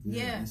fashion.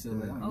 Yeah. And so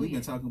like, Yeah. we've yeah.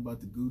 been talking about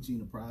the Gucci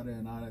and the Prada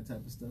and all that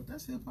type of stuff.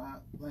 That's hip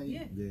hop. Like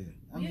Yeah. Yeah.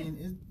 I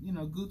mean,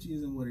 Gucci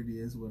isn't what it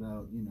is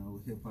without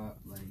hip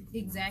hop. Like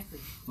Exactly.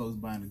 folks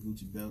buying the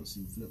Gucci belts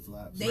and flip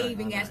flops. They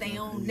even got their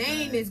own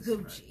name as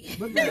Gucci.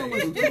 But you know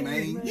what's Gucci crazy,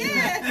 Mane. man?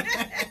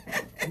 Yeah.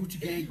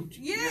 Gucci gang, Gucci.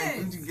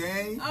 Yes. Gucci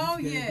gang. Oh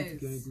Gucci gang, yes.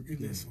 Gucci gang, Gucci gang.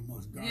 There's so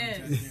much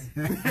garbage Yes.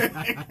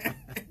 out there.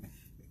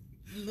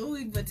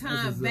 Louis That's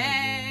Vuitton what's up,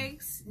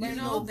 bags. Man,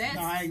 That's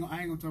no, I ain't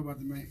gonna talk about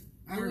the man.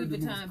 I Louis heard the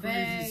Vuitton most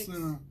bags.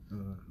 craziest song.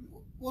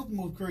 What's the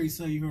most crazy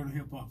song you heard on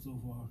hip hop so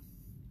far?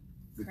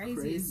 The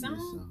Craziest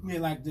song? Yeah,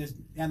 like this.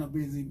 I know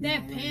busy.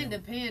 that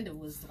Panda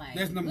was like.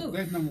 That's number.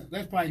 oof.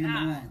 That's probably number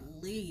one.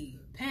 Golly.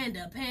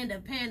 Panda.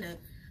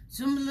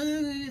 Some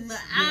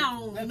I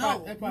don't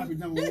know. That's probably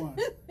number one.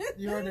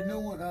 You heard the new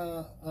one?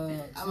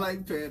 I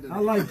like Panda. I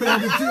like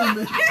Panda too,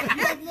 man.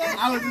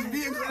 I was just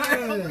being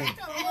quiet.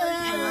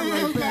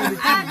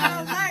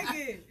 I don't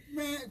like it.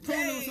 Man,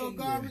 Panda was so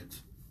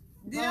garbage.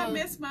 Did I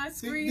mess my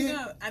screen did-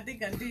 up? I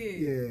think I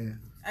did. Yeah.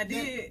 I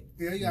did.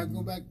 Yeah, you gotta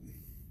go back.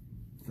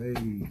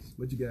 Phase.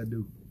 What you got to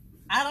do?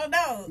 I don't know.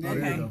 Oh, there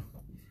you Okay. go.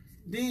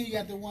 Then you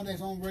got the one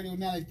that's on radio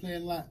now. He's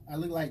playing like I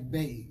look like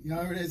Bae.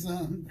 Y'all heard that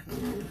song?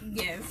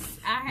 Yes,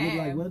 I Look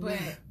like have, what but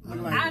now?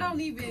 Look like I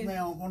don't even. Man,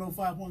 on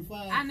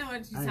 105.5. I know what I you're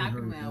ain't talking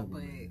heard about, that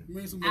but one,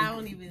 Man, some I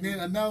don't even. Then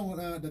another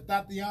one, the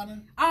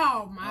Tatiana.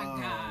 Oh my Oh,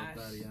 gosh.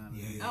 Tatiana.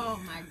 Oh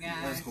my gosh.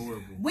 That's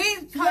horrible.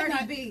 With That's Cardi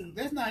not- B.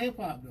 That's not hip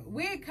hop though.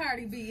 With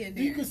Cardi B in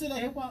Do you there. consider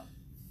hip hop?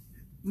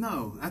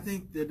 No, I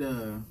think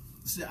that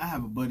see, I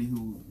have a buddy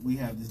who we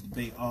have this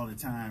debate all the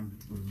time,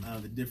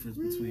 the difference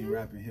between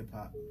rap and hip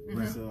hop.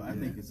 So I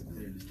think it's a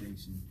clear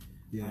distinction.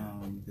 Yeah.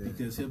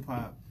 Because hip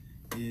hop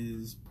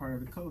is part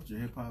of the culture.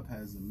 Hip hop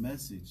has a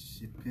message.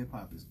 Hip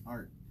hop is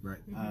art. Right.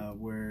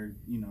 Where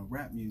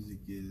rap music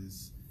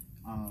is,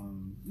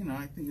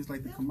 I think it's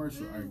like the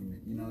commercial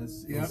argument.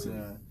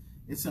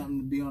 It's something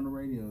to be on the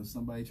radio. It's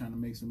somebody trying to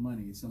make some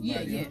money. It's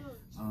somebody. Yeah.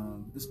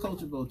 It's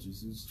culture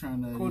vultures. It's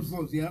trying to. Coach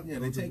Votes, yep. Yeah,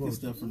 they taking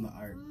stuff from the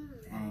art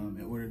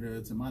in order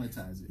to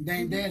monetize it.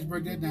 Dame Dash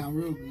break that down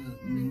real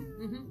good.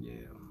 Yeah.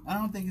 I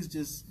don't think it's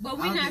just. But I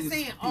we're don't not think it's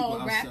saying people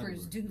all outside rappers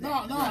of it. do No,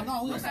 that. no, Right.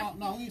 no, we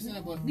Okay. ain't saying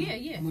that, but Yeah,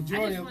 yeah. I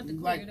majority just of want to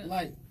clear like it up.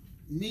 like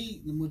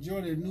me, the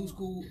majority of new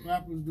school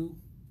rappers do.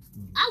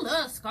 I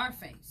love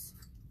Scarface.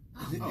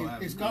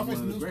 Is Scarface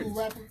a new school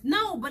rapper?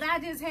 No, but I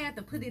just had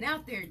to put it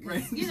out there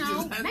because, Right.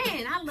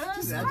 man, I love I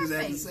just had to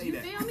Scarface. say You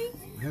that. feel me?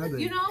 Heather,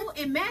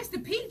 And Master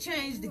P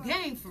changed the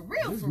game for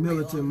real, this for real.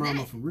 militant on mama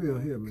that. for real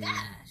here, man.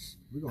 Gosh.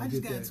 We're gonna I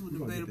just get got that. into a We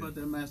gonna debate get about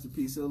that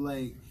masterpiece. So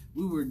like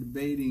we were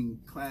debating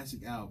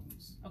classic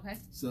albums. Okay.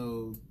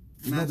 So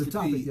Another Master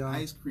topic, P, y'all.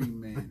 Ice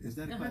Cream Man. Is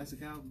that a Uh-huh.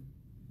 classic album?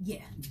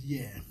 Yeah,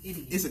 Yeah. it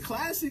is. It's a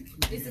classic.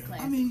 It's a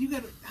classic. I mean, you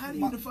got. How do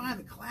you define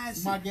a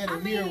classic? My Ghetto I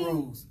mean,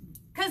 Heroes.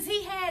 Because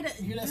he had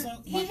You hear that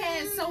song? he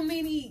had so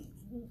many.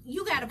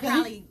 You gotta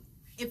probably,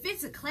 if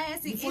it's a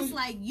classic, Before it's you-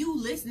 like you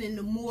listening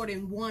to more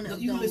than one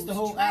of You those listen to the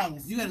whole tracks.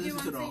 album. You gotta get listen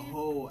what to the I'm saying?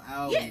 whole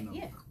album. Yeah, though.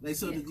 yeah, Like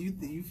so, yeah.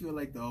 that you feel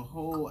like the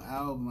whole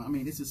album. I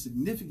mean, it's a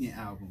significant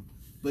album,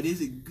 but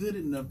is it good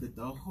enough that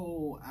the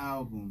whole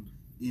album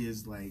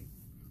is like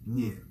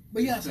Yeah.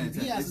 But yeah,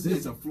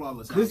 it's a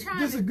flawless This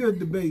album. is a good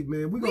debate,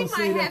 man. We're We going to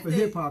say might that have for to-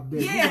 Hip Hop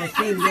Day. Yeah, We're gonna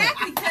say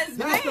exactly, 'cause,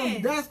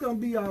 man, that's gonna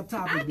be our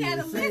topic. I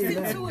gotta Say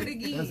listen that. to it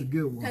again. That's a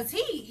good one. Cause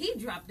he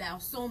dropped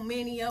out so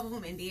many of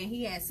them, and then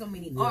he had so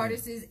many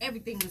artists.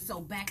 Everything was so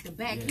back to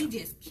back. Yeah. He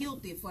just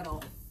killed it for the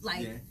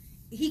Yeah.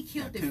 he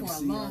killed it Pimp for a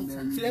C long on there.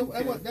 time. See,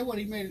 that what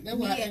he made it. That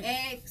what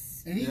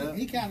X, and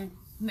he kind of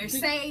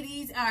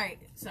Mercedes. All right,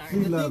 sorry.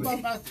 We the love thing it.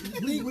 about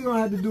We're gonna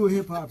have to do a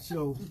hip hop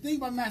show. the thing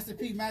about Master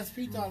P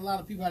taught a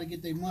lot of people how to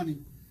get their money,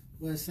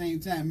 but at the same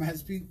time,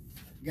 Master P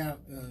got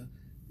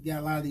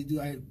a lot of these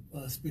dudes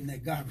spitting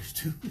that garbage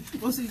too.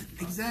 Well, see,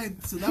 exactly.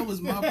 So that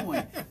was my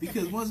point.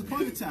 Because once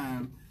upon a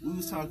time, we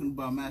was talking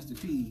about Master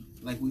P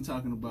like we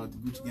talking about the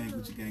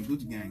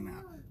Gucci Gang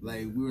now.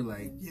 Like, we were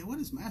like, yeah, what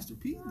is Master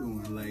P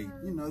doing? Like,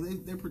 you know,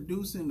 they're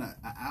producing an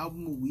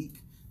album a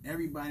week.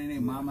 Everybody and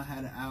their mama had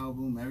an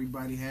album.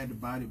 Everybody had the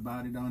body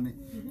on it.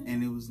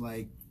 And it was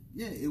like,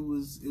 yeah, it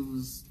was.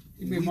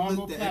 We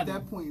looked at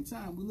that point in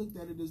time, we looked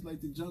at it as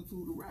like the junk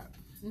food of rap.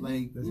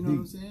 Like, That's you know deep.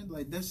 what I'm saying?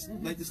 Like, that's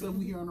like the stuff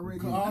we hear on the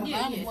radio. But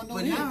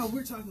now now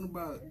we're talking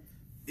about,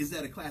 is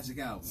that a classic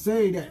album?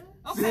 Say that.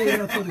 Okay. Say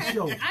that for the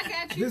show. I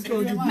got you. This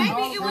gonna give you Maybe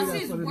all- it say was that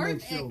his for the work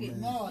next show, ethic.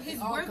 man. No, His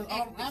all- work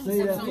all- ethic. I'm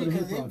Say that saying for the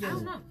because hip hop they I show.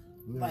 don't know.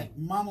 Yeah. like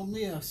Mama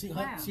Mia, she Wow.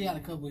 had a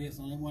couple of hits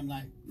on it one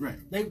night. Right.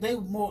 They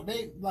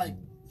like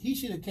he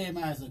should have came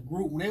out as a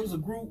group. When they was a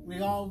group, they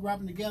all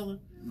rapping together.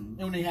 And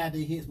when they had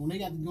their hits, when they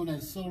got to go on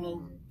that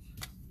solo,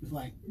 it's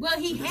like Well,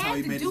 he That's how had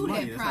he to made his do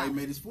money. that. That's how he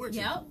made his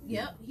fortune.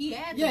 Yep. He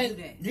had yeah, to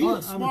do that. he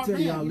was a I'm smart gonna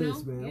tell y'all man, you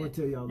this, know? man. I'm Yeah. gonna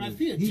tell y'all Man, this.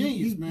 he a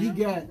genius,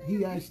 man.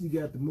 He actually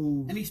got the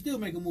move. and he still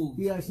making moves.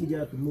 He actually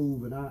got the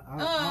move, and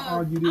I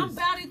argue this. I'm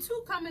about it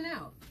too coming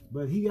out.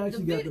 But he The,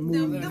 actually got vid- the the,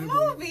 move. the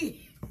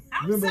movie.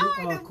 I'm Remember,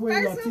 sorry, the Queen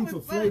first one Latifah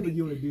was Flavor funny.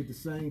 Unit did the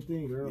same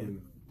thing earlier.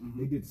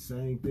 They did the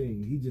same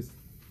thing. He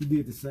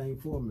did the same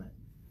format.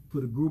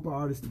 Put a group of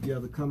artists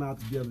together, come out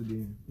together,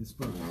 then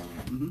disperse.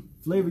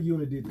 Flavor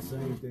Unit did the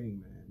same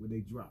thing, man. When they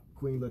dropped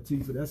Queen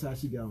Latifah, that's how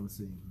she got on the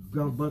scene.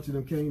 A bunch of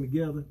them came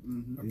together.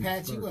 they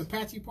Apache, dispersed.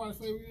 Apache part of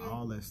Flavor Unit?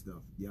 All that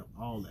stuff. Yep,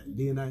 all that.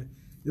 Then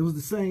it was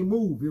the same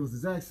move. It was the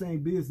exact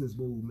same business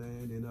move,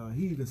 man. And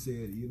he even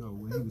said, you know,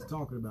 when he was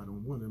talking about it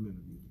on one of them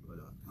interviews.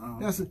 But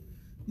that's a,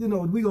 you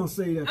know, we gonna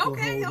say that for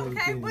a whole other Okay.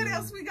 thing, What man.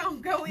 else we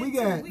gonna go into? We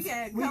got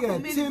a couple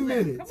minutes 10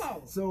 left. minutes. Come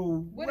on. So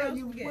What else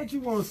we got? what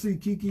you want to see,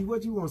 Kiki?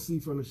 What you want to see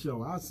from the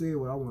show? I said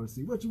what I want to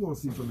see. What you want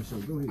to see from the show?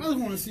 Go I ahead. just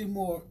want to see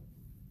more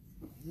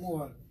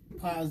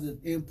positive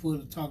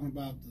input of talking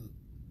about the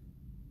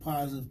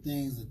positive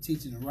things, of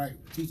teaching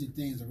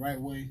things the right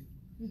way,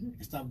 and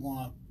stop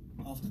going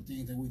off the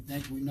things that we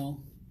think we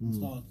know, and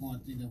start going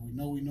to things that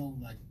we know,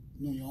 like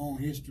know your own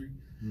history,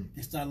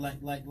 and start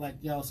like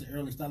y'all said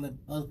earlier, start letting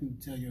other people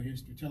tell your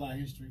history, tell our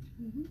history,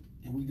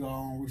 and we do our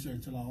own research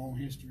and tell our own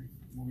history,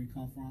 where we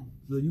come from.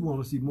 So you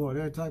want to see more of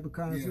that type of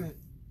content?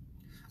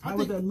 How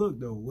would that look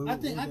though? What I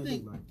would think that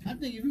look like?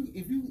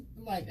 if you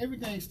like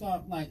everything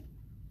start like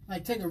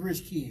take a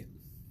rich kid.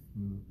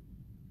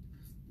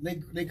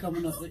 They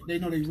coming up. They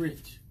know they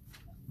rich,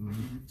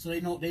 so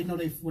they know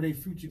where their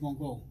future gonna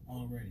go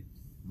already.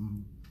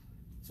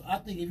 So I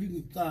think if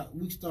you can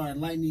we start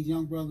enlightening these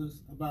young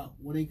brothers about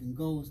where they can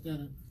go instead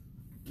of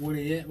where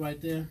they at right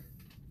there,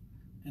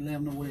 and let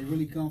them know where they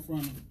really come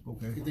from.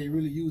 Okay. If they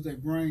really use their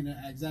brain and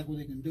exactly what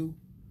they can do,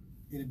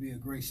 it'll be a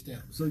great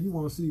step. So you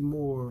want to see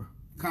more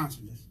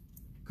Consciousness.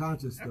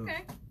 conscious stuff?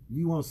 Okay.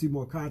 You want to see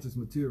more conscious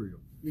material?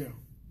 Yeah.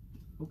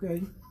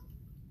 Okay.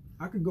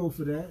 I could go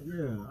for that.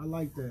 Yeah, I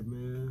like that,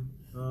 man.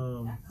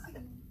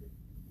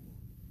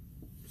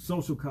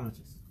 Social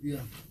conscious. Yeah.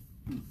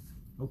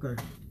 Okay.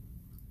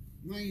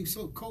 I ain't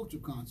so culture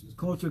conscious.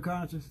 Culture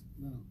conscious.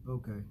 No.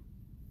 Okay.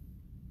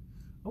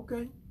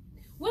 Okay.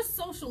 What's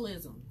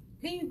socialism?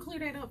 Can you clear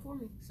that up for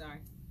me? Sorry.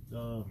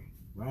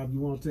 Rob, you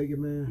want to take it,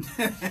 man?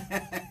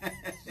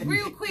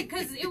 Real quick,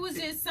 because it was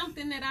just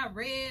something that I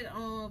read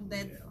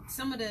that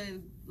some of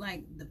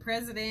the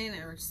president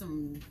or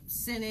some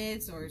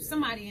senates or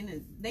somebody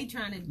in they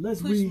trying to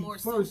push more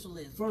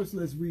socialism. First,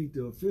 let's read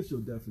the official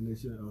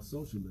definition of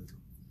socialism.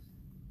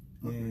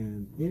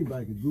 And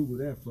anybody can Google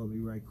that for me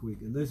right quick.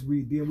 And let's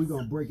read, then we're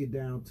going to break it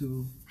down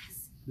to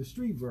the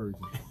street version.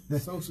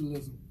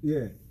 Socialism.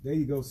 Yeah, there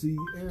you go. See,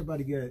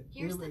 everybody got...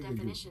 Here's the everybody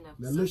definition of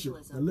now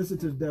socialism. Now listen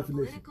to the A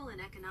definition. political and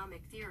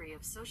economic theory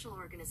of social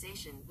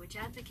organization which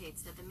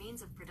advocates that the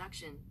means of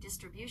production,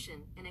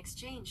 distribution, and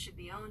exchange should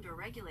be owned or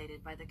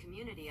regulated by the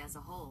community as a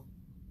whole.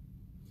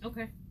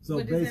 Okay. So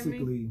what does that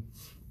mean?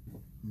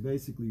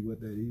 basically what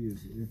that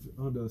is, it's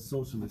under a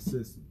socialist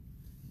system.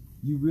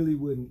 You really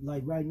wouldn't,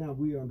 like right now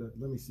we're under,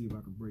 let me see if I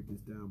can break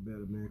this down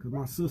better, man, because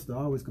my sister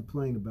always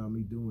complained about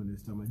me doing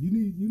this, talking about,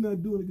 you're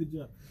not doing a good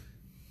job.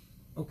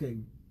 Okay,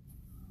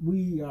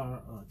 we are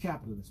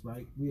capitalists,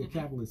 right? We're a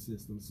capitalist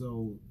system,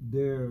 so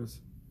there's,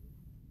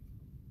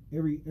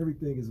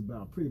 everything is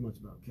pretty much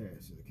about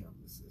cash in the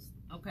capitalist system.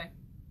 Okay.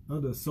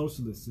 Under a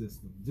socialist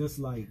system, just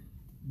like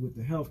with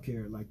the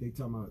healthcare, like they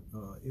talking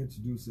about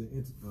introducing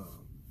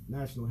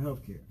national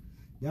healthcare,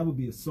 that would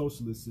be a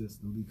socialist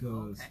system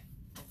because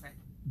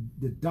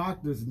the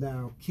doctors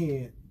now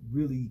can't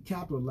really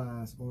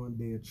capitalize on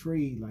their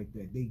trade like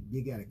that.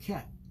 They got a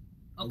cap.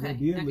 They Okay, won't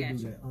be able I to got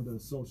do you. that under the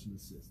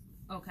socialist system.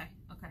 Okay.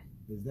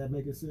 Is that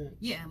making sense?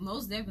 Yeah,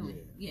 most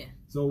definitely. Yeah.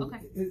 So, Okay.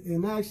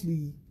 and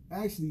actually,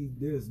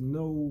 there's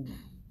no,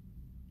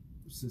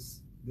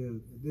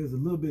 there's a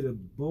little bit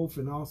of both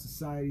in all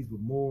societies, but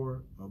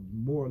more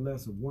or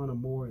less of one or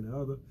more in the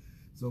other.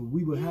 So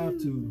we would have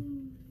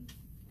to,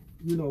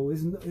 you know,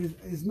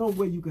 it's no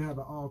way you can have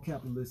an all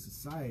capitalist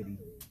society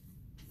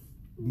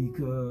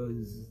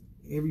because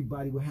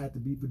everybody would have to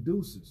be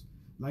producers.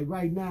 Like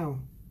right now,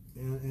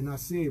 and I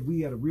said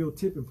we at a real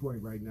tipping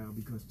point right now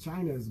because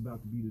China is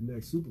about to be the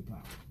next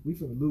superpower. We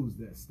finna lose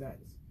that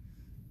status.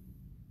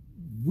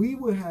 We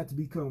would have to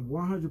become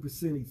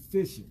 100%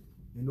 efficient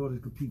in order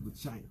to compete with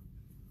China.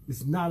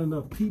 It's not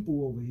enough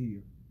people over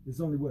here. It's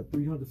only what,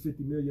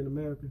 350 million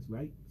Americans,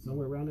 right?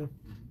 Somewhere around there.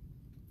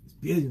 It's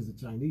billions of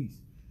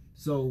Chinese.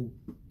 So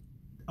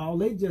all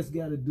they just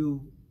got to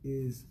do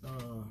is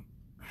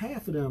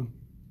half of them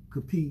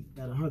compete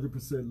at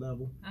 100%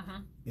 level,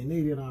 and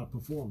they didn't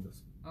outperform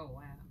us. Oh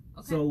wow.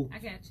 Okay, So I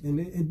got you.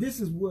 and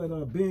this is what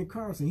Ben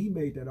Carson, he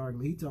made that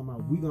argument. He talking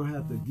about we're gonna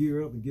have to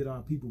gear up and get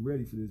our people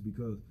ready for this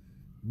because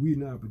we're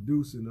not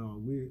producing all.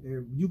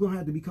 You're gonna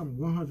have to become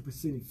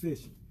 100%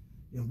 efficient.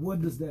 And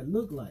what does that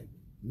look like?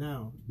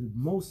 Now, the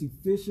most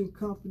efficient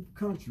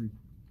country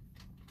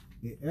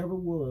it ever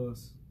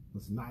was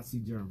Nazi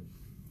Germany.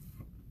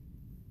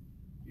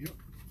 Yep.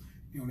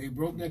 You know, they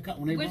broke that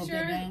when they broke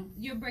that down.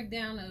 Your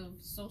breakdown of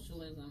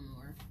socialism,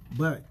 or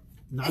But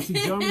Nazi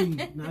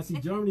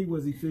Germany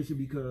was efficient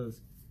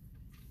because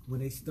when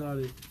they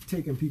started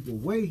taking people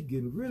away,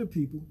 getting rid of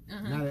people,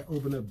 now they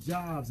opened up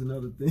jobs and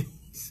other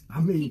things. I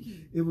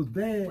mean, it was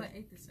bad. what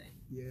ain't the same?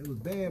 Yeah, it was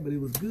bad, but it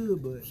was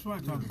good. But So I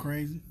talking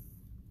crazy.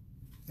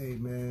 hey,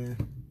 man.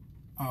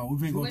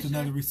 We've been going What's to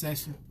another your-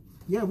 recession.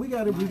 Yeah, we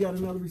got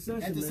another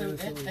recession, Ain't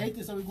man.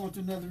 this so we're going to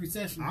another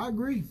recession? I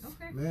agree.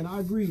 Okay. Man, I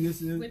agree.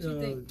 What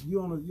you think?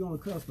 You on the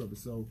cusp of it.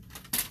 So,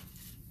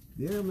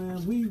 yeah,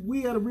 man,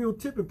 we at a real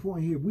tipping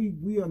point here.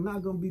 We are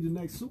not going to be the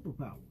next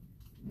superpower.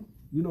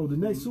 You know, the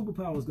next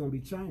superpower is going to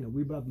be China.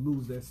 We're about to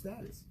lose that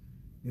status,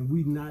 and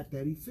we not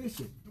that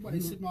efficient. Nobody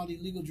shipping all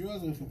these illegal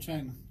drugs in from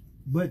China.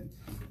 But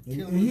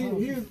Killing us all.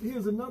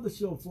 here's another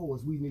show for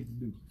us we need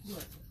to do.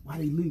 What? Why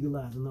they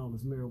legalizing all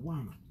this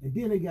marijuana? And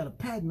then they got a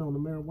patent on the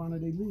marijuana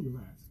they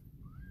legalized.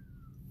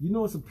 You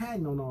know it's a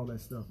patent on all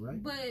that stuff,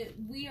 right? But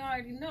we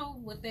already know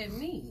what that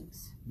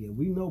means. Yeah,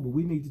 we know, but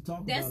we need to talk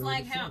about it. That's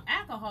like on the how show.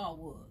 alcohol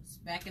was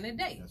back in the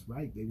day. That's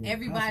right. They want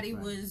Everybody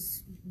classified.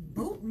 was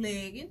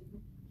bootlegging,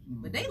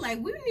 but they like,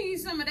 we need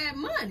some of that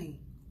money.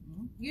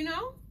 You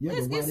know? Yeah,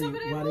 Let's but get some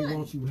of that why money. they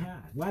want you high?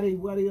 Why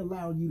they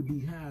allow you to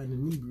be high and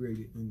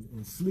inebriated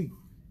and sleep?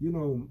 You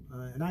know,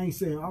 and I ain't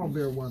saying all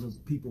marijuana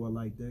people are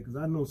like that because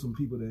I know some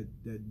people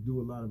that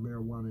do a lot of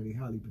marijuana and they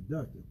highly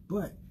productive.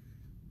 But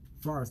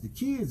as far as the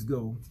kids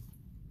go,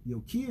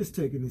 your kids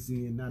taking this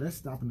in now, that's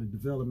stopping the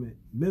development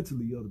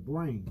mentally of the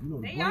brain. You know,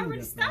 the They brain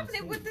already got stopping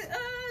it with the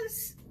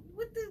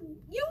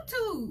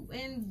YouTube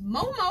and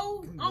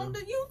Momo on the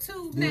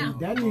YouTube now.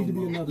 That needs to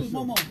be another Who's show.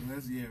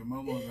 Momo?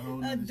 Momo's a whole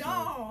A nother show.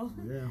 doll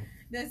Yeah.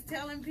 that's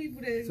telling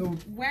people to So-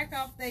 whack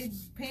off their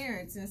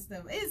parents and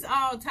stuff. It's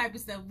all type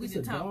of stuff we It's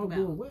can a talk dog about.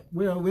 doing what?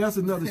 Well, that's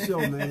another show,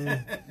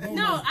 man.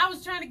 No, I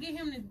was trying to get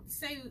him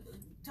to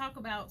talk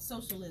about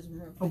socialism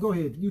real Oh, quick. go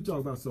ahead. You talk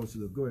about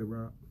socialism. Go ahead,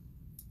 Rob.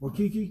 Or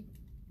Kiki.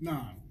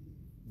 Nah.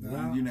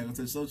 Nah, you're not gonna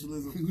touch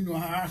socialism. You know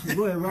how I...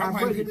 Go ahead, Rob. I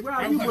Break it.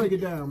 Rob, you break it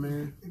down,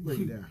 man. Break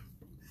it down.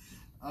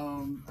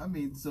 I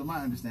mean, so my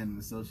understanding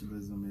of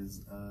socialism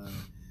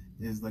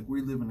is like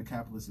we live in a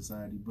capitalist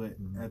society, but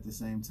at the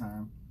same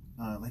time,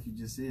 like you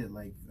just said,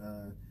 like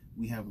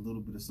we have a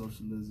little bit of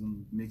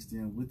socialism mixed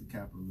in with the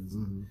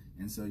capitalism,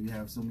 and so you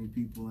have so many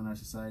people in our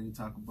society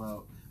talk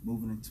about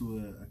moving into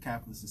a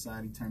capitalist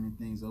society, turning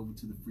things over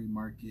to the free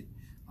market,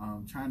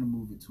 trying to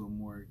move it to a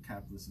more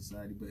capitalist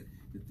society. But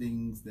the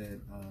things that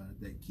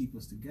keep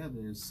us together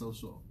is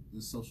social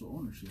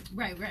ownership.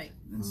 Right.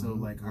 And so,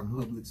 like our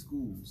public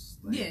schools,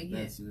 like,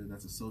 Yeah. that's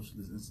a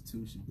socialist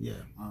institution. Yeah.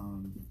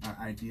 Our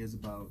ideas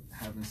about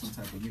having some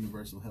type of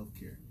universal health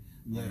care.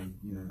 Yeah. Like,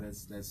 you know,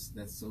 that's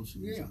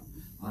socialism.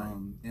 Yeah.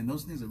 And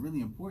those things are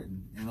really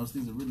important, and those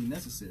things are really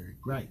necessary.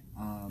 Right.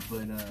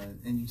 But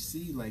and you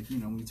see, like, you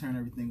know, when you turn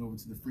everything over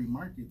to the free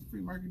market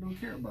don't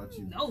care about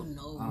you. No.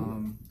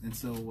 And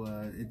so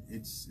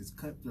it's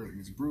cutthroat and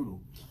it's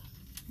brutal.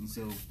 And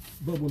so,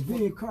 But when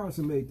Ben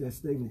Carson made that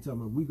statement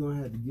talking about we're going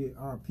to have to get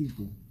our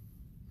people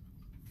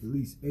at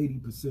least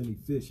 80%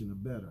 efficient or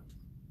better,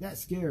 that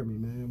scared me,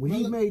 man. When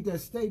he made that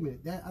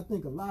statement, that I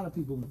think a lot of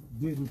people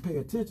didn't pay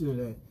attention to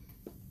that.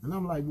 And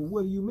I'm like, well,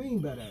 what do you mean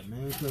by that,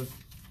 man? Because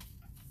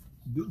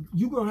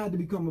you're going to have to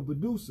become a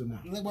producer now.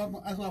 That's what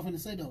I'm going to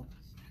say, though.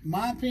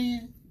 My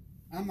opinion,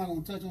 I'm not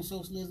going to touch on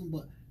socialism,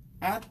 but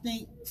I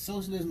think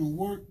socialism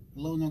will work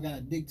as long as you got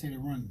a dictator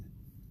running it.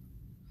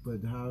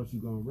 But how else you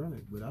going to run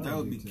it without that a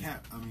would be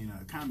dictator?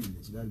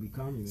 communism. That'd be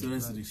communism. So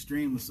that's right. an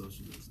extreme of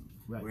socialism,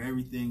 Right. where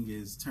everything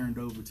is turned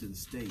over to the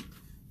state.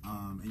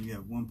 and you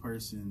have one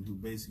person who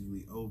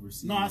basically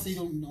oversees. No, I say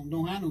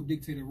don't have no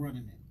dictator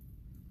running it.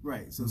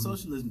 Right. So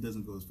socialism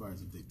doesn't go as far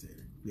as a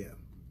dictator. Yeah.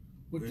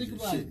 But think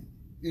about it.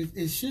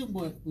 It should,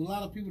 but a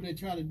lot of people that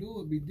try to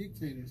do it be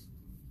dictators.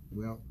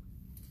 Well,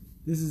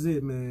 this is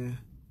it, man.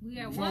 We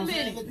got 1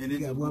 minute. We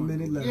got 1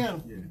 minute left. Yeah,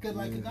 because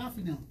like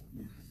Gaddafi now.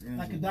 Yeah.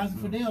 Like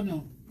Gaddafi Fidel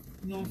now.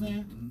 You know what I'm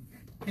saying? Mm-hmm.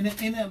 And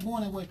that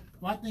going that way.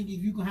 Well, I think if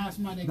you can have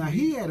somebody that Now can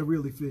he had a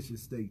real efficient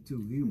state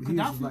too. He was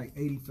Gaddafi? like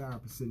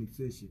 85%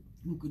 efficient.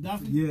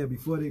 Gaddafi. Yeah,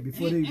 before they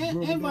broke it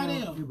down,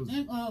 everybody else. it was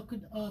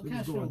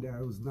Castro. going down.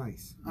 It was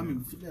nice. I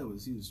mean, Fidel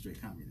was a straight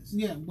communist.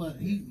 Yeah, but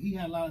he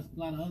had a lot of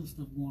other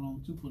stuff going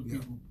on too for the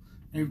people.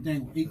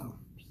 Everything was equal.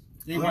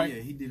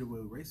 Everybody, he did away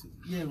with racism.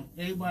 Yeah,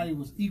 everybody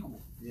was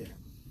equal. Yeah,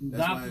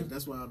 Doctors,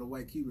 that's why all the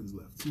white Cubans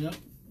left. Yep.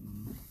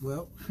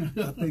 Well,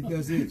 I think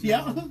that's it.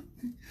 Yeah.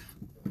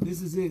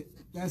 This is it.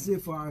 That's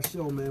it for our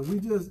show, man.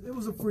 It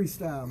was a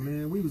freestyle,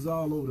 man. We was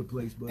all over the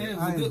place, but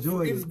I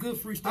enjoyed it. It was good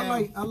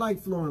freestyle. I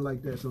like flowing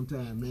like that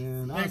sometimes,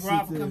 man. Thank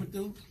Rob for coming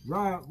through.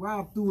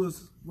 Rob threw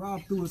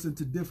us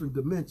into different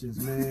dimensions,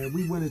 man.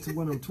 We went into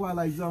one of them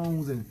twilight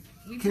zones and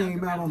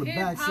came out on the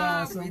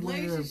backside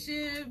somewhere.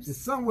 And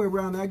somewhere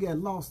around there, I got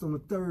lost on the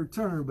third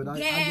turn, but I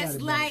got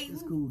it back.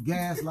 It's cool.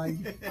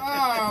 Gaslighting.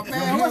 Oh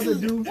man, what's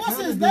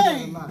his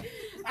name?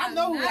 I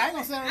know who. I ain't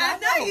gonna say it. I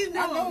know you know.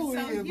 I know who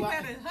So he is. you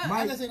better hush.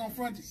 I just ain't gonna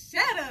front you.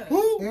 Shut up.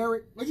 Who?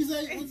 Eric. What you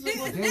say? You What's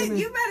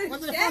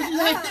better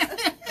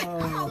that shut up.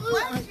 I'll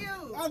punch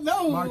you. I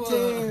know.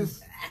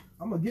 Martez.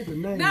 I'm gonna get the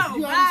name. No,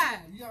 bye.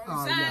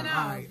 Oh, Sign yeah.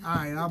 off. All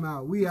right, I'm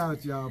out. We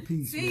out, y'all.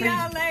 Peace. See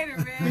man. y'all later,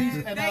 man.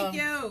 Peace, and, Thank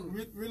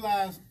you.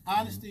 Realize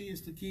honesty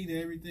is the key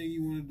to everything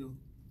you want to do.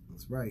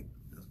 That's right.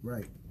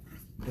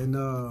 And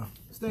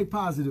stay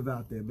positive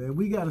out there, man.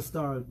 We got to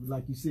start,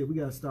 like you said,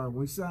 when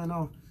we sign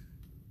off,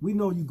 we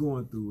know you're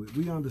going through it.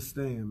 We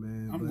understand,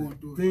 man. I'm going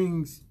through it.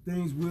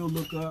 Things will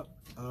look up.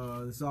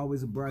 It's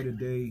always a brighter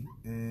day.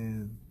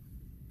 And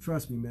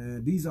trust me,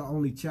 man, these are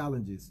only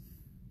challenges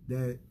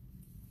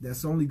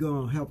that's only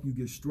going to help you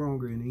get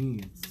stronger in the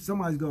end.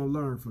 Somebody's going to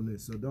learn from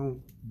this. So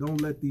don't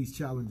let these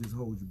challenges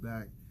hold you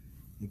back.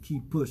 And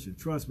keep pushing.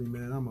 Trust me,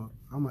 man.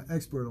 I'm an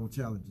expert on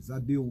challenges. I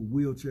deal with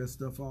wheelchair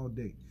stuff all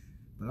day,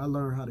 but I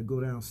learned how to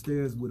go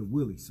downstairs with a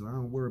wheelie, so I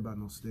don't worry about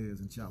no stairs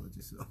and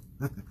challenges. So,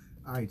 all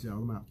right,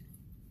 y'all. I'm out.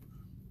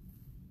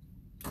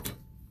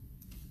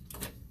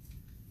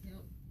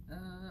 Yep.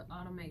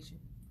 Automation.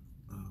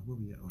 Where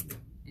we at? Oh yeah.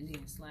 And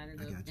then slide it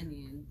up, and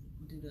then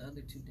do the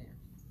other two down.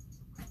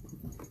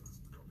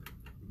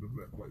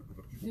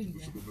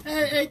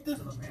 Hey,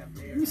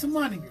 give me some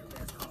money.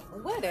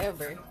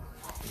 Whatever.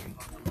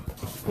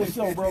 Good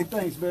show, bro.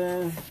 Thanks,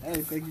 man.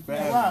 Hey, thank you for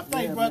Hey, Rob,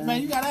 thanks, bro.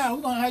 Man, you got out.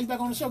 We're gonna have you back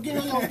on the show. Get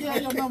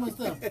on your number and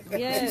stuff.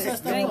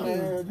 Yes, thank you.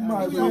 Man, you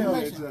might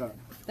as well.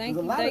 Thank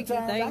a you, lot thank of you,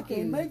 times thank I can't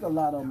you. make a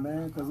lot of them,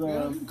 man, because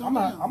come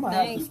I'm gonna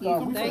have to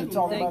start. We Thank finna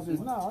talk you, about thank this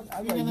you. now.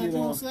 I You gotta can get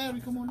on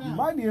Saturday. Come on You down.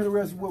 might be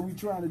interested in what we're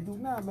trying to do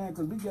now, man,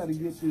 because we got to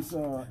get this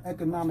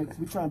economic.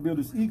 We're trying to build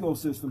this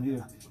ecosystem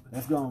here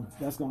that's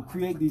gonna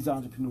create these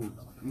entrepreneurs.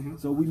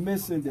 So we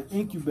missing the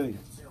incubator.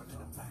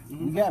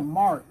 We got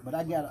Mark, but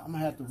I'm gonna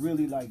have to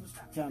really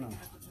kind of.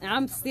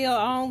 I'm still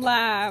on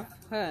live.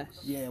 Hush.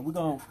 Yeah, we're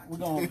gonna.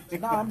 No,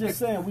 I'm just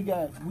saying what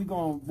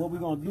we're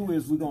gonna do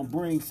is we're gonna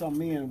bring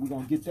something in and we're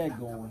gonna get that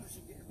going.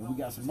 And we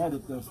got some other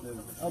things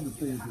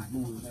that's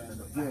moving, man.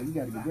 But yeah, you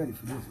got to get ready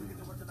for this, man.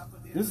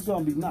 This is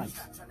gonna be nice.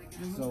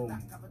 So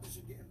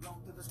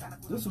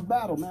this is a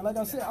battle, man. Like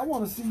I said, I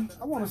want to see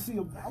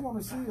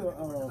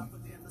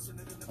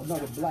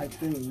another black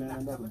thing, man.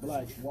 Another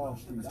black Wall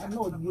Street. I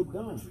know it can get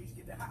done.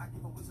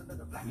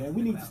 Man,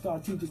 we need to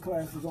start teaching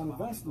classes on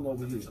investing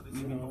over here.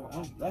 You know,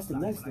 that's the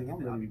next thing I'm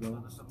ready to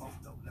go.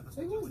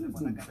 Hey, who's this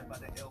dude?